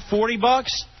cost you $40.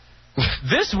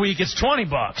 This week it's $20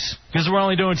 because we're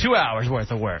only doing 2 hours worth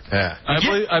of work. Yeah,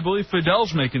 I believe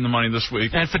Fidel's making the money this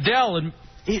week. And Fidel,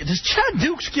 does Chad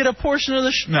Dukes get a portion of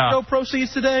the show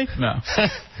proceeds today? No.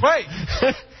 Right.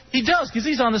 He does because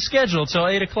he's on the schedule till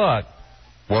 8 o'clock.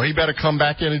 Well, he better come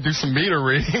back in and do some meter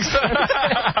readings.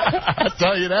 I'll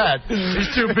tell you that.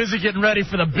 He's too busy getting ready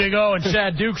for the Big O and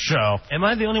Chad Dukes show. Am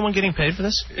I the only one getting paid for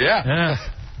this? Yeah.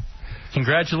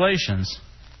 Congratulations.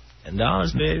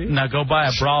 $10, baby. Now go buy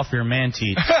a bra for your man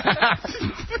teeth.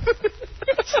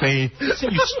 See,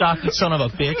 you stocky son of a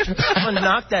bitch. I'm going to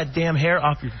knock that damn hair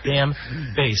off your damn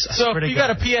face. So if you got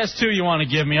a PS2 you want to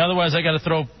give me, otherwise I got to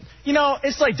throw... You know,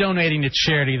 it's like donating to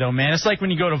charity, though, man. It's like when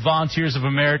you go to Volunteers of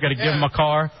America to give them a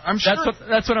car. I'm sure,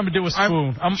 that's what I'm going to do with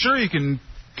Spoon. I'm sure you can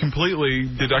completely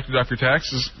deduct it off your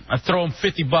taxes. I throw them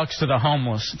 $50 to the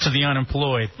homeless, to the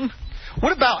unemployed.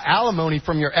 What about alimony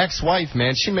from your ex-wife,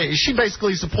 man? She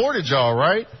basically supported y'all,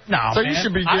 right? No, so man, you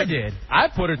should be I did. I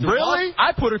put her through. Really?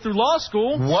 I put her through law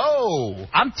school. Whoa!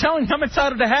 I'm telling you, I'm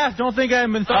entitled to half. Don't think I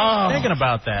haven't been thinking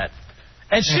about that.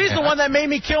 And she's the one that made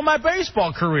me kill my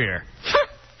baseball career.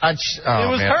 It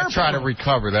was her. I'd try to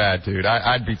recover that, dude.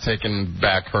 I'd be taking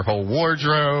back her whole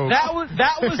wardrobe. That was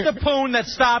the poon that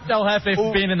stopped El Jefe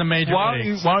from being in the major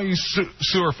leagues. Why don't you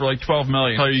sue her for like $12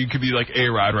 million? So you could be like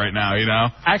A-Rod right now, you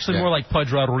know? Actually, more like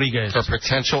Pudge Rodriguez. For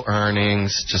potential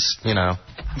earnings, just,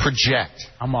 project.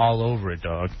 I'm all over it,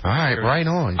 dog. All right, right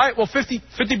on. All right, well, $50.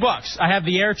 I have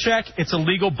the air check. It's a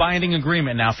legal binding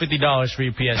agreement now. $50 for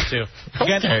your PS2.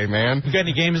 Okay, man. You got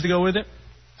any games to go with it?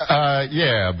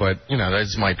 Yeah, but,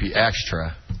 those might be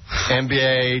extra.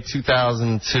 NBA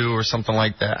 2002 or something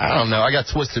like that. I don't know. I got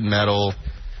Twisted Metal.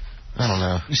 I don't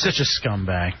know. You're such a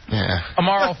scumbag. Yeah.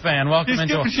 Amaro fan, welcome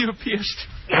into you a PS2.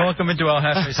 Welcome into El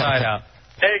Jefe's Hideout.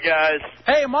 Hey, guys.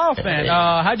 Hey, Amaro fan.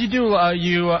 How'd you do?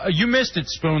 You missed it,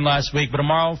 Spoon, last week, but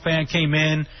Amaro fan came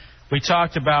in. We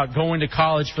talked about going to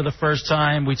college for the first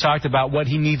time. We talked about what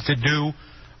he needs to do.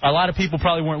 A lot of people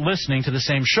probably weren't listening to the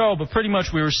same show, but pretty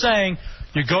much we were saying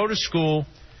you go to school,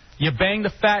 you bang the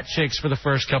fat chicks for the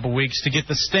first couple weeks to get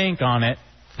the stink on it,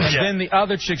 and then the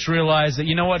other chicks realize that,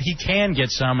 you know what, he can get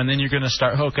some, and then you're going to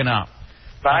start hooking up.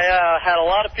 I had a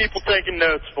lot of people taking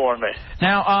notes for me.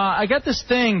 Now, I got this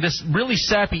really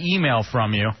sappy email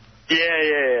from you.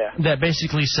 Yeah. That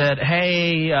basically said,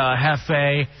 hey,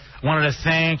 Jefe, wanted to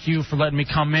thank you for letting me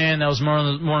come in. That was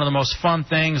one of the most fun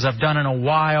things I've done in a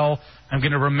while. I'm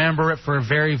going to remember it for a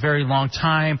very, very long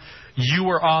time. You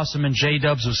were awesome, and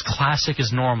J-Dubs was classic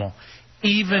as normal.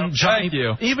 Even Johnny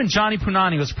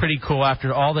Punani was pretty cool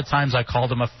after all the times I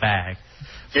called him a fag.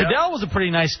 Yep. Fidel was a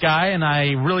pretty nice guy, and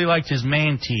I really liked his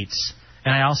man teats.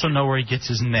 And I also know where he gets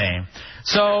his name.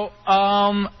 So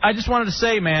I just wanted to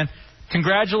say, man,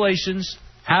 congratulations.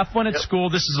 Have fun at school.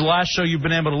 This is the last show you've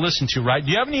been able to listen to, right?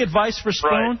 Do you have any advice for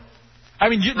Spoon? Right. I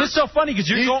mean, this is so funny because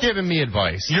He's giving me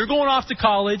advice. You're going off to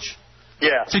college.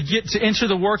 Yeah. To enter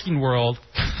the working world.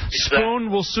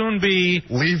 Spoon will soon be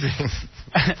leaving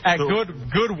at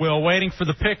Goodwill, waiting for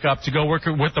the pickup to go work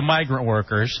with the migrant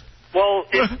workers. Well,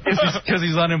 because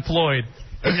he's unemployed.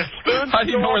 How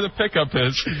do you know where the pickup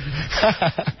is?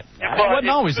 It wasn't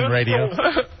always in radio.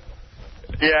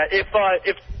 Yeah, if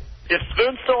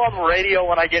Spoon's still on the radio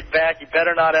when I get back, he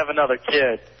better not have another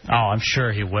kid. Oh, I'm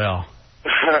sure he will.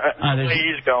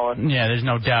 He's going. Yeah, there's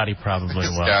no doubt he probably will.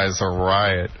 This guy's a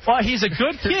riot. Well, he's a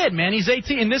good kid, man. He's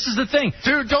 18, and this is the thing.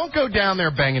 Dude, don't go down there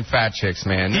banging fat chicks,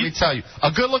 man. Let me tell you. A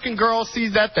good-looking girl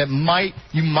sees that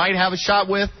you might have a shot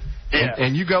with,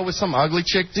 and you go with some ugly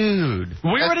chick, dude.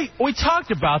 We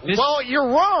talked about this. Well, you're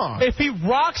wrong. If he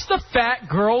rocks the fat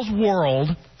girl's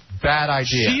world... Bad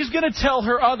idea. She's going to tell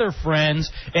her other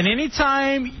friends, and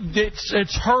anytime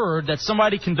it's heard that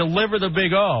somebody can deliver the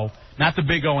big O, not the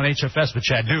big O in HFS, but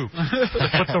Chad Duke,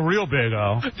 but the real big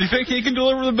O. Do you think he can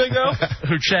deliver the big O?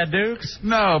 Who, Chad Dukes?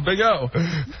 No, Big O.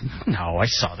 No, I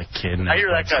saw the kid. I hear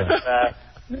that guy's fat.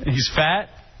 He's fat?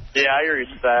 Yeah, I hear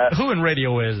he's fat. Who in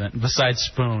radio isn't, besides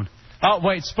Spoon? Oh,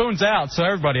 wait, Spoon's out, so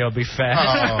everybody will be fat.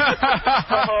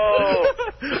 Oh.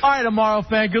 All right, Amaro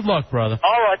fan, good luck, brother.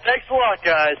 All right, thanks a lot,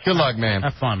 guys. Good luck, man.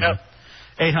 Have fun, man.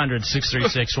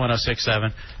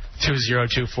 800-636-1067,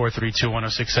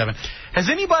 202-432-1067. Has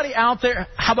anybody out there,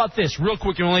 how about this, real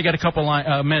quick, you only got a couple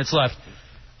minutes left.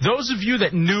 Those of you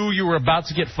that knew you were about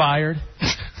to get fired,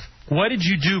 what did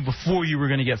you do before you were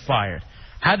going to get fired?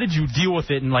 How did you deal with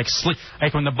it and, like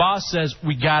when the boss says,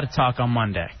 we got to talk on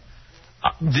Monday?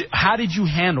 How did you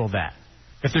handle that?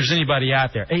 If there's anybody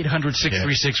out there,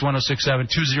 800-636-1067,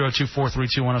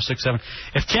 202-432-1067.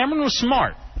 If Cameron was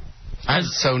smart. I'm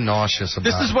so nauseous about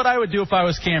it. This is what I would do if I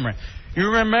was Cameron. You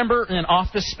remember in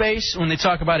Office Space when they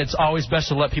talk about it's always best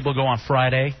to let people go on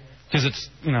Friday because it's,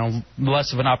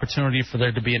 less of an opportunity for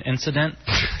there to be an incident?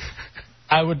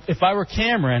 If I were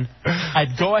Cameron,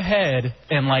 I'd go ahead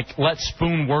and, let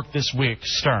Spoon work this week,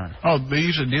 Stern. Oh, they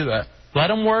usually do that. Let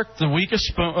him work the week of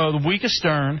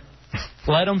Stern.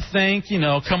 Let him think,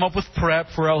 come up with prep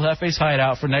for El Jefe's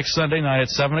Hideout for next Sunday night at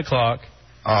 7 o'clock.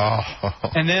 Oh.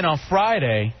 And then on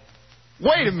Friday...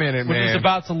 Wait a minute, when he's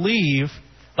about to leave,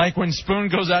 when Spoon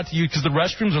goes out to you, because the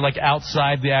restrooms are,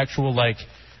 outside the actual,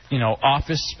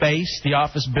 office space, the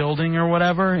office building or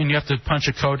whatever, and you have to punch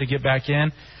a code to get back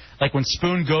in. When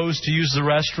Spoon goes to use the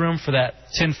restroom for that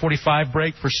 10:45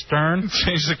 break for Stern,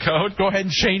 change the code. Go ahead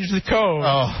and change the code.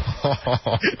 Oh.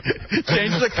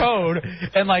 Change the code,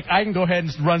 and I can go ahead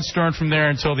and run Stern from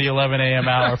there until the 11 a.m.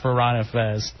 hour for Ron and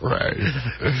Fez. Right.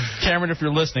 Cameron, if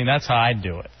you're listening, that's how I'd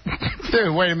do it.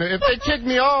 Dude, wait a minute. If they kick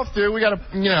me off, dude, we got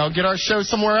to, get our show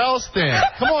somewhere else then.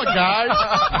 Come on, guys.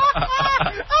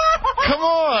 Come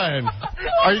on.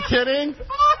 Are you kidding?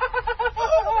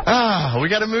 We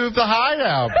got to move the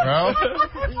Hideout, bro.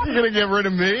 You going to get rid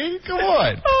of me? Come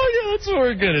on. Oh, yeah, that's what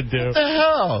we're going to do. What the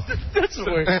hell? That's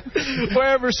what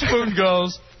wherever Spoon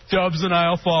goes, Dubs and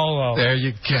I'll follow. There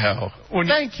you go.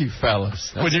 Thank you,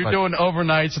 fellas. When you're doing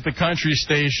overnights at the country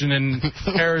station in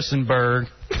Harrisonburg.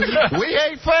 We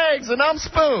ate fags, and I'm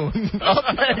Spoon.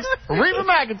 Up next, Reba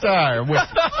McEntire.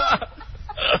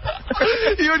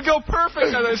 You would go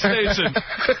perfect on that station.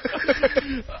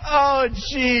 Oh,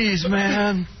 jeez,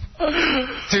 man.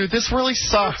 Dude, this really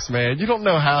sucks, man. You don't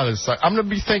know how this sucks. I'm going to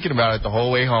be thinking about it the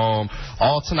whole way home,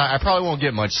 all tonight. I probably won't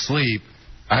get much sleep.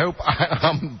 I hope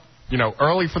I'm,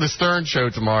 early for the Stern show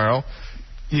tomorrow.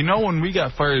 When we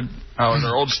got fired out at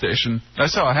our old station,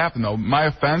 that's how it happened, though. My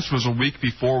offense was a week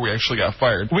before we actually got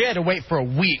fired. We had to wait for a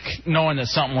week knowing that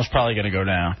something was probably going to go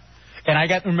down. And I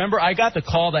got the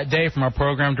call that day from our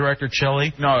program director,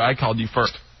 Chili. No, I called you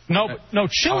first. No,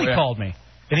 Chili called me.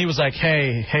 And he was like,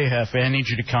 hey, Jefe, I need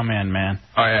you to come in, man.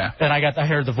 Oh, yeah. And I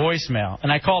heard the voicemail.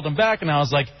 And I called him back, and I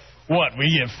was like, what,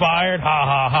 we get fired? Ha,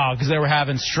 ha, ha. Because they were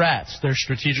having strats, their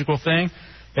strategical thing.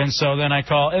 And so then I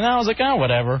called, and I was like,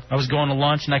 whatever. I was going to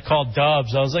lunch, and I called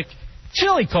Dubs. I was like,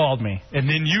 Chili called me. And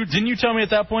then didn't you tell me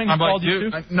at that point he called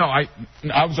you too? No, I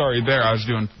was already there. I was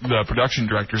doing the production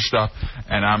director stuff,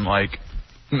 and I'm like,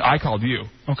 I called you.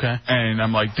 Okay. And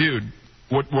I'm like, dude,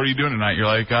 what are you doing tonight? You're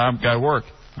like, I've got to work.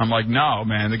 I'm like, no,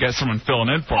 man, they got someone filling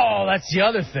in for him. Oh, that's the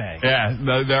other thing. Yeah,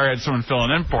 they had someone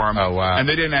filling in for him. Oh, wow. And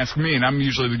they didn't ask me, and I'm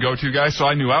usually the go-to guy, so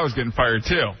I knew I was getting fired,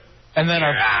 too. And then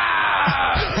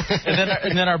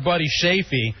and then our buddy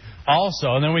Jefe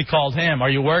also. And then we called him. Are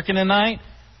you working tonight?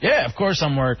 Yeah, of course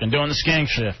I'm working. Doing the skank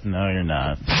shift. No, you're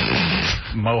not.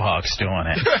 Mohawk's doing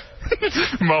it.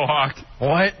 Mohawk.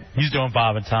 What? He's doing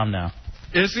Bob and Tom now.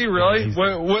 Is he really?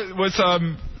 What's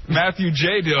Matthew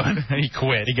J doing? He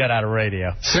quit. He got out of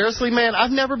radio. Seriously, man,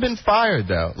 I've never been fired,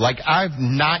 though. Like, I've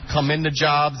not come into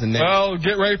jobs and then... Well,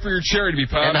 get ready for your cherry to be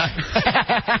popped.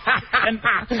 And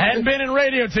hadn't been in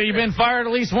radio till you've been fired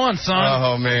at least once, son.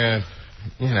 Oh, man.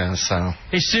 You know, so...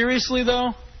 Hey, seriously,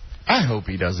 though? I hope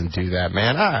he doesn't do that,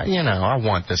 man. I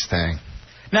want this thing.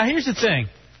 Now, here's the thing.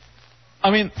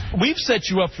 I mean, we've set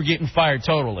you up for getting fired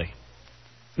totally.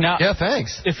 Now, yeah,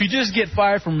 thanks. If you just get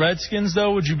fired from Redskins,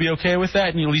 though, would you be okay with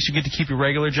that? And at least you get to keep your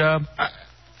regular job?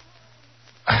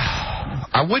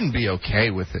 I wouldn't be okay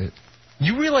with it.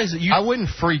 You realize that I wouldn't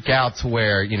freak out to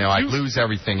where, I'd lose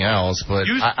everything else, but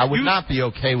I would not be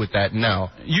okay with that, no.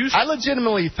 I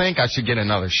legitimately think I should get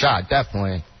another shot,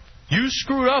 definitely. You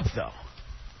screwed up, though.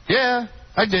 Yeah,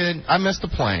 I did. I missed the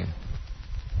plane.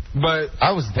 But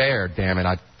I was there, damn it,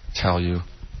 I tell you.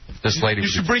 This lady... You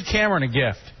should bring Cameron a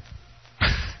gift.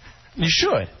 You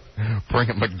should. Bring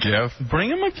him a gift? Bring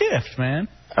him a gift, man.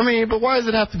 I mean, but why does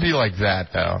it have to be like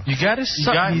that, though? You got to... He's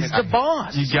the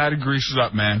boss. You got to grease it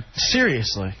up, man.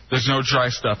 Seriously. There's no dry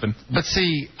stuffing. But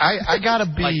see, I got to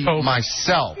be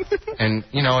myself. And,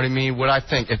 you know what I mean? What I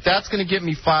think. If that's going to get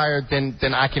me fired,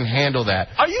 then I can handle that.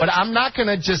 But I'm not going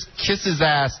to just kiss his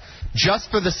ass just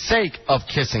for the sake of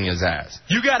kissing his ass.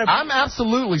 You got to... I'm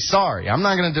absolutely sorry. I'm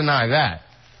not going to deny that.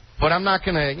 But I'm not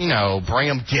going to, bring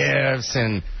him gifts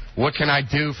and... What can I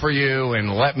do for you?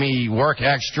 And let me work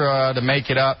extra to make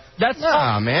it up.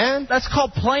 Man. That's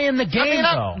called playing the game,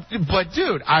 though. But,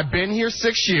 dude, I've been here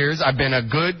 6 years. I've been a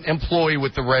good employee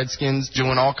with the Redskins,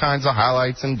 doing all kinds of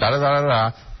highlights and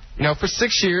da-da-da-da-da. For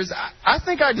 6 years, I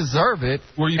think I deserve it.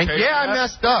 Were you paid for that? I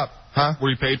messed up. Huh?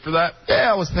 Were you paid for that?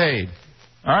 Yeah, I was paid.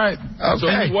 All right.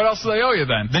 Okay. So what else do they owe you,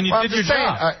 then? Then you did your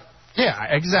job.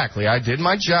 Yeah, exactly. I did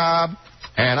my job.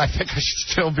 And I think I should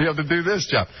still be able to do this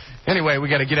job. Anyway, we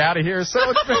got to get out of here. So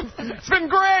it's been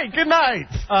great. Good night.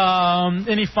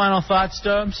 Any final thoughts,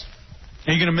 Stubbs?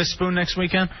 Are you going to miss Spoon next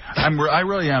weekend? I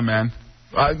really am, man.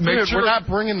 Make sure we're not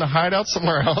bringing the Hideout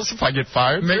somewhere else if I get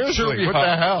fired. Make sure what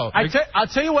the hell? I'll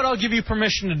tell you what I'll give you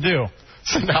permission to do.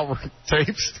 Send out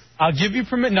tapes? I'll give you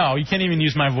permission. No, you can't even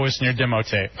use my voice in your demo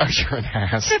tape. Oh, you're an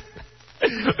ass.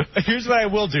 Here's what I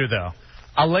will do, though.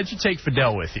 I'll let you take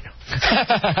Fidel with you.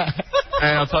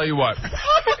 And I'll tell you what.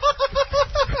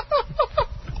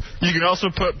 You can also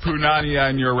put Punani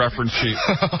on your reference sheet.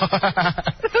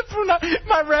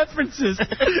 My references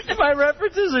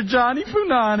are Johnny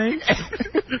Punani,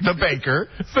 the baker,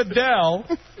 Fidel,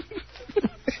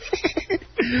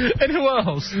 and who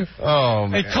else? Oh,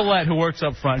 man. And Colette, who works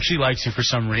up front. She likes you for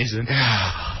some reason.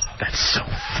 That's so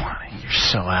funny. You're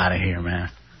so out of here, man.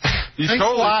 Thanks a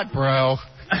lot, bro.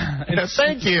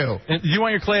 Thank you. You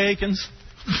want your Clay Aikens?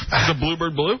 The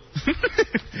Bluebird Blue?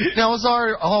 I was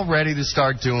all ready to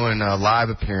start doing live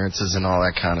appearances and all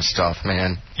that kind of stuff,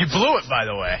 man. You blew it, by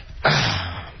the way.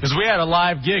 Because we had a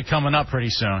live gig coming up pretty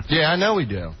soon. Yeah, I know we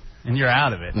do. And you're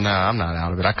out of it. No, I'm not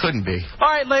out of it. I couldn't be. All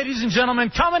right, ladies and gentlemen,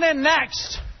 coming in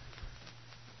next,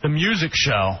 the music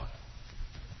show.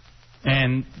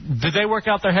 And did they work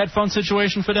out their headphone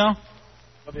situation, Fidel?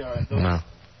 I'll be all right. No.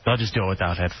 They'll just do it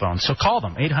without headphones. So call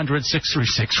them,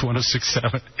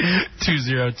 800-636-1067,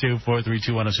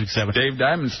 202-432-1067. Dave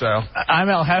Diamond style. I'm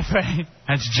El Jefe.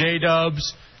 That's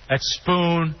J-Dubs. That's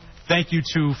Spoon. Thank you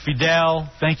to Fidel.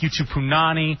 Thank you to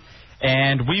Punani.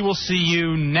 And we will see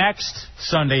you next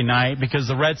Sunday night because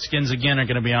the Redskins, again, are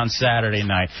going to be on Saturday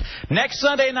night. Next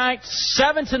Sunday night,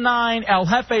 7 to 9, El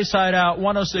Jefe's Hideout,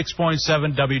 106.7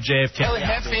 WJFK. El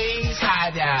Jefe's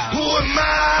Hideout. Who am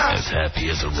I? As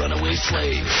happy as a runaway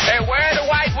slave. Hey, where are the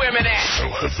white women at?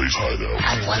 El Jefe's Hideout.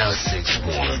 On 106.7.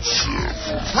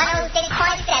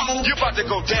 106.7. You about to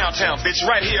go downtown, bitch,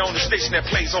 right here on the station that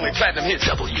plays only platinum hits.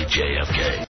 WJFK.